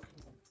Reaver Shark.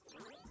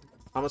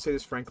 I'm gonna say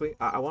this frankly.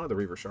 I wanted the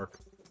Reaver Shark.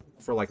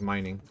 For, like,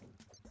 mining.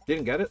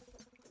 Didn't get it.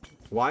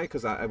 Why?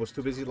 Because I was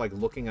too busy, like,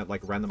 looking at,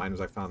 like, random items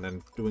I found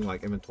and doing,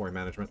 like, inventory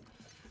management.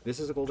 This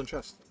is a golden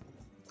chest.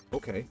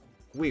 Okay.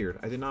 Weird.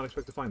 I did not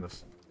expect to find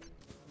this.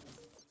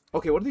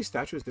 Okay, what do these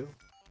statues do?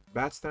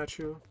 Bat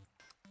statue.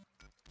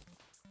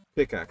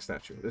 Pickaxe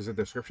statue. Is there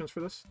descriptions for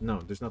this? No,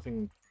 there's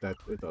nothing that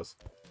it does.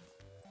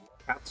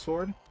 Cat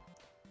sword.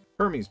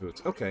 Hermes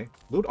boots. Okay.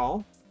 Loot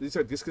all.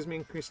 This gives me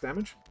increased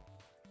damage?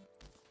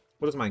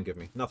 What does mine give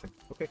me? Nothing.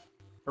 Okay.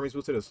 Hermes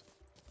boots it is.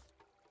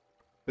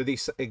 They're the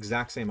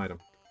exact same item.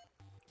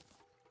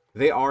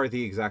 They are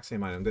the exact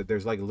same item.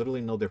 There's, like,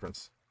 literally no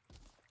difference.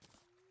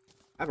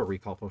 I have a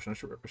recall potion. I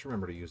should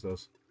remember to use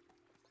those.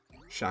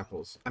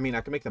 Shackles. I mean,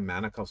 I can make the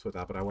mana cuffs with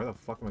that, but where the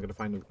fuck am I going to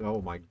find...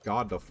 Oh my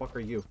god, the fuck are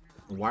you?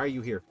 Why are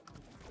you here?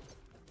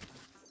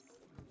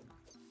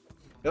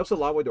 It helps a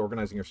lot with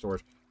organizing your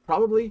storage.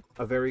 Probably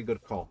a very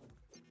good call.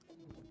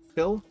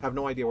 Still, have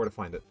no idea where to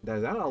find it.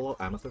 Is that a little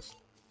amethyst?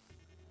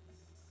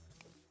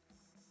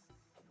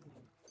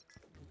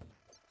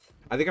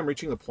 I think I'm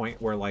reaching the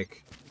point where,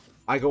 like,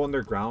 I go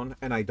underground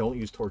and I don't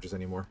use torches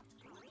anymore.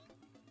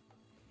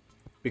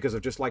 Because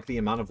of just, like, the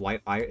amount of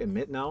light I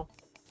emit now.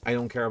 I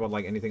don't care about,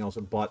 like, anything else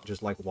but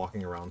just, like,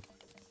 walking around.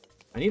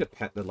 I need a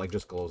pet that, like,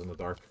 just glows in the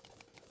dark.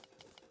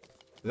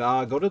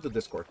 Go to the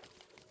Discord.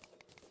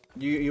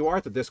 You are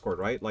at the Discord,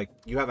 right? Like,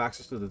 you have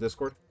access to the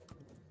Discord?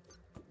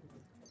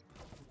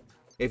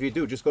 If you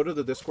do, just go to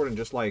the Discord and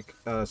just, like,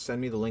 send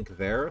me the link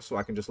there so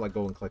I can just, like,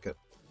 go and click it.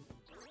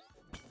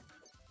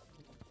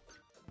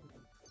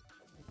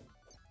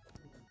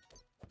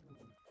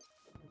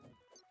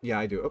 Yeah,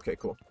 I do. Okay,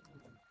 cool.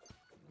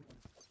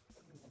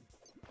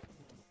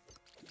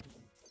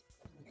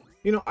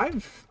 You know,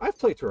 I've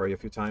played Terraria a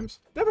few times.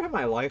 Never in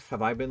my life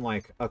have I been,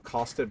 like,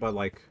 accosted by,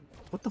 like...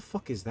 What the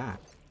fuck is that?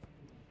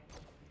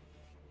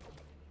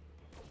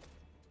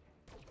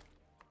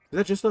 Is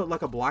that just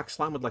like a black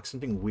slime with, like,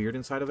 something weird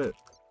inside of it?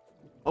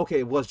 Okay,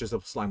 it was just a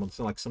slime with,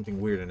 like,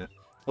 something weird in it.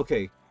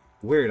 Okay,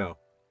 weirdo.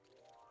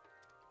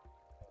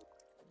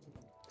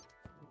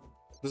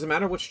 Does it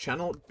matter which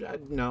channel?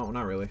 No,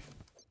 not really.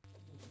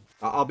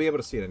 I'll be able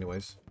to see it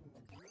anyways.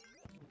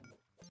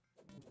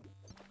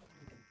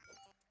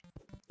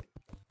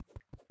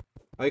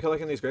 Are you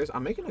collecting these graves?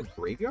 I'm making a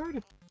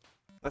graveyard?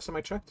 Last time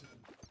I checked.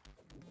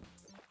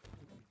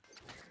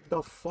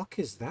 the fuck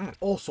is that?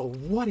 Also,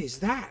 what is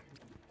that?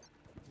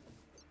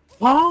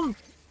 Man,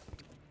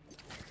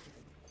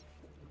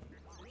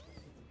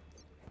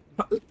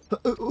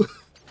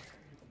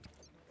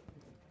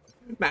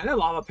 that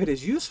lava pit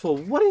is useful.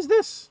 What is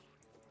this?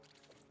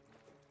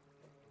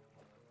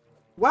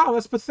 Wow,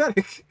 that's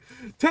pathetic.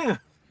 Damn. I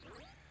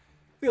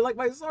feel like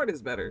my sword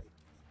is better.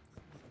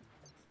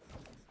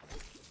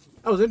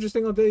 That was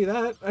interesting, I'll tell you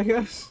that, I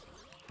guess.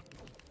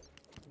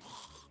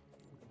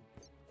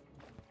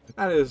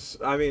 That is,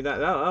 I mean, that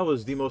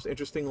was the most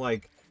interesting,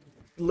 like,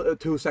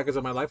 2 seconds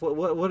of my life.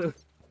 What?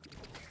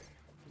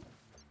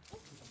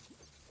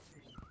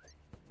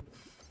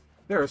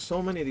 There are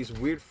so many of these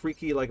weird,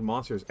 freaky, like,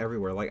 monsters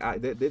everywhere. Like,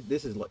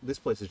 this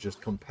place is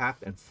just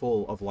compact and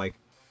full of, like,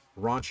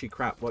 raunchy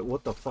crap.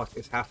 What the fuck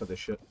is half of this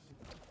shit?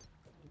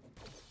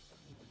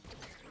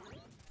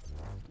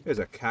 There's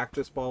a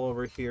cactus ball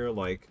over here.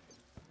 Like,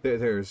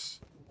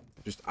 there's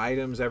just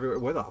items everywhere.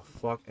 Where the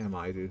fuck am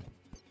I, dude?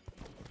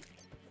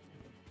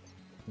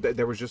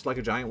 There was just like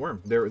a giant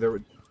worm.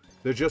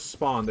 They just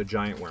spawned a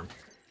giant worm.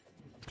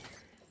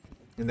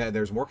 And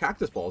there's more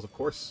cactus balls, of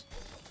course.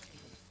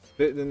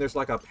 Then there's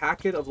like a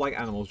packet of like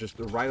animals just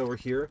right over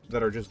here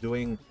that are just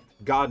doing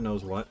God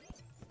knows what.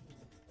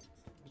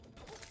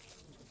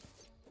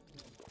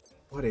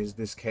 What is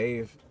this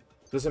cave?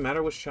 Does it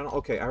matter which channel?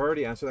 Okay, I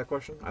already answered that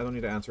question. I don't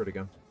need to answer it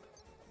again.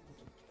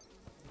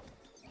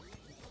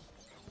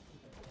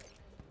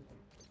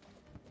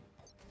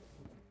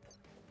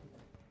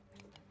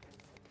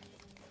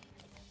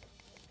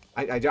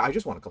 I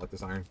just want to collect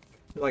this iron.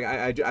 Like,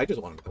 I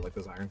just wanted to collect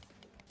this iron.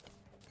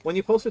 When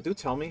you post it, do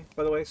tell me,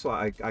 by the way, so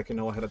I can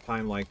know ahead of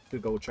time, like, to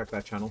go check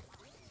that channel.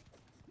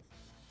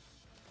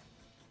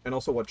 And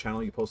also what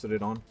channel you posted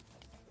it on.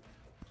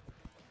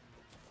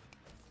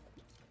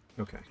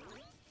 Okay.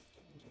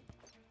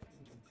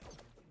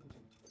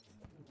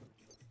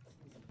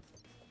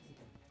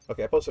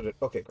 Okay, I posted it.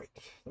 Okay, great.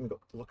 Let me go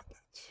look at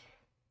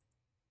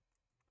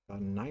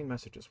that. 9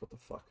 messages. What the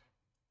fuck?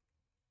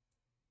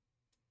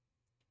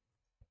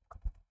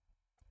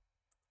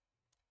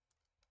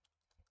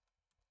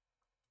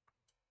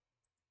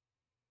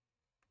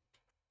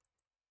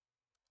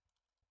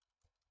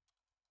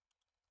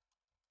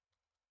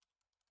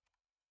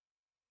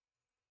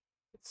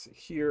 Let's see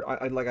here.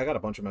 I got a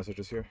bunch of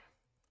messages here.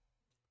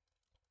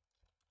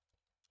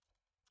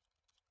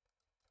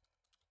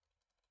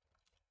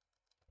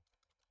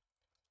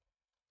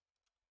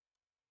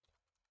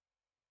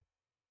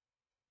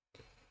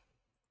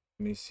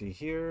 Let me see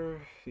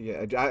here.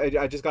 Yeah,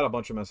 I just got a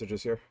bunch of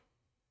messages here.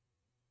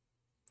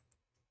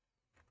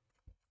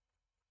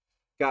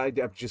 Yeah,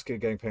 I'm just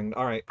getting pinged.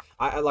 All right,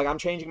 I'm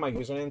changing my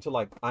username to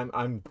like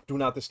I'm do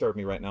not disturb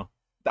me right now.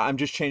 I'm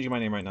just changing my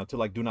name right now to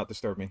like do not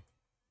disturb me.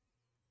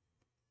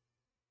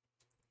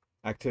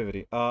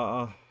 Activity.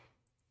 Okay,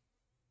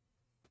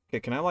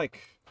 can I like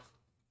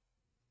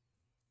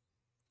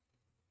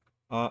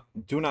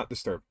do not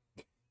disturb.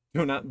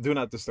 Do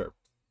not disturb.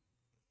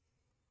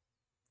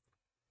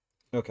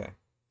 Okay.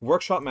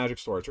 Workshop magic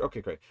storage.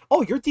 Okay, great.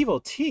 Oh, you're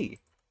devotee.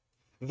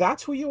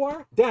 That's who you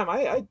are? Damn,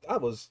 I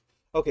was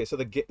okay, so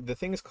the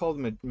thing is called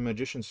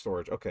magician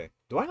storage. Okay.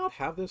 Do I not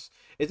have this?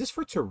 Is this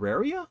for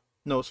Terraria?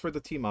 No, it's for the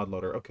T mod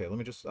loader. Okay, let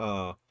me just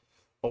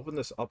open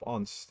this up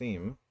on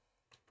Steam.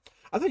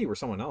 I thought you were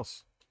someone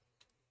else.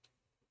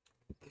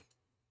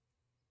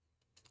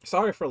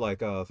 Sorry for like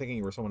thinking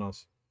you were someone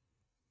else.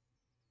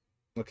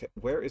 Okay,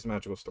 where is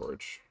magical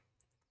storage?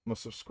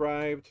 Most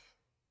subscribed.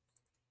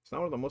 It's not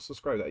one of the most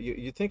subscribed.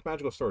 You'd think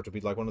magical storage would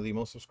be like one of the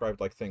most subscribed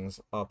like things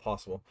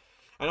possible.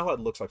 I know how it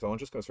looks like though. I'm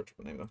just gonna search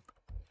for the name though.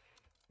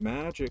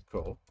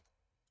 Magical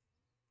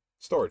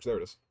storage. There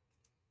it is.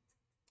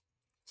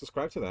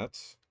 Subscribe to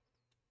that.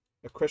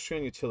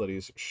 Equestrian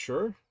utilities.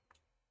 Sure.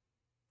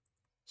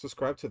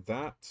 Subscribe to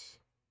that.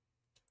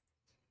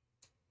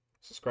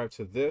 Subscribe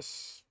to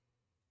this.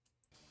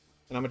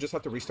 And I'm gonna just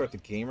have to restart the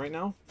game right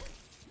now.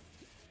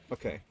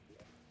 Okay.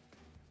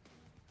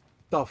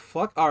 The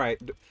fuck? Alright.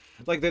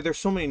 Like, there's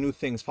so many new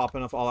things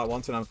popping up all at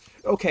once, and I'm...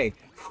 Okay.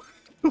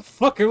 The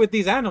fuck are with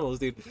these animals,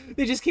 dude?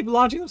 They just keep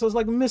launching themselves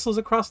like missiles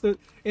across the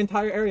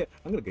entire area.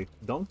 I'm gonna get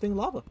dumping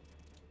lava.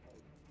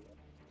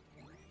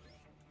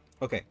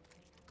 Okay.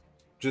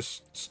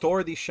 Just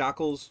store these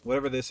shackles,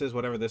 whatever this is,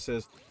 whatever this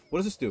is. What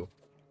does this do?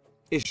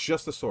 It's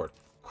just a sword.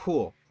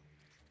 Cool.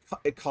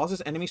 It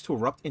causes enemies to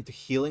erupt into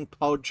healing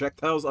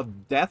projectiles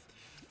of death.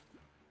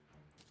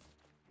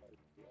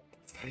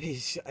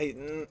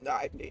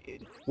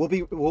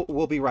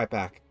 We'll be right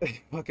back.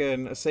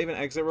 Fucking save and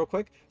exit real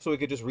quick so we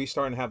could just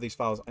restart and have these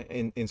files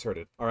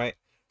inserted. All right.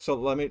 So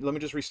let me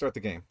just restart the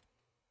game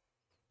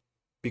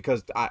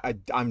because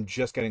I'm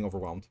just getting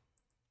overwhelmed.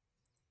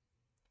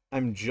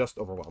 I'm just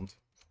overwhelmed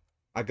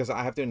because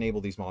I have to enable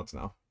these mods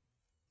now.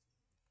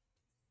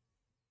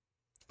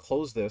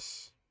 Close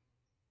this.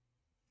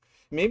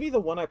 Maybe the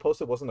one I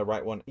posted wasn't the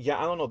right one. Yeah,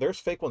 I don't know. There's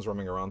fake ones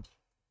roaming around.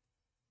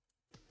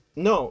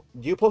 No,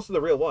 you posted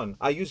the real one.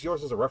 I used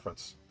yours as a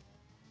reference.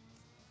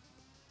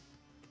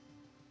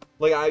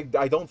 Like,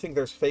 I don't think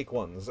there's fake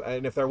ones.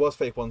 And if there was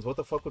fake ones, what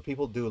the fuck would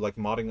people do, like,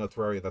 modding a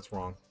Terraria that's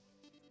wrong?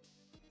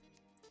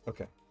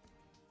 Okay.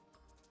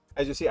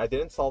 As you see, I did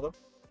install them.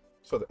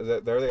 So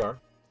there they are.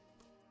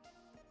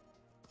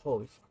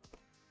 Holy fuck.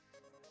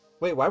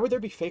 Wait, why would there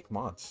be fake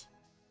mods?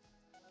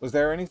 Was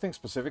there anything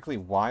specifically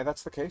why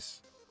that's the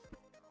case?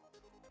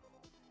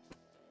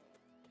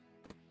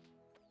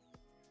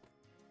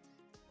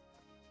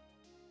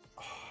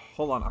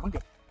 Hold on, I'm gonna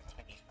get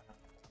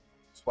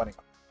sweating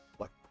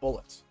like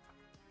bullets.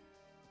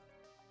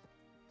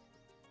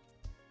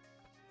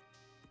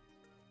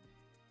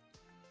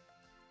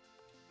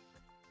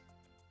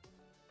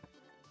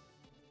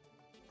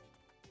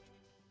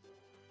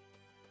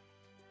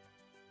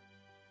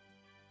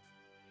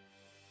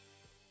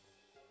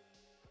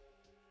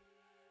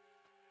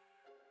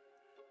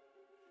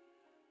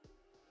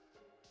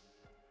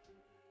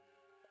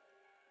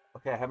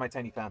 Okay, I have my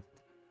tiny fan.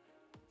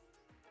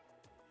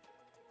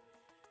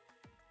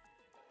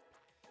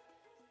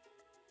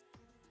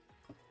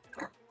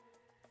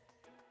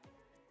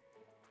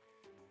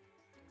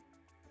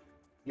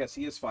 Yes,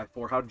 he is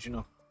 5'4". How did you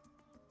know?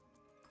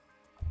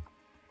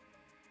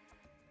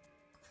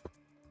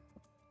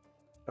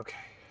 Okay.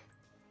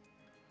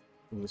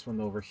 Move this one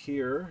over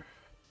here.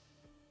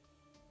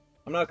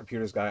 I'm not a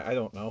computers guy. I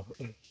don't know.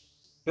 I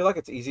feel like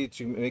it's easy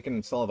to make and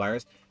install a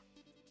virus.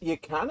 You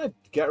kind of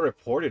get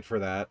reported for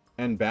that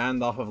and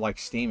banned off of like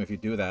Steam if you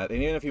do that.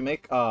 And even if you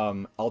make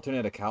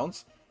alternate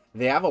accounts,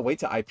 they have a way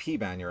to IP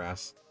ban your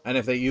ass. And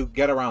if you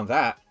get around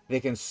that, they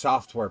can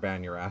software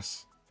ban your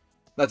ass.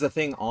 That's a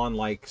thing on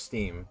like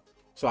Steam.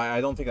 So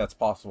I don't think that's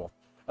possible.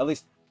 At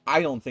least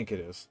I don't think it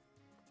is.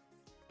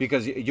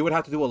 Because you would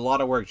have to do a lot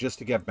of work just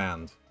to get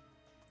banned.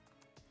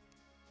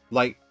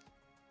 Like,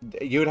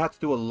 you would have to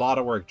do a lot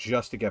of work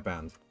just to get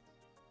banned.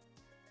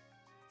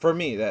 For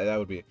me, that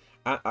would be.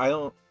 I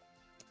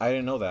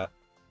didn't know that.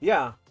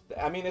 Yeah,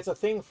 I mean, it's a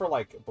thing for,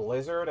 like,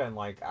 Blizzard and,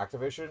 like,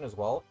 Activision as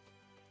well.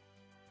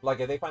 Like,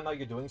 if they find out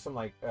you're doing some,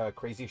 like,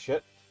 crazy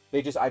shit,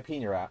 they just IP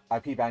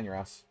ban your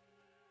ass.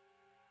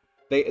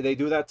 They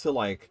do that to,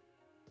 like,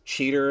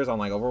 cheaters on,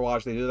 like,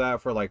 Overwatch. They do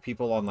that for, like,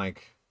 people on,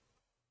 like,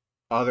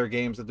 other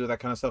games that do that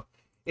kind of stuff.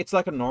 It's,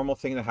 like, a normal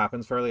thing that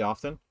happens fairly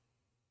often.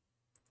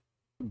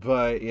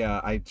 But,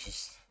 yeah, I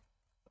just...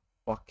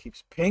 Fuck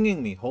keeps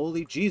pinging me.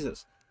 Holy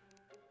Jesus.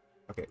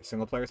 Okay,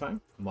 single player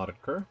time. Modded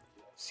occur.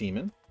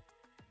 Seaman.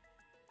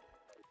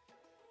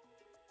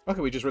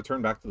 Okay, we just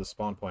return back to the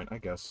spawn point. I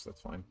guess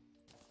that's fine.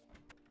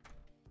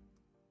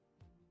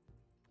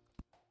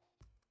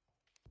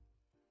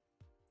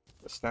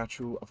 The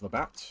statue of the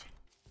bat.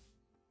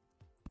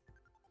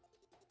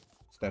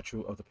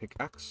 Statue of the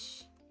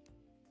pickaxe.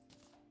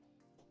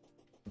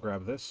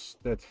 Grab this.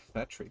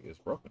 That tree is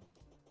broken.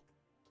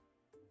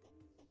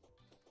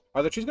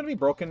 Are the trees gonna be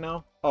broken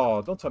now?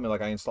 Oh, don't tell me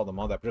like I installed a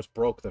mod that just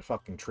broke the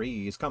fucking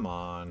trees. Come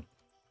on.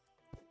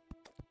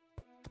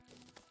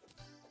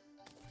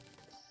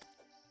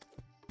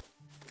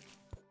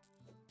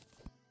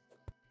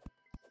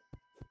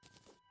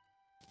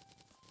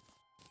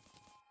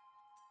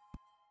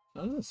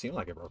 That doesn't seem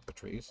like it broke the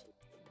trees.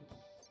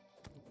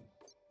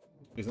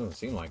 It doesn't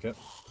seem like it.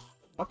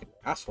 Fucking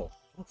asshole.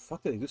 How the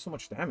fuck did they do so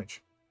much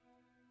damage?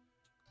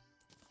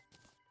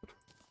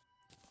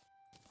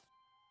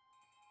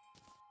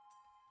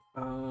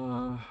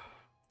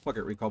 Fuck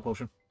it, recall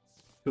potion.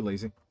 Too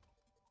lazy.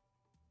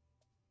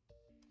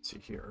 Let's see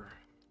here.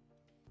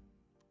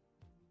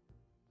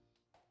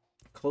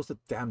 Close the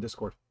damn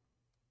Discord.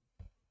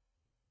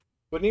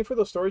 What I need for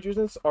those storage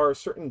units are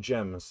certain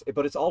gems,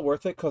 but it's all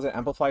worth it because it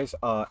amplifies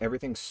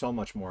everything so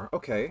much more.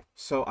 Okay,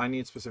 so I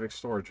need specific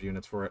storage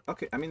units for it.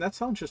 Okay, I mean, that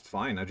sounds just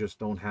fine. I just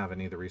don't have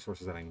any of the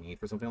resources that I need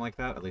for something like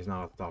that. At least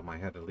not off the top of my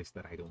head, at least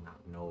that I do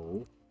not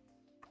know.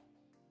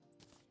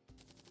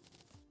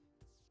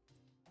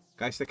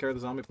 Guys, take care of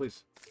the zombie,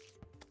 please.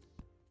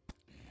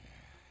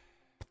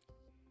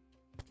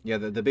 Yeah,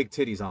 the big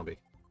titty zombie.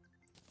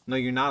 No,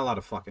 you're not allowed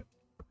to fuck it.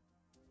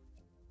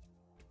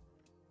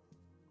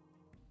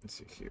 Let's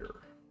see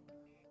here.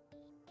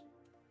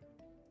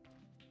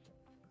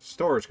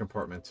 Storage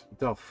compartment.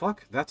 The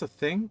fuck? That's a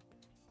thing?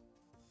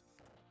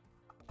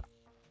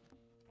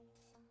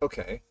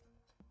 Okay.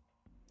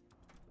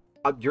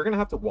 You're gonna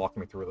have to walk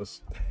me through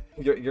this.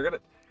 You're gonna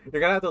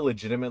have to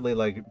legitimately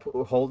like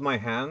hold my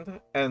hand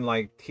and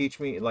like teach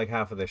me like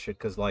half of this shit,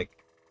 because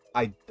like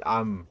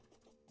I'm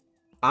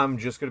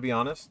just gonna be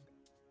honest.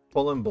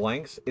 Pulling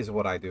blanks is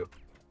what I do.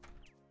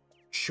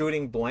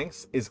 Shooting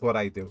blanks is what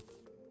I do.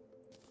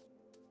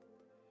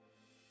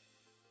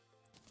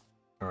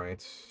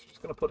 Alright,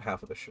 just gonna put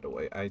half of this shit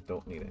away. I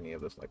don't need any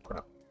of this like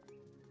crap.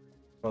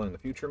 Probably in the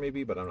future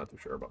maybe, but I'm not too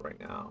sure about right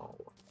now.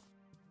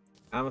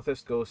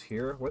 Amethyst goes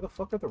here. Where the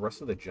fuck are the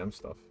rest of the gem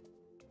stuff?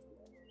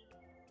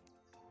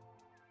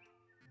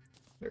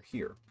 They're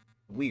here.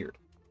 Weird.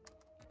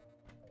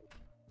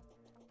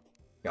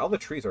 Yeah, all the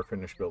trees are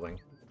finished building.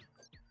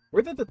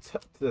 Where did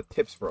the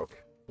tips broke?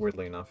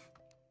 Weirdly enough.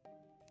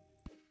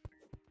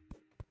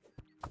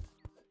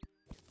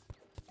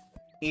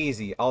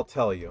 Easy, I'll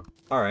tell you.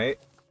 Alright.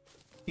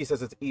 He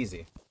says it's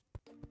easy.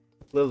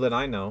 Little did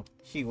I know,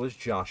 he was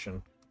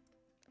Joshin.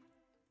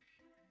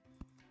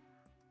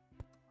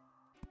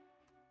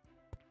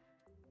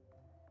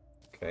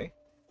 Okay.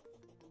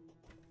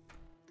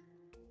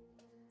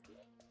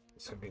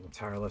 It's gonna be an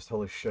entire list.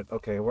 Holy shit.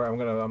 Okay, I'm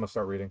gonna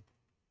start reading.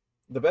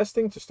 The best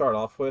thing to start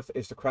off with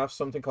is to craft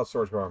something called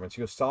storage compartments.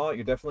 You saw it,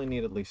 you definitely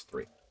need at least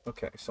 3.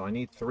 Okay, so I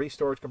need 3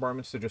 storage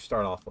compartments to just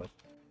start off with.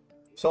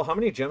 So how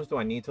many gems do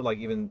I need to, like,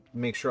 even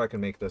make sure I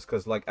can make this?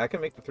 Because, like, I can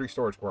make the 3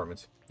 storage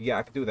compartments. Yeah,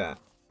 I could do that.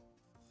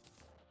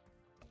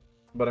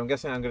 But I'm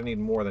guessing I'm going to need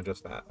more than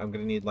just that. I'm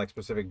going to need, like,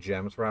 specific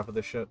gems for half of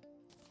this shit.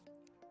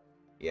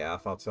 Yeah, I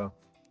thought so.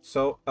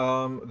 So,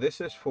 this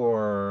is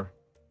for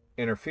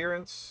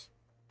interference,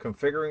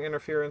 configuring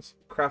interference,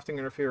 crafting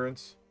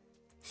interference,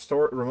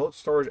 remote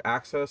storage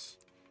access.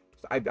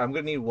 I'm going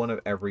to need one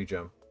of every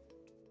gem.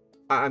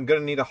 I'm going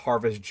to need to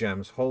harvest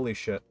gems. Holy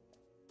shit.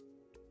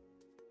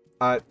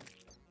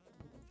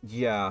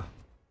 Yeah.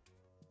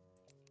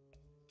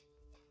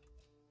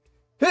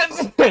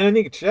 I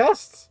need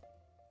chests?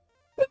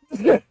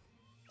 The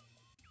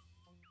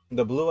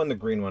blue and the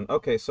green one.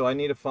 Okay, so I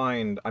need to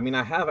find... I mean,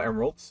 I have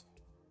emeralds.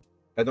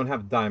 I don't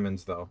have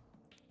diamonds, though.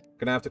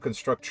 Gonna have to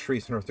construct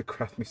trees in order to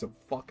craft me some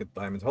fucking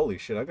diamonds. Holy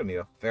shit, I'm gonna need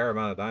a fair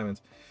amount of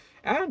diamonds.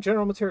 And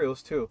general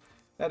materials, too.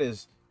 That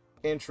is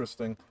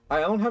interesting. I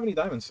don't have any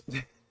diamonds.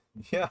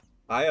 Yeah,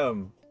 I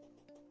am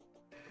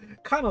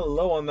kind of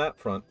low on that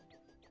front.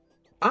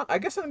 I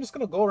guess I'm just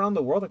gonna go around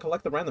the world and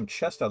collect the random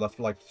chests I left,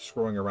 like,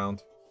 screwing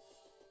around.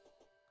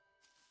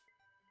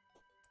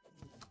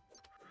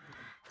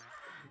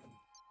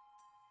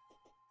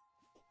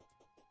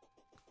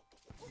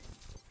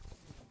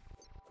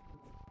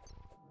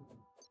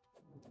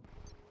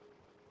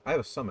 I have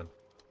a summon.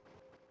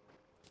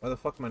 Why the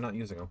fuck am I not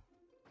using them?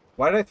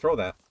 Why did I throw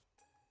that?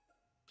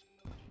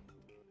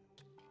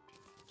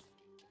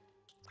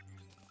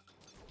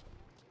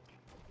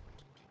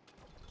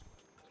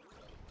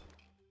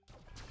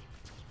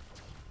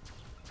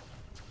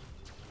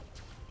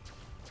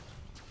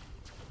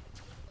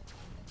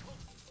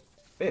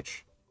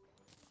 Bitch.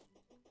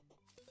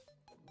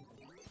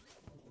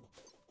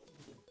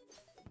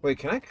 Wait,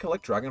 can I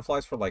collect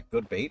dragonflies for, like,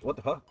 good bait? What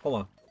the fuck? Hold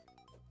on.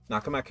 Nah,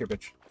 come back here,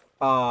 bitch.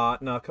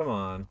 No, come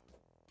on.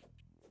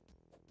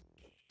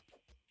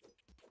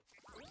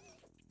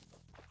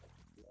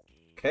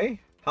 Okay.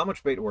 How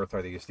much bait worth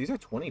are these? These are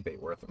 20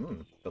 bait worth.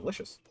 Mmm,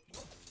 delicious.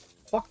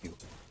 Fuck you.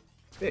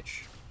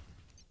 Bitch.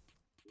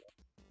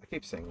 I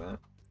keep saying that.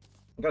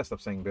 I gotta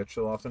stop saying bitch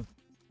so often.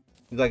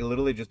 It's like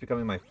literally just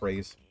becoming my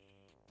phrase.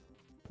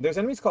 There's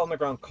enemies called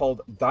underground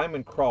called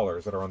diamond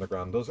crawlers that are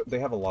underground. They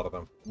have a lot of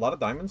them. A lot of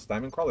diamonds?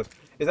 Diamond crawlers.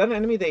 Is that an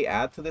enemy they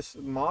add to this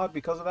mod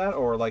because of that?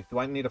 Or, like, do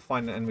I need to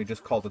find an enemy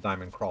just called a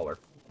diamond crawler?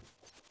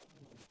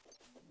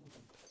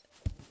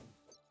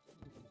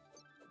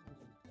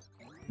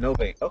 No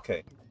bait.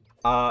 Okay.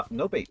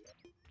 No bait.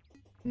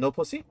 No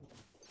pussy?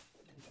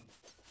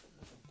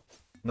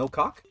 No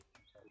cock?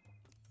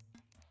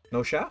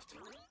 No shaft?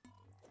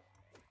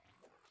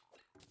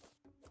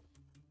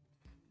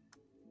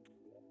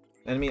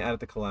 Enemy added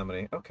to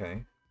Calamity.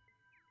 Okay.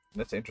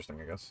 That's interesting,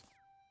 I guess.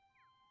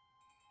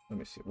 Let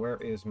me see. Where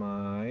is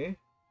my...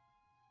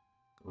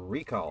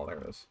 recall? There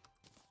it is.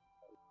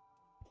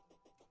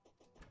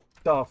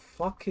 The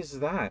fuck is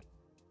that?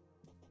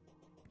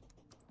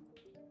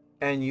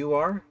 And you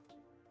are?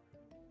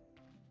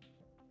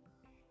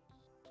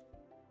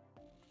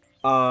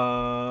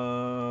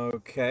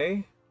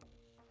 Okay.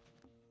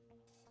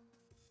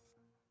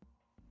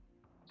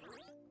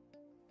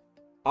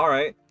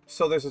 Alright.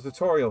 So there's a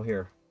tutorial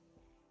here.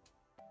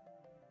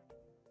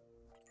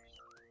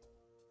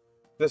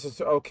 This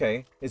is...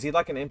 okay. Is he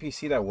like an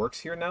NPC that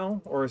works here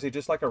now? Or is he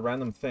just like a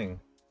random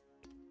thing?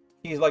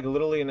 He's like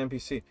literally an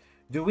NPC.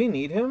 Do we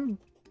need him?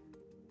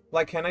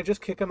 Like, can I just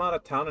kick him out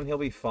of town and he'll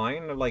be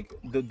fine? Or like,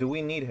 do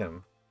we need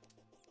him?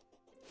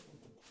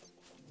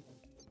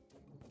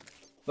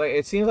 Like,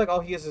 it seems like all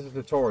he is a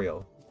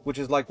tutorial. Which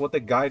is like what the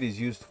guide is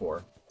used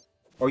for.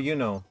 Or, you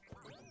know,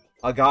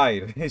 a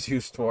guide is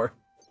used for.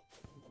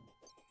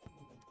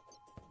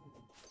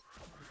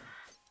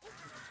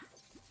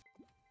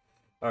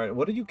 Alright,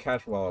 what did you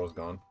catch while I was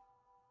gone?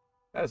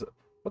 That is...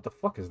 what the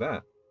fuck is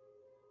that?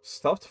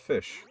 Stuffed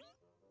fish.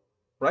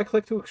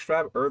 Right-click to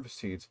extract herb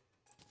seeds.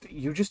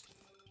 You just...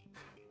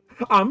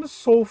 I'm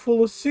so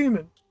full of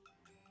semen.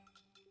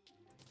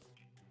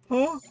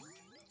 Huh?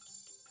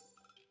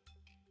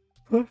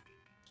 What?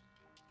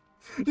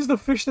 This is the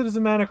fish that is a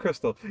mana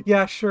crystal.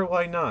 Yeah, sure,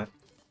 why not?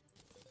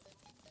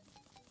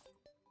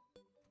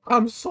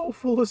 I'm so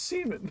full of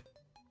semen.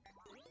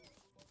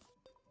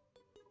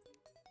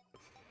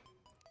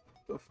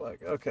 The fuck?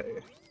 Okay.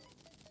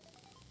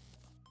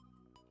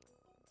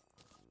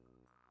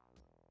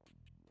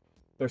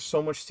 There's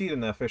so much seed in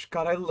that fish.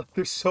 God,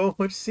 there's so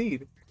much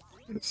seed.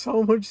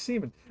 So much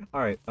semen.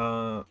 Alright,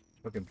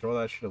 fucking throw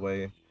that shit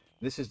away.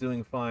 This is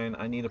doing fine.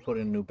 I need to put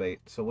in a new bait.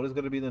 So what is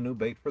going to be the new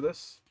bait for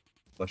this?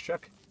 Let's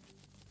check.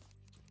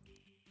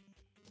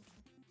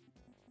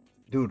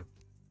 Dude.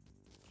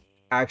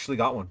 I actually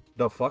got one.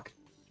 The fuck?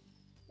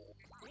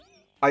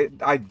 I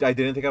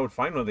didn't think I would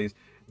find one of these.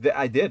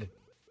 I did.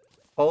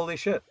 Holy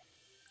shit.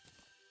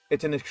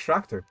 It's an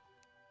extractor.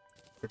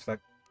 Quick stack.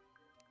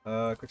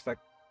 Quick stack.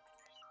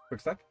 Quick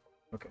stack?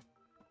 Okay.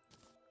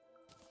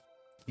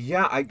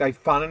 Yeah, I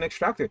found an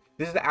extractor.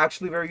 This is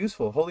actually very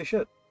useful. Holy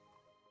shit.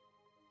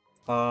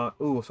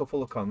 Ooh, so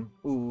full of cum.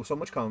 Ooh, so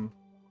much cum.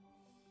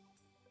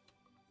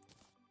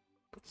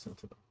 Put this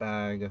into the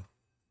bag.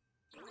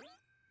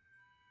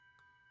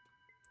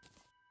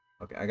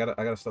 Okay, I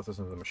gotta stuff this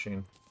into the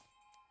machine.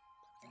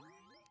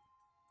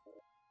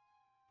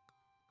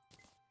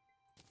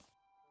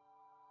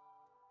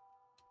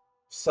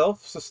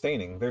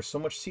 Self-sustaining. There's so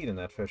much seed in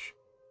that fish.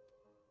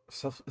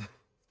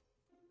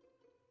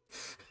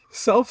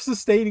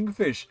 Self-sustaining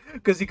fish,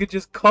 because he could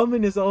just come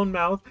in his own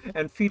mouth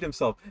and feed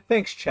himself.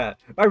 Thanks, chat.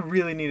 I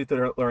really needed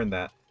to learn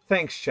that.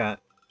 Thanks, chat.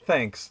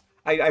 Thanks.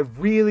 I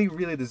really,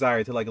 really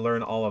desire to, like,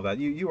 learn all of that.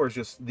 You are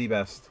just the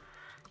best.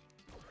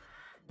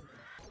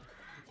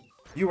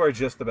 You are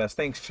just the best.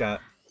 Thanks,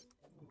 chat.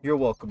 You're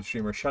welcome,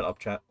 streamer. Shut up,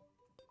 chat.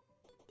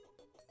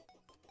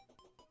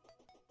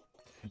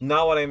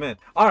 Not what I meant.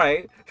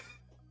 Alright.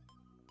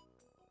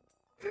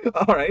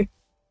 Alright.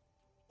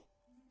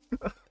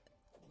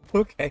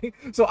 Okay.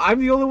 So I'm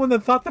the only one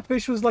that thought the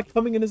fish was, like,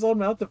 coming in his own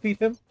mouth to feed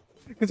him?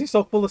 Because he's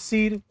so full of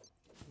seed?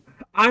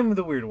 I'm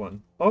the weird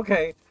one.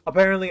 Okay.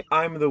 Apparently,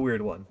 I'm the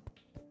weird one.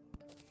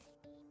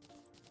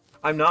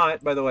 I'm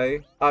not, by the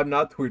way. I'm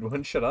not the weird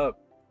one. Shut up.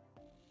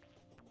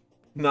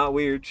 Not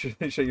weird.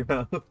 Shut your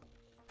mouth.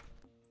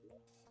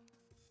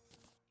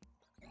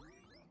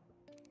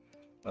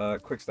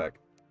 Quick stack.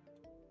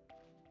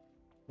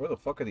 Where the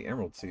fuck are the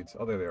emerald seeds?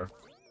 Oh, there they are.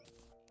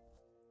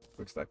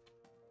 Quick stack.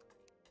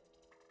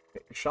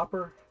 Okay,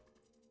 shopper.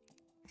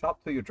 Shop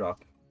till you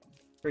drop.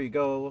 Here you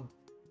go.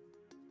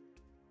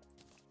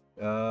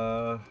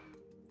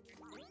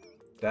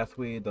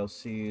 Deathweed, those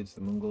seeds,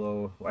 the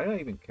moonglow. Why do I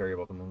even care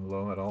about the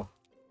moonglow at all?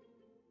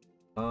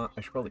 I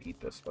should probably eat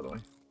this, by the way.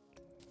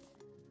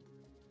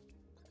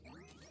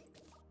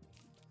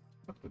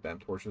 Fuck the damn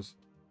torches.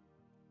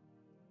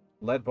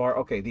 Lead bar.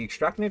 Okay, the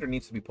extractinator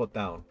needs to be put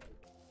down.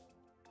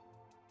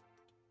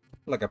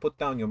 Like I put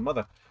down your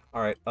mother.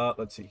 Alright,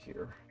 let's see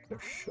here. There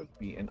should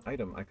be an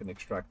item I can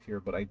extract here,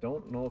 but I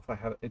don't know if I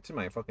have it. It's in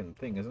my fucking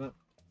thing, isn't it?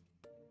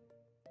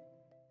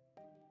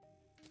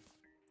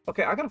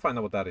 Okay, I gotta find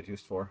out what that is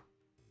used for.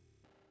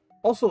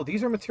 Also,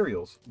 these are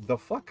materials. The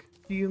fuck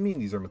do you mean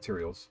these are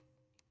materials?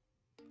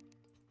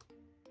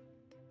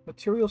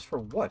 Materials for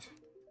what?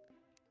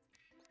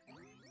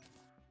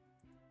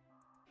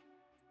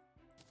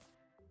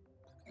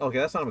 Okay,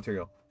 that's not a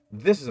material.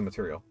 This is a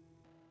material.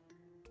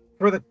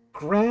 For the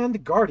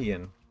Grand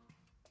Guardian,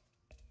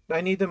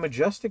 I need the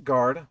Majestic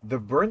Guard, the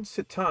Burnt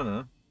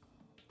Sitana,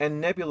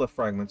 and Nebula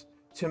Fragments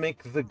to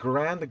make the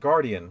Grand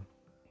Guardian.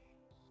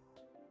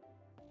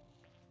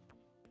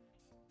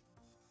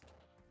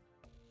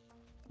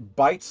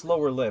 Bites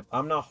lower lip.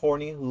 I'm not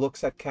horny.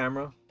 Looks at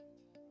camera.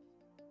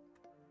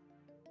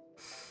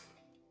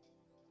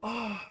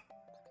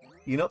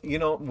 You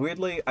know,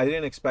 weirdly, I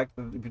didn't expect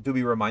to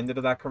be reminded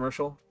of that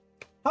commercial.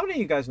 How many of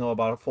you guys know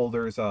about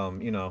folders,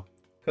 you know,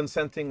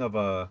 consenting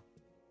of,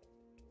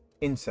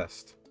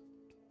 incest?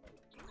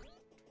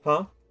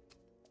 Huh?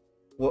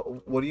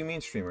 What do you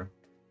mean, streamer?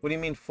 What do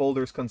you mean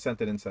folders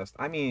consented incest?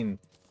 I mean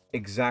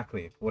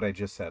exactly what I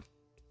just said.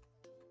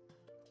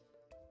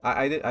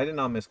 I did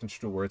not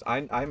misconstrue words.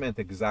 I meant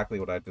exactly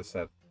what I just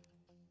said.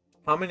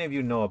 How many of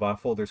you know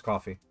about Folders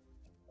Coffee?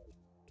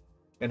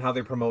 And how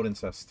they promote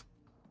incest?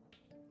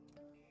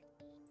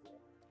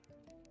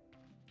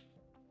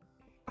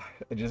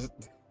 I just...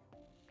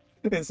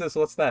 Incest,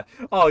 what's that?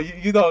 Oh,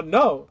 you don't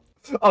know!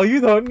 Oh, you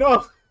don't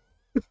know!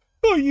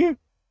 Oh, you...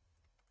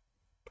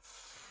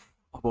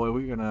 Oh boy,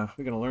 we're gonna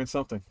learn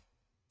something.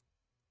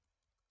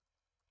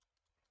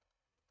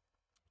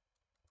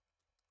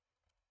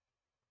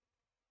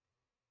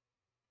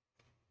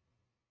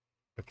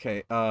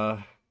 Okay,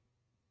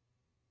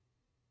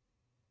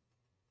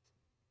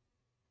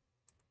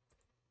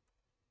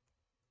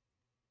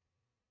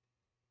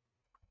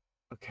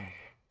 okay.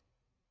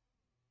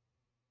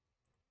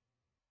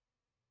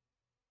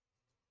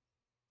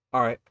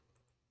 Alright.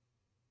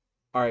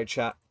 Alright,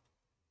 chat.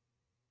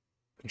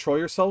 Control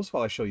yourselves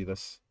while I show you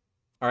this.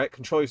 Alright,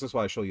 control yourselves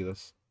while I show you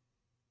this.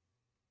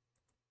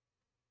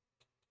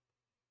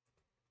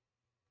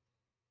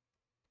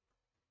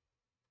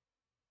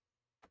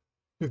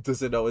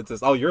 Does it know it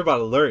says? Oh, you're about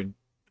to learn.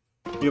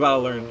 You're about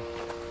to learn.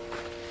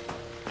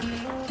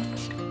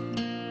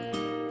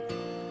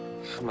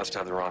 I must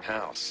have the wrong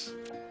house.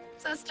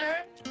 Sister?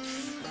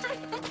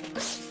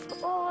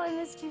 Oh, I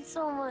missed you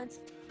so much.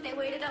 They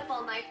waited up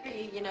all night for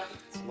you, you know.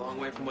 It's a long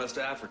way from West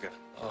Africa.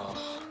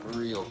 Oh,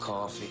 real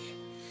coffee.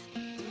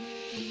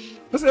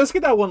 Let's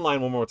get that one line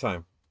one more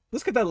time.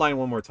 Let's get that line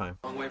one more time.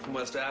 Long way from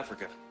West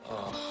Africa.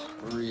 Oh,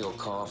 real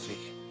coffee.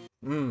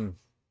 Mmm.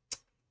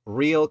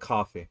 Real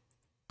coffee.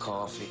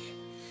 Coffee.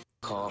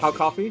 Coffee. How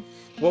coffee?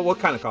 What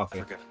kind of coffee?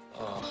 Africa.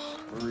 Oh,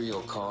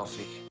 real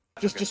coffee.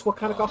 Just what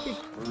kind of coffee?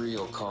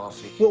 Real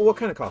coffee. What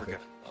kind of coffee?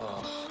 Africa.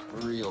 Oh,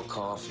 real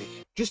coffee.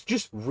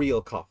 Just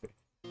real coffee.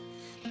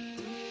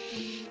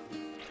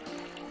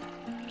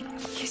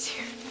 He's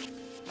here.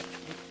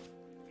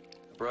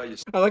 Bro, you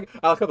I like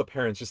how the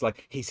parents just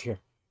like, he's here.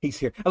 He's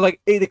here. And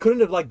like they couldn't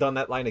have like done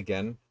that line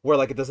again where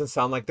like it doesn't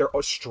sound like they're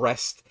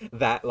stressed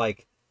that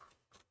like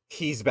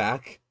he's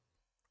back.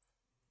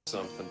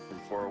 something from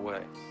far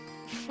away.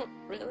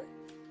 Really?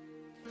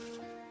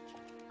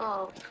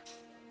 Oh.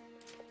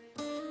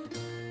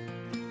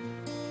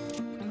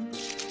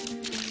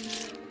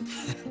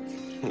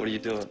 What are you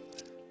doing?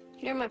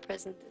 You're my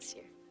present this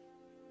year.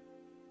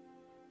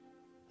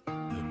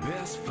 The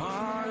best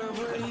part of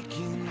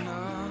waking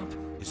up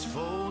is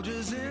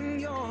Folgers in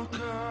your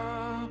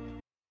cup.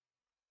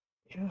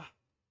 Yeah.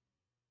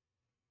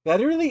 That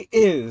really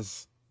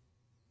is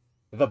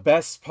the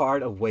best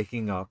part of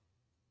waking up.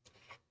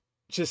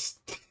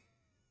 Just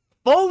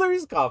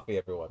Folgers coffee,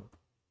 everyone.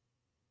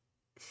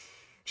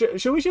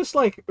 Should we just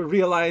like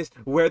realize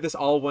where this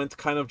all went?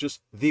 Kind of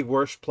just the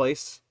worst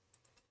place.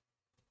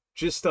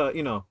 Just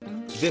you know,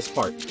 this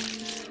part.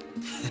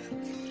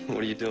 What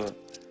are you doing?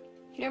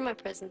 You're my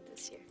present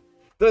this year.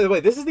 By the way,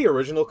 this is the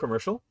original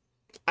commercial.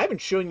 I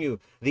haven't shown you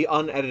the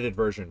unedited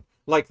version,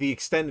 like the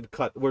extended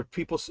cut, where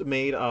people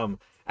made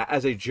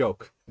as a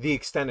joke the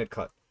extended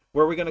cut.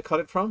 Where are we gonna cut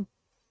it from?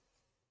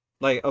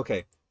 Like,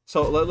 okay,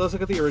 so let's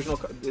look at the original.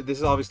 This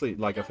is obviously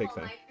like a fake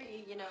thing.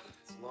 You know.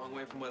 It's a long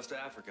way from West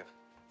Africa.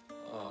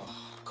 Oh,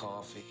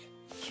 coffee.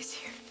 He's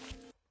here.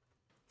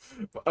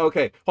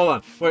 Okay, hold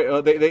on.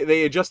 Wait,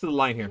 they adjusted the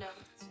line here. You know.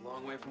 It's a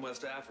long way from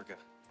West Africa.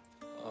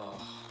 Oh,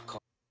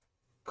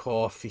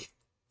 Coffee.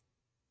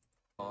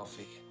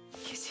 coffee.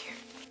 He's here.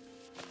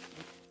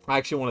 I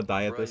actually want to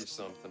die at Brought you this.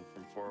 something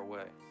from far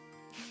away.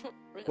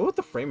 Really? What was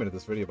the framing of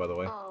this video, by the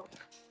way? Oh.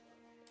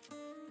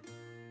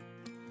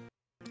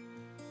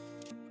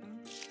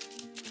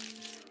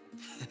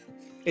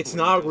 It's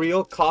not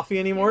real coffee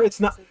anymore. It's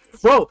not,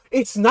 bro.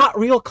 It's not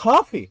real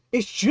coffee.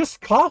 It's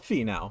just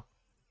coffee now.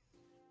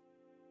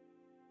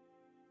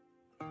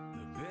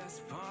 The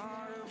best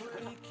part of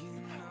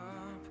waking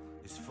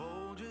up is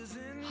Folgers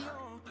in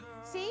your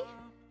cup. See?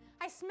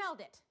 I smelled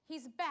it.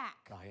 He's back.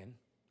 Ryan,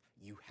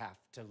 you have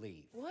to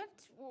leave. What?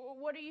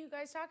 What are you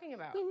guys talking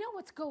about? We know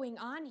what's going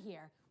on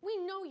here. We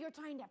know you're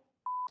trying to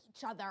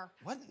each other.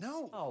 What?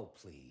 No. Oh,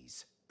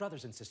 please.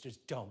 Brothers and sisters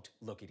don't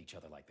look at each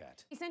other like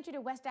that. He sent you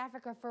to West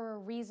Africa for a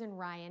reason,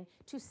 Ryan,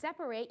 to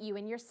separate you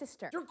and your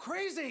sister. You're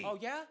crazy! Oh,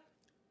 yeah?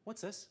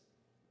 What's this?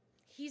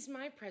 He's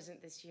my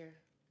present this year.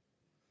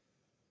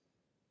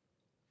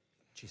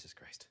 Jesus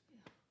Christ.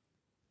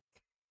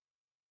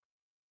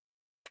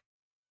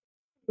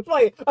 It's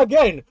like,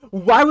 again,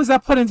 why was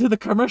that put into the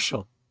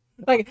commercial?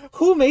 Like,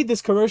 who made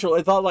this commercial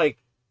and thought like,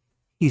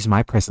 he's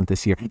my present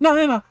this year?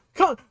 No.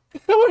 Come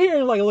over here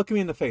and like look me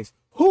in the face.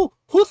 Who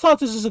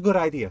thought this is a good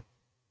idea?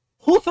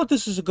 Who thought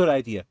this was a good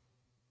idea?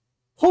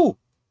 Who?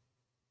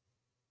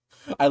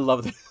 I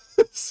love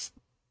this.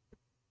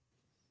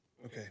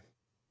 Okay.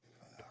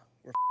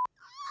 Oh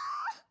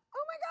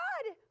my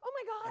god! Oh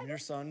my god! I'm your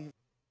son.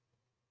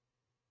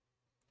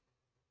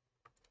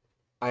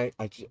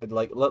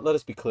 Like, let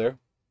us be clear.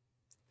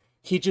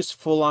 He just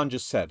full on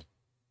just said,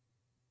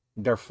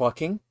 they're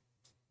fucking.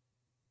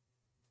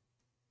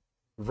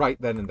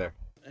 Right then and there.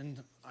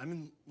 And I'm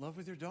in love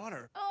with your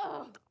daughter.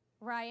 Oh,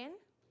 Ryan,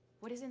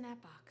 what is in that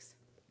box?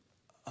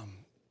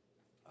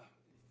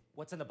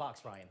 What's in the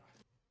box, Ryan?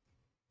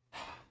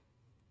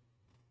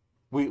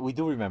 We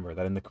do remember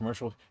that in the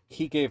commercial,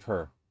 he gave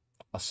her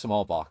a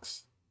small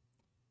box.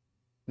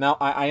 Now,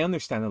 I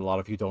understand that a lot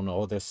of you don't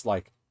know this.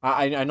 Like,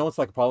 I know it's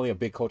like probably a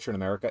big culture in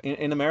America.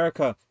 In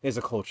America is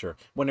a culture.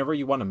 Whenever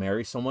you want to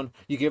marry someone,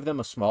 you give them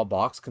a small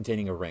box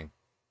containing a ring.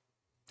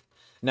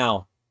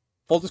 Now,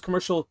 Folgers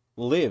Commercial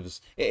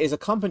Lives is a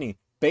company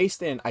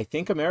based in, I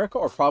think, America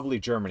or probably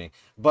Germany.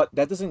 But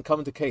that doesn't come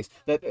into case.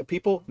 That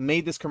people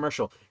made this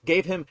commercial,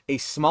 gave him a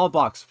small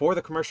box for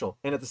the commercial,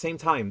 and at the same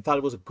time thought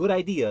it was a good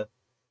idea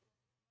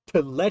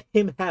to let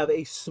him have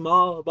a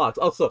small box.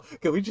 Also,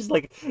 can we just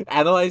like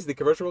analyze the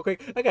commercial real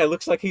quick? That guy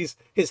looks like his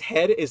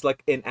head is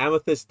like an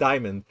amethyst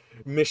diamond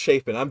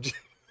misshapen. I'm just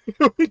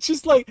we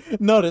just like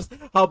notice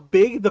how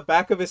big the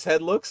back of his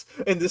head looks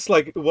in this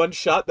like one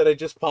shot that I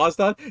just paused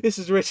on. This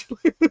is Rachel.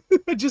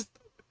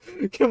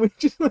 Can we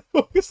just like,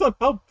 focus on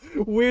how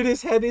weird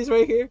his head is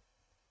right here?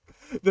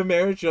 The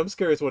marriage jump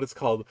scare is what it's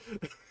called.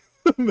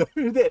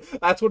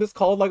 That's what it's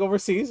called like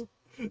overseas.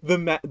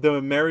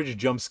 The marriage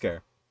jump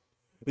scare.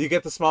 You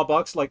get the small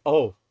box like,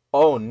 oh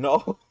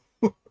no.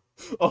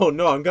 Oh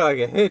no, I'm gonna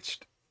get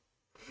hitched.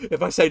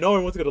 If I say no,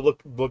 everyone's gonna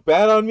look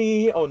bad on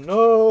me. Oh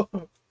no.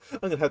 I'm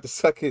gonna have to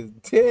suck his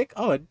dick.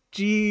 Oh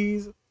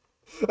jeez.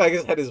 I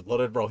guess head is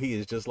blooded, bro. He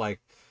is just like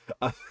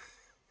a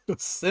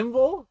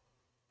symbol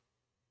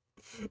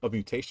of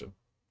mutation.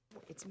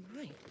 It's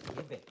mine.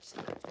 Give it.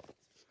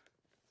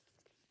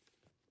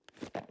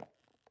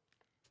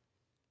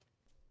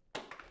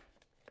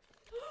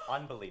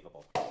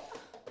 Unbelievable.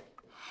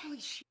 Holy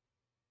shit.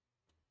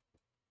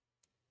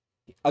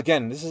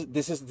 Again,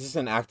 this is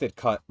an acted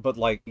cut, but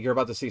like you're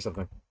about to see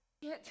something.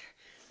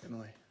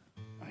 Emily,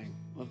 I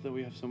love that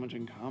we have so much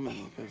in common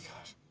because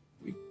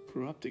we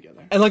grew up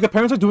together. And like the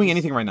parents are doing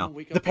anything right now.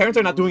 The parents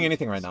are not doing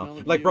anything right now.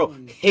 Like, bro,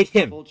 hit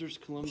him.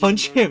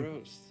 Punch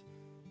him.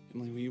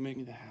 Emily, will you make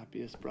me the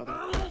happiest brother?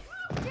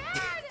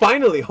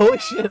 Finally, holy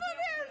shit.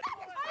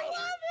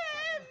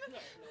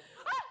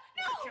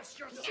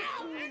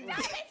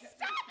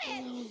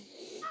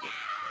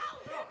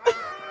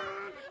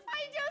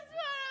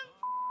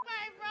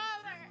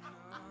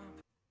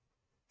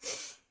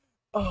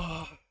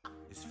 Oh.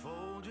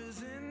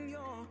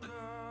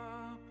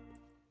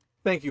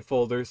 Thank you,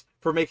 Folders,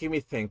 for making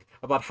me think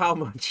about how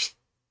much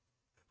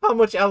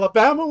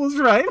Alabama was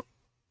right.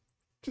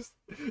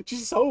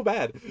 Just so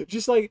bad.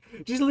 Just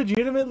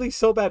legitimately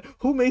so bad.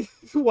 Who made,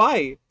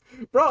 why?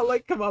 Bro,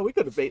 like, come on, we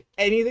could have made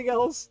anything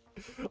else.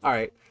 All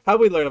right, how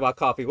did we learn about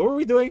coffee? What were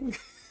we doing?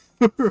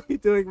 What were we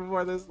doing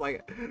before this?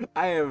 Like,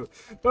 what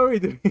were we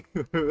doing?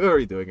 What were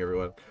we doing,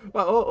 everyone?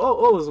 What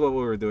was what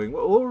we were doing?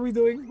 What were we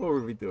doing? What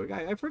were we doing?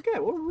 I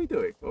forget. What were we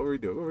doing? What were we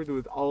doing? What were we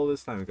doing all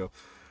this time ago?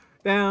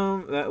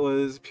 Damn, that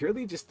was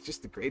purely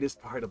just the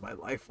greatest part of my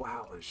life.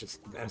 Wow, it's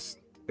just the best.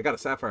 I got a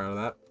sapphire out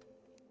of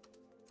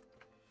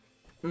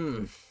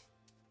that.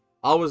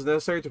 All was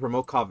necessary to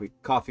promote coffee,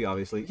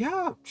 obviously.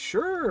 Yeah,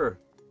 sure.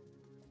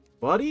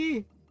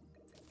 Buddy?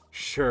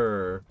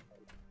 Sure.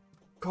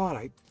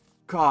 God,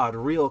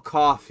 real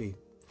coffee.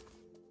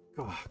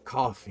 God,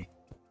 coffee.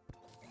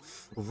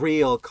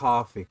 Real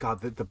coffee.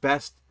 God, the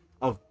best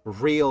of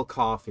real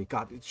coffee.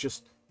 God, it's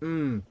just,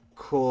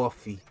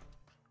 coffee.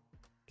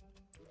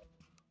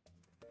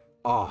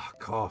 Oh,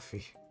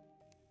 coffee.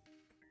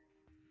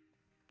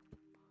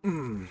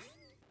 It's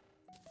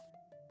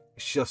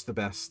just the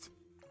best.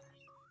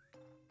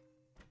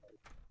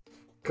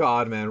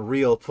 God, man,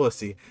 real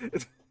pussy.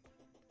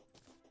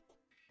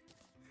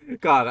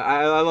 God,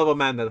 I love a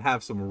man that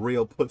have some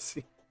real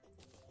pussy.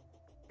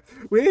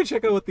 We need to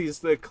check out what these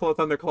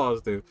Thunder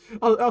Claws do.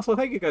 Also,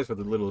 thank you guys for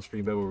the little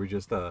stream bit where we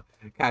just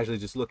casually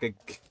just look at.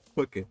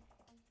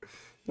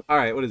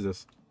 Alright, what is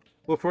this?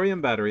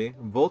 Wolforium battery.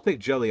 Voltaic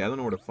jelly. I don't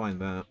know where to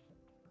find that.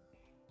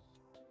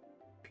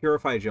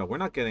 Purify gel. We're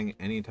not getting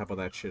any type of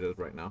that shit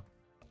right now.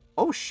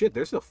 Oh shit,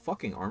 there's a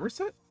fucking armor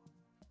set?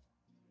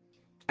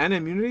 And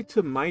immunity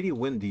to mighty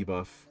wind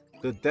debuff.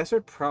 The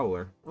Desert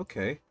Prowler.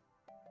 Okay.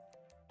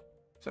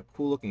 It's a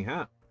cool looking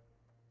hat.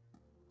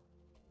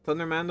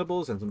 Thunder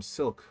mandibles and some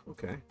silk.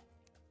 Okay.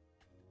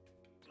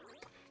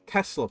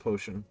 Tesla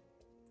potion.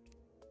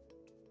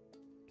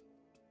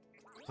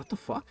 What the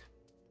fuck?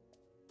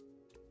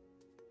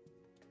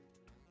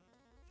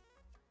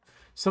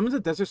 Summons a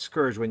desert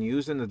scourge when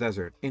used in the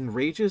desert.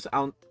 Enrages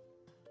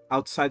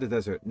outside the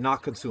desert.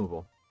 Not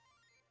consumable.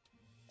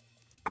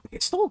 A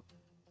pistol?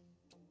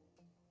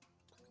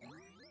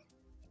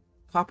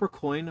 Copper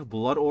coin,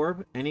 blood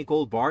orb, any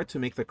gold bar to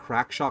make the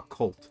crackshot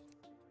colt.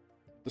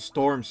 The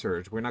storm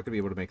surge. We're not going to be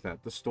able to make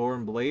that. The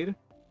storm blade.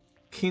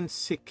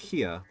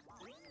 Kinsikia.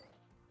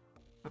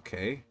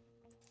 Okay.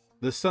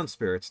 The sun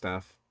spirit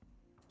staff.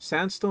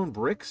 Sandstone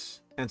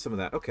bricks and some of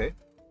that. Okay.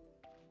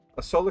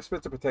 A solar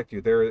spirit to protect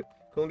you. There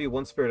can only be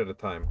one spirit at a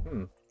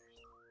time.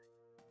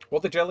 Well,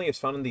 the jelly is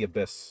found in the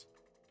abyss.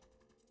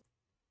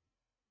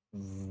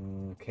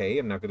 Okay,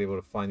 I'm not going to be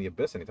able to find the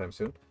abyss anytime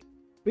soon.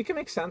 We can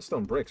make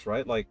sandstone bricks,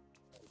 right? Like,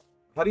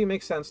 how do you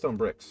make sandstone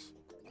bricks?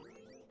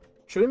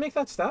 Should we make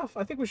that staff?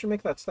 I think we should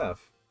make that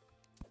staff.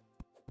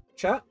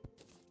 Chat?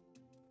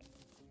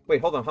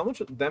 Wait, hold on. How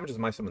much damage does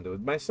my summon do?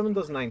 My summon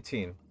does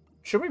 19.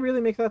 Should we really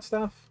make that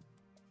staff?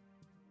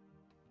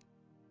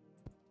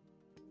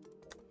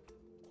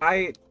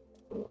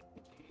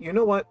 You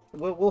know what?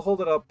 We'll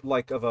hold it up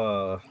like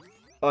another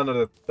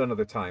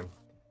time.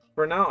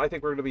 For now, I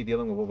think we're gonna be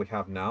dealing with what we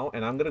have now,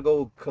 and I'm gonna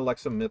go collect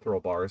some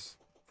mithril bars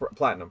for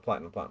platinum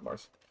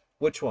bars.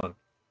 Which one?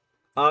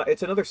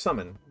 It's another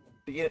summon.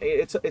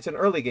 It's an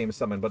early game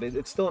summon, but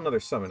it's still another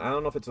summon. I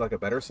don't know if it's like a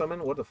better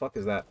summon. What the fuck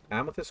is that?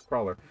 Amethyst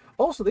Crawler.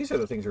 Also, these are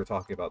the things we were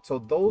talking about. So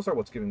those are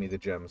what's giving me the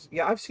gems.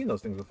 Yeah, I've seen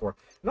those things before.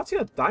 I've not seen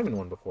a diamond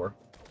one before.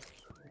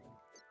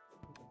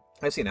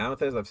 I've seen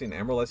amethyst, I've seen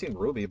emerald, I've seen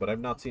ruby, but I've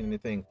not seen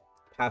anything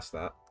past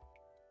that.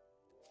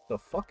 The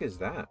fuck is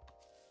that?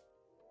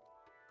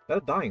 Is that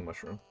a dying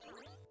mushroom?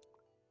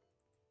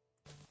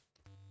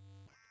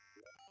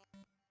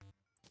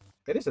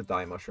 It is a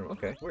dying mushroom.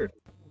 Okay, weird.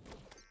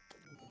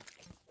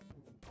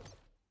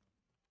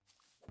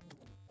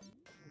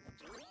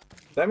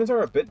 Diamonds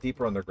are a bit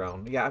deeper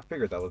underground. Yeah, I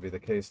figured that would be the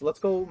case. Let's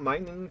go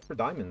mining for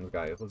diamonds,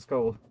 guys. Let's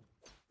go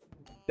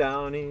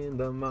down in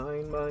the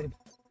mine.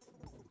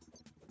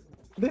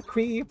 The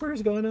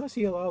creeper's gonna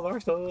steal all our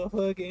stuff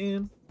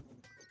again.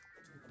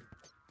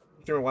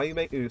 Jimmer, why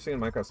you singing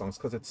Minecraft songs?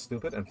 Because it's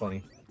stupid and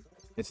funny.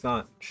 It's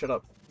not. Shut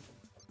up.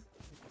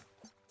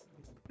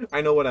 I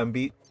know what I'm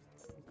beat.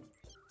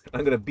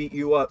 I'm gonna beat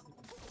you up.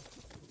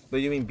 But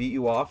you mean beat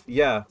you off?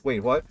 Yeah. Wait,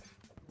 what?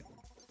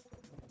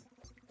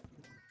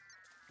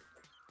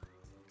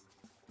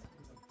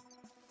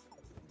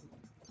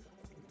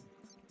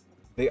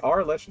 They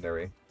are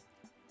legendary.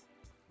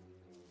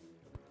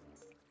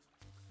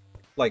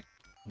 Like,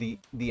 the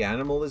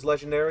animal is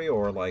legendary,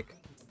 or like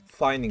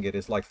finding it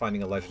is like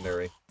finding a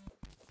legendary.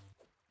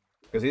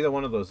 Because either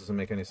one of those doesn't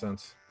make any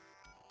sense.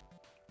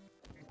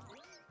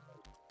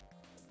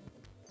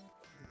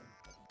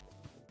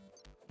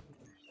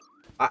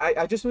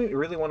 I just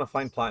really want to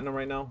find platinum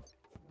right now.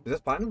 Is this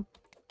platinum?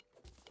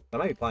 That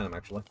might be platinum,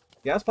 actually.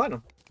 Yeah, it's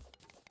platinum.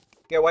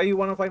 Yeah, why do you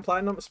want to find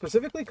platinum?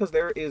 Specifically because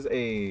there is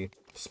a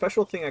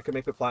special thing I could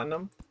make with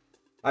platinum.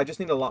 I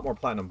just need a lot more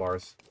platinum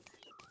bars.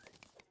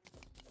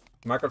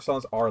 Minecraft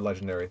songs are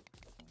legendary.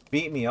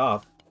 Beat me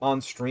off. On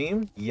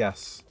stream?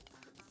 Yes.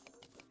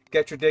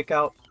 Get your dick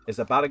out is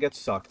about to get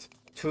sucked.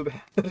 Too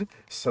bad.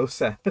 So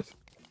sad.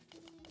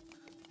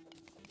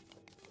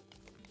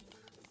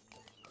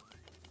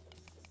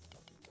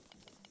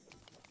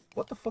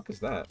 What the fuck is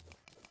that?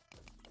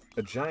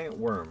 A giant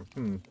worm.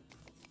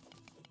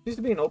 Used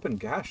to be an open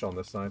gash on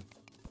this side.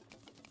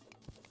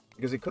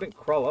 Because he couldn't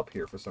crawl up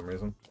here for some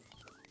reason.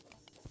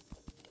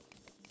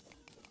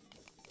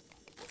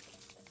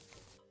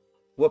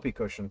 Whoopee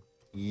cushion.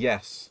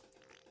 Yes.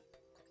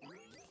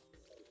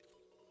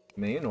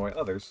 May annoy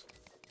others.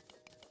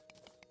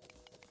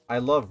 I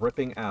love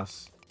ripping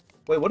ass.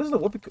 Wait, what is the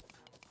whoopee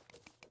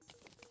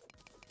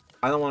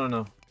I don't want to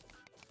know.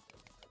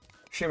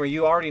 Shimmer,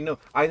 you already know.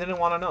 I didn't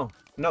want to know.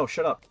 No,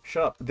 shut up.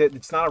 Shut up.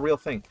 It's not a real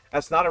thing.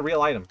 That's not a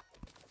real item.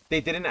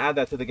 They didn't add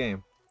that to the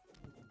game.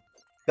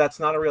 That's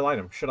not a real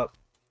item. Shut up.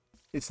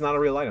 It's not a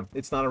real item.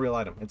 It's not a real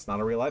item. It's not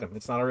a real item.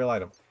 It's not a real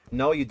item.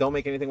 No, you don't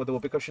make anything with the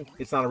whoopee cushion.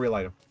 It's not a real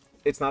item.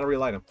 It's not a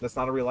real item. That's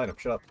not a real item.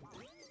 Shut up.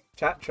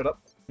 Chat, shut up.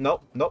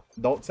 Nope, nope.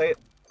 Don't say it.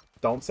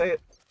 Don't say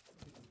it.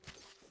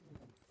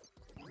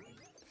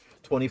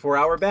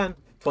 24-hour ban.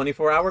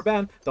 24-hour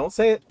ban. Don't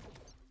say it.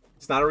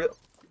 It's not a real...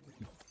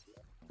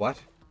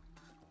 What?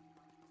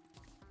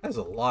 That is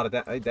a lot of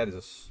that. That is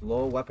a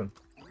slow weapon.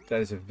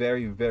 That is a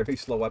very, very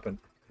slow weapon.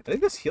 I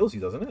think this heals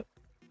you, doesn't it?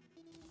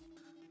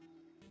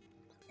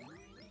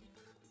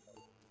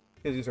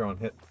 Heals you are on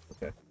hit.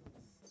 Okay.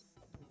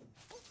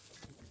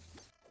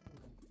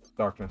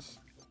 Darkness.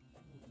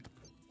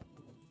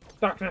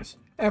 Darkness!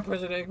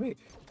 Imprisoning me!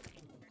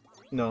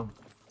 No.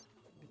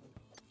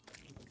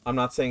 I'm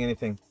not saying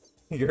anything.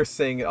 You're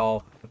saying it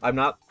all. I'm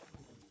not.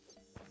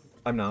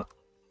 I'm not.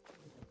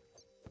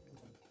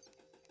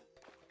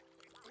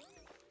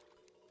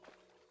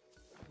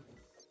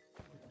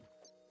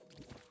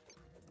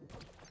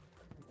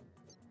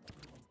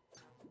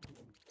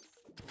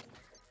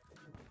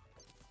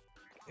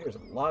 There's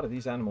a lot of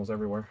these animals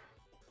everywhere.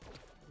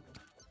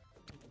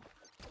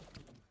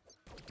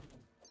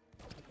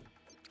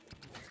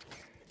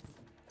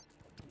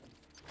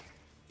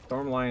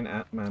 Stormlion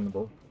at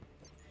Mandible.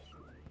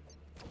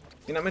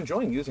 You know, I'm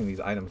enjoying using these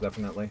items,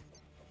 definitely.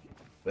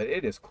 But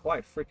it is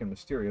quite freaking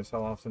mysterious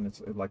how often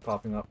it's like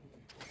popping up.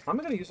 How am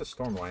I going to use a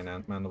Stormlion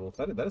at Mandible?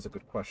 That is a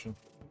good question.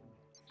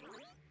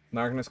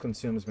 Darkness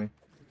consumes me.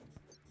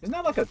 Isn't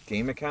that like a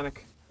game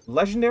mechanic?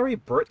 Legendary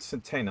Burt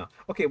Centena.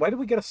 Okay, why did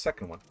we get a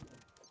second one?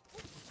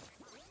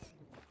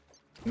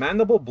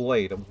 Mandible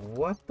Blade.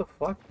 What the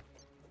fuck?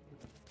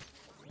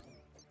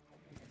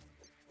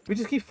 We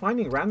just keep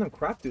finding random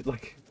crap, dude.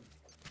 Like...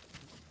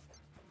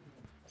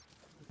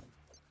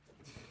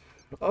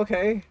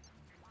 Okay.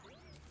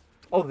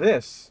 Oh,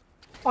 this.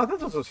 Oh, I thought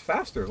this was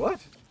faster.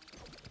 What?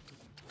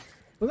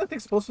 Wasn't that thing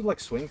supposed to, like,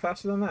 swing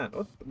faster than that?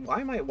 What?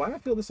 Why am I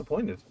feel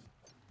disappointed?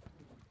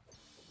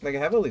 Like,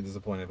 heavily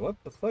disappointed.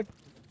 What the fuck?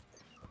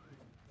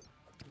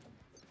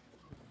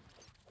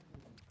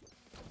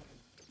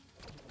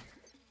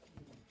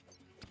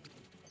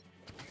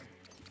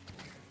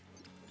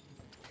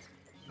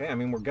 Okay, I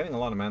mean, we're getting a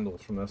lot of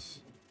mandals from this.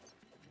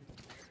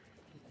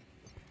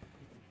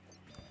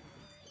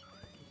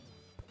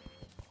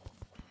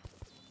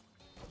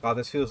 God,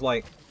 this feels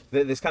like...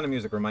 This kind of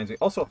music reminds me...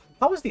 Also,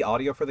 how is the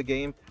audio for the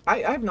game?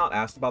 I've not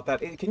asked about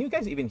that. Can you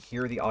guys even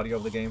hear the audio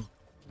of the game?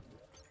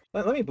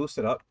 Let me boost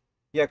it up.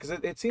 Yeah, because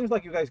it seems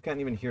like you guys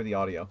can't even hear the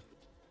audio.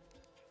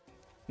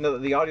 No,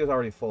 the audio is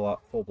already full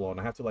blown.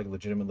 I have to, like,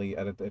 legitimately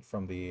edit it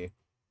from the...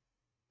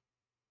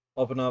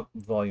 Open up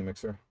volume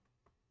mixer.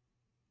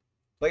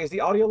 Like, is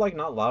the audio, like,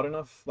 not loud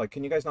enough? Like,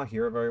 can you guys not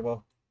hear it very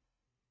well?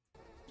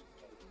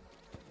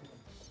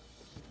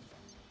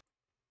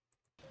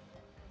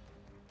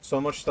 So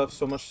much stuff,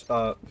 so much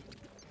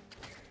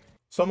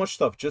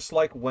stuff, just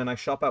like when I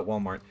shop at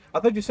Walmart.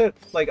 I thought you said,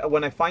 like,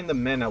 when I find the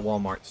men at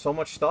Walmart. So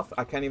much stuff,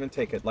 I can't even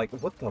take it. Like,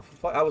 what the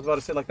fuck? I was about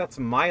to say, like, that's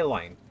my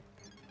line.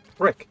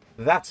 Frick,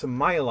 that's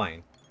my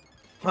line.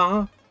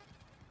 Huh?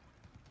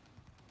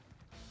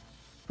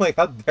 Like,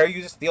 how dare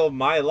you steal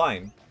my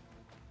line?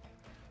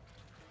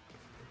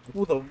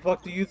 Who the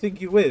fuck do you think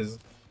you is?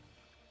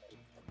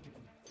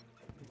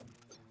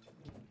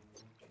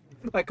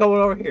 Like, coming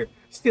over here,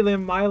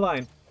 stealing my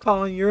line.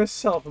 Calling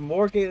yourself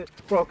more gay...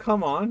 Bro,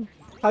 come on.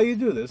 How you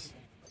do this?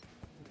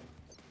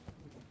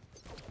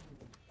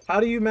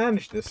 How do you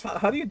manage this?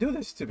 How do you do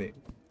this to me?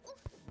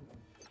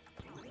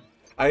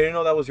 I didn't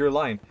know that was your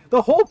line.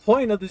 The whole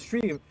point of the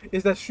stream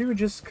is that streamer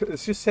just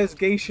says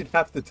gay shit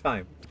half the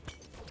time.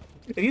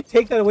 If you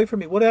take that away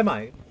from me, what am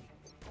I?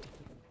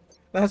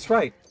 That's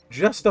right.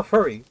 Just a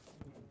furry.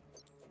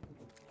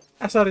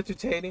 That's not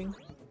entertaining.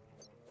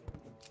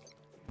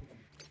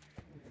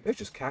 There's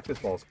just cactus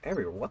balls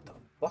everywhere. What the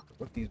fuck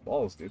with these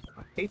balls, dude?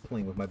 I hate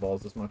playing with my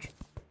balls this much.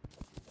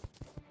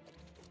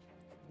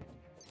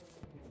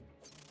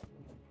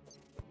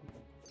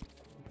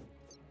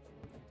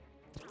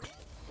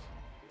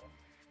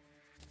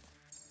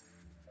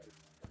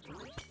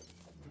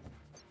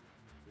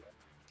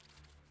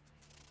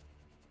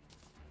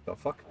 The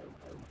fuck?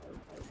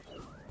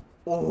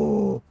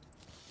 Oh!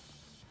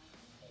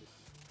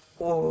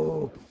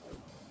 Oh!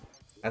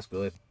 That's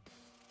good.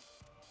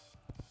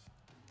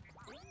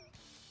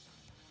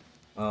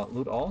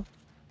 Loot all?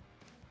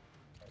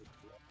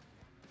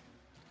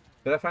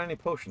 Did I find any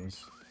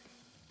potions?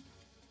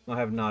 No, I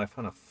have not. I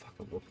found a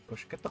fucking whoopee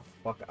push. Get the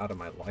fuck out of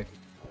my life.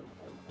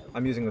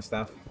 I'm using the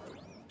staff.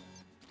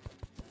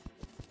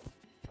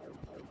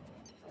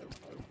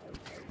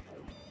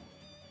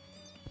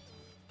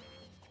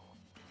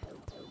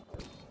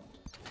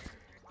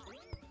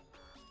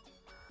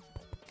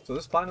 So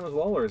this platinum as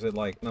well, or is it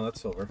like... No,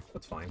 that's silver.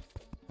 That's fine.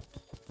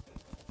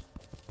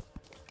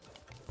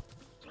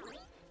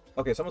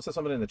 Okay, someone said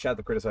something in the chat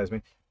that criticized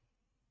me.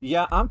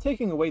 Yeah, I'm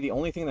taking away the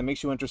only thing that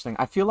makes you interesting.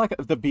 I feel like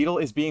the Beetle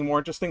is being more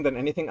interesting than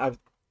anything I've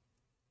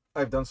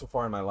done so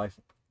far in my life.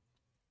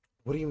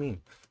 What do you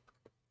mean?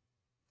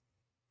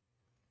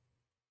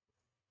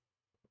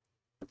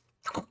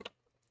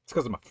 It's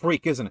because I'm a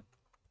freak, isn't it?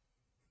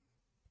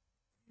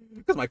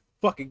 Because of my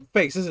fucking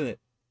face, isn't it?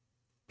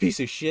 Piece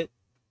of shit.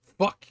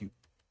 Fuck you.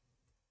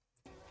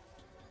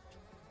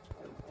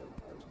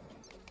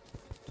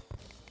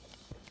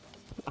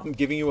 I'm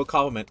giving you a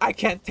compliment. I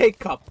can't take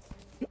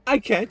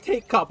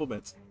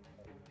compliments.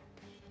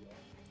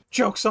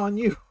 Joke's on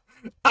you.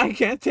 I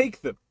can't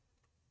take them.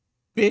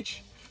 Bitch.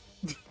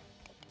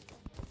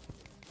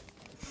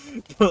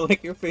 Don't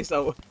lick your face.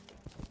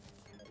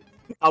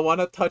 I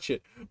want to touch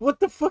it. What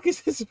the fuck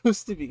is this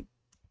supposed to be?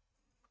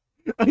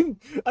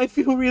 I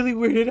feel really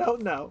weirded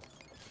out now.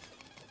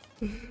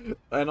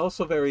 And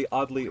also very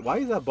oddly, why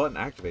does that button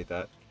activate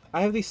that?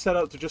 I have these set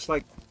up to just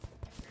like,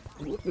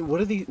 what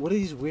are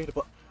these weird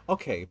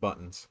okay,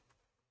 buttons.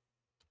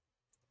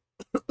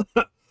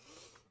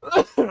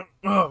 Oh,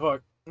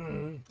 fuck.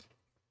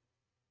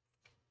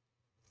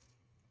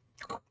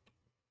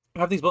 I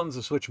have these buttons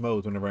to switch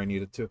modes whenever I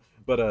need it to,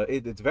 but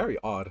it's very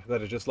odd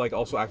that it just like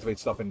also activates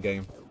stuff in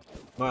game.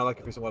 No, I like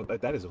it for someone.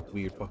 That is a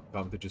weird fucking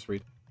comment to just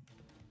read.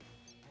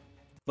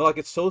 No, like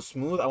it's so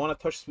smooth. I want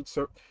to touch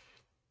smooth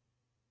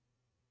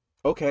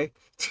okay.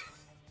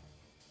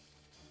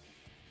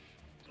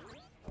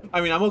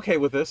 I mean, I'm okay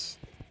with this.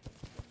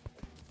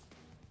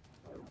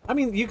 I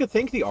mean, you could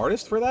thank the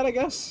artist for that, I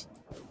guess.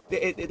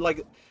 It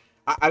like,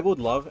 I would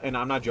love, and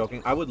I'm not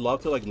joking, I would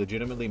love to, like,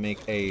 legitimately make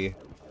a...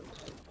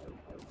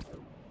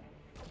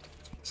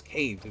 This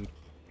cave, dude.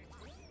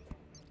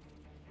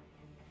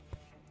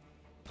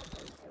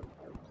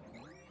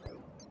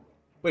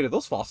 Wait, are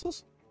those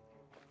fossils?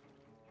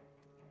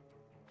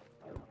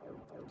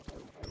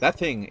 That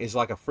thing is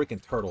like a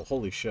freaking turtle,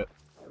 holy shit.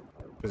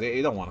 Because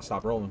they don't want to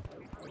stop rolling.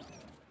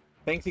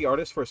 Thank the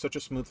artist for such a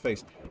smooth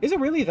face. Is it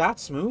really that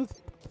smooth?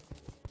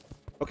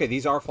 Okay,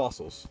 these are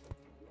fossils.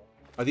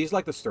 Are these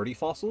like the sturdy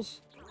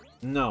fossils?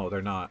 No,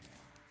 they're not.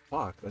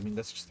 Fuck, I mean,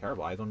 that's just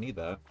terrible. I don't need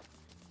that.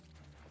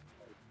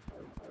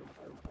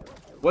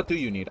 What do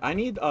you need? I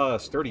need,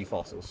 sturdy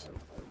fossils.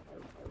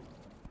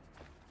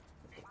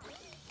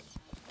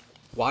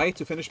 Why?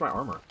 To finish my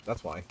armor.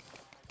 That's why.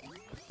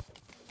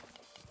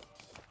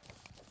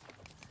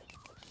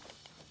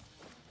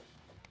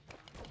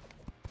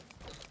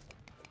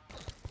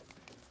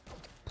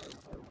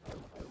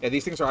 Yeah,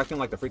 these things are acting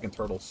like the freaking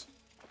turtles.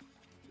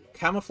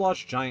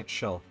 Camouflage giant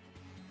shell.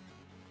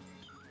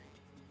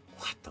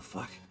 What the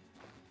fuck?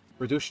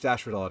 Reduce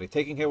dash fidelity.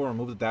 Taking hit will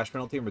remove the dash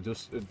penalty and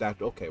reduce dash...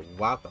 Okay,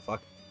 what the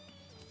fuck?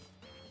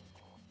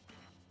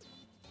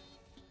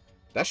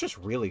 That's just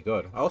really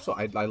good. Also,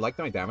 I like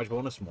my damage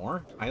bonus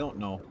more. I don't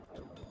know.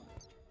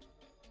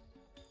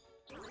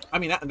 I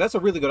mean, that's a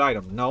really good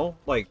item. No?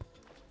 Like,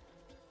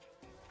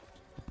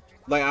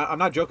 I'm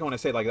not joking when I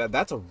say like that.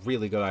 That's a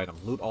really good item.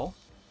 Loot all?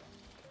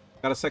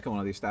 Got a second one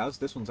of these stabs.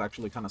 This one's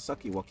actually kind of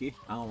sucky, Wookie.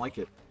 I don't like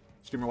it.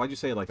 Streamer, why'd you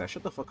say it like that?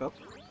 Shut the fuck up.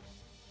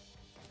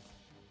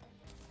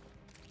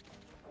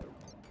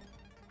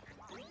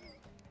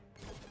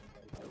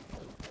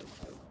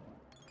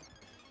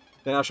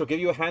 Then I shall give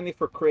you a handy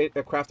for a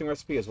crafting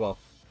recipe as well.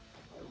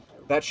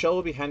 That shell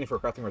will be handy for a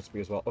crafting recipe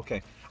as well.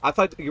 Okay. I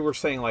thought you were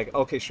saying, like,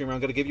 okay, streamer,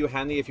 I'm going to give you a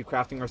handy if you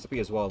crafting recipe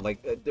as well.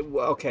 Like,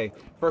 okay.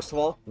 First of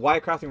all, why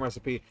a crafting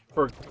recipe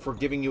for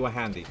giving you a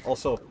handy?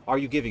 Also, are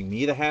you giving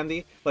me the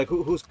handy? Like,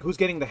 who's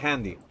getting the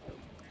handy?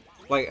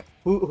 Like,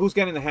 who's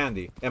getting the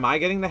handy? Am I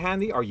getting the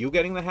handy? Are you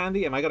getting the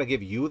handy? Am I going to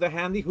give you the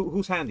handy?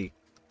 Who's handy?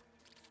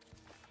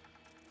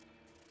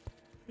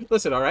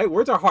 Listen, alright?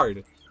 Words are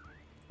hard.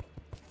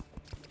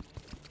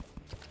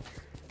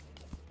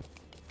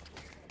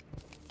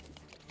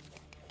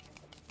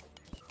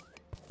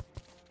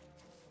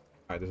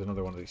 Alright, there's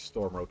another one of these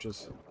storm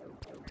roaches.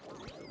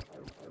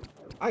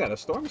 I got a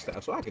storm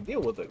staff, so I can deal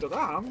with it, because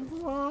I'm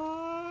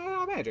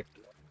magic.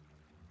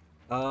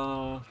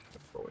 Before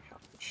we have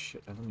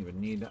shit, I don't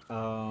even need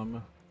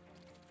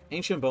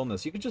ancient bone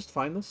dust. You could just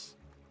find this.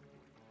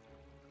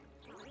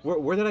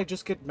 Where did I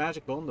just get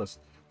magic bone dust?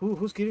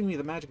 Who's giving me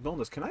the magic bone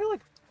dust? Can I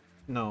like?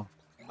 No.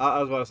 I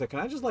was about to say, can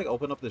I just like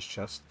open up this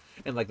chest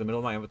and like the middle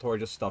of my inventory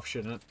just stuff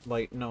shit in it?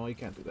 Like, no, you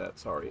can't do that.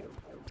 Sorry.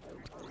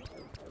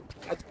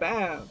 That's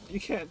banned. You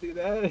can't do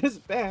that. It's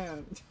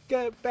banned.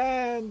 Get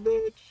banned,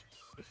 bitch.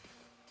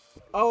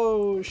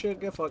 Oh shit,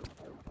 get fucked.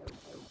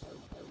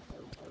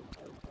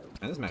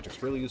 Man, this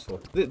magic's really useful.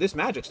 This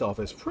magic stuff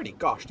is pretty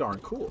gosh darn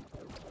cool.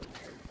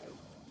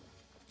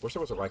 Wish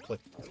there was a right click.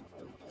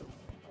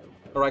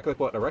 A right click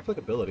what? A right click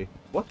ability.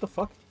 What the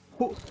fuck?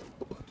 Who?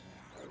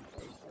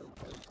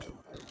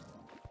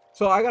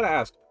 So I gotta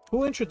ask,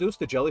 who introduced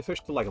the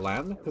jellyfish to like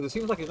land? Because it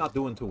seems like he's not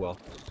doing too well.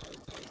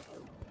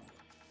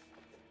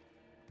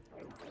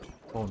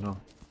 Oh no.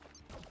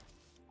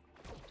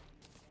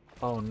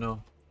 Oh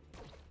no.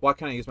 Why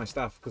can't I use my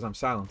staff? Because I'm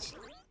silenced.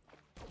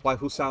 Why?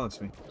 Who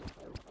silenced me?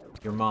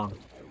 Your mom.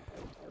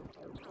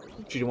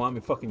 She didn't want me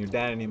fucking your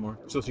dad anymore,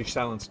 so she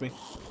silenced me.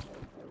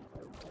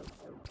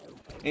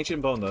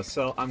 Ancient bone dust.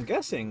 So I'm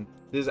guessing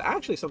this is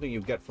actually something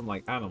you get from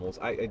like animals.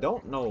 I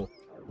don't know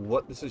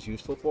what this is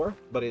useful for,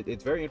 but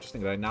it's very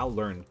interesting that I now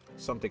learned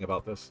something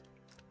about this.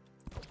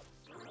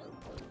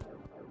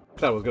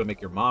 Thought I was gonna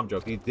make your mom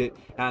joke. He did.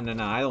 No,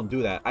 I don't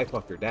do that. I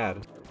fuck your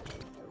dad.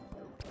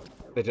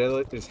 The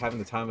jelly is having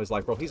the time of his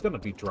life, bro. He's gonna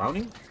be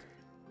drowning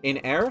in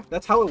air.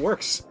 That's how it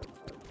works.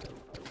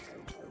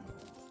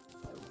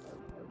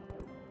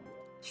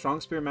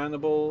 Strong spear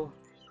mandible,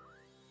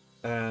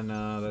 and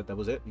that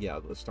was it. Yeah,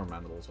 the storm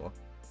mandible as well.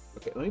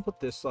 Okay, let me put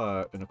this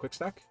in a quick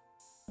stack.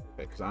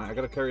 Okay, because I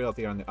gotta carry out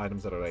the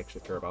items that I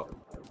actually care about.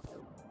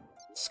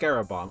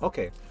 Scarab bomb.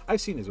 Okay,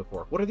 I've seen these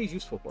before. What are these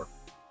useful for?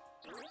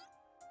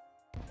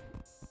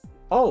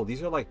 Oh,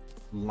 these are like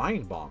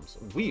line bombs.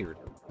 Weird.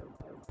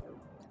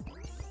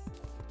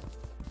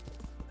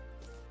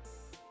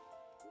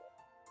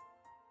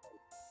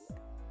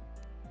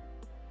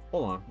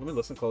 Hold on, let me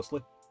listen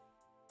closely.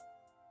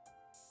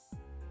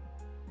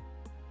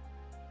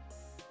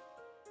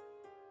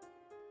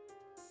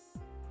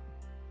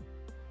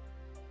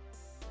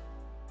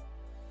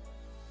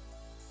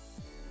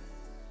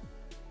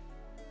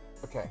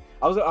 Okay,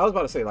 I was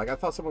about to say, like, I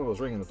thought someone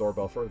was ringing the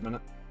doorbell for a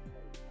minute.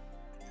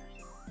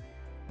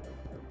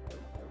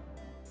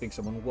 I think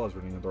someone was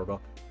ringing the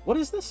doorbell. What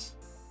is this?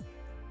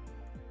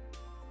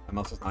 My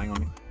mouse is dying on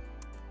me.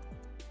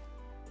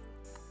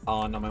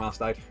 Oh no, my mouse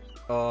died.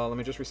 Let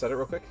me just reset it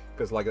real quick,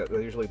 because like that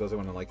usually does it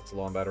when like it's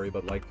low on battery,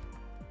 but like,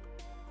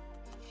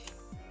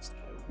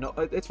 no,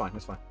 it's fine,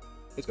 it's fine,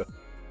 it's good.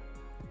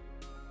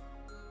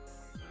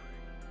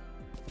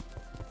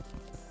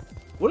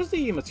 What does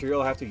the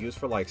material I have to use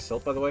for like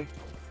silt, by the way?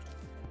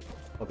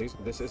 Oh,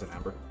 this is an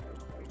amber.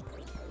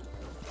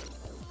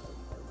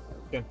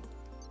 Okay.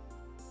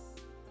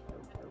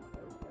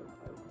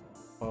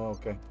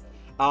 Okay.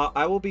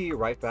 I will be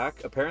right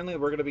back. Apparently,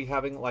 we're gonna be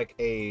having like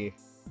a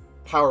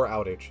power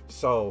outage.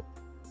 So,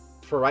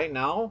 for right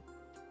now,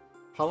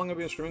 how long have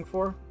we been streaming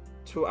for?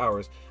 2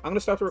 hours. I'm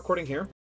gonna start the recording here.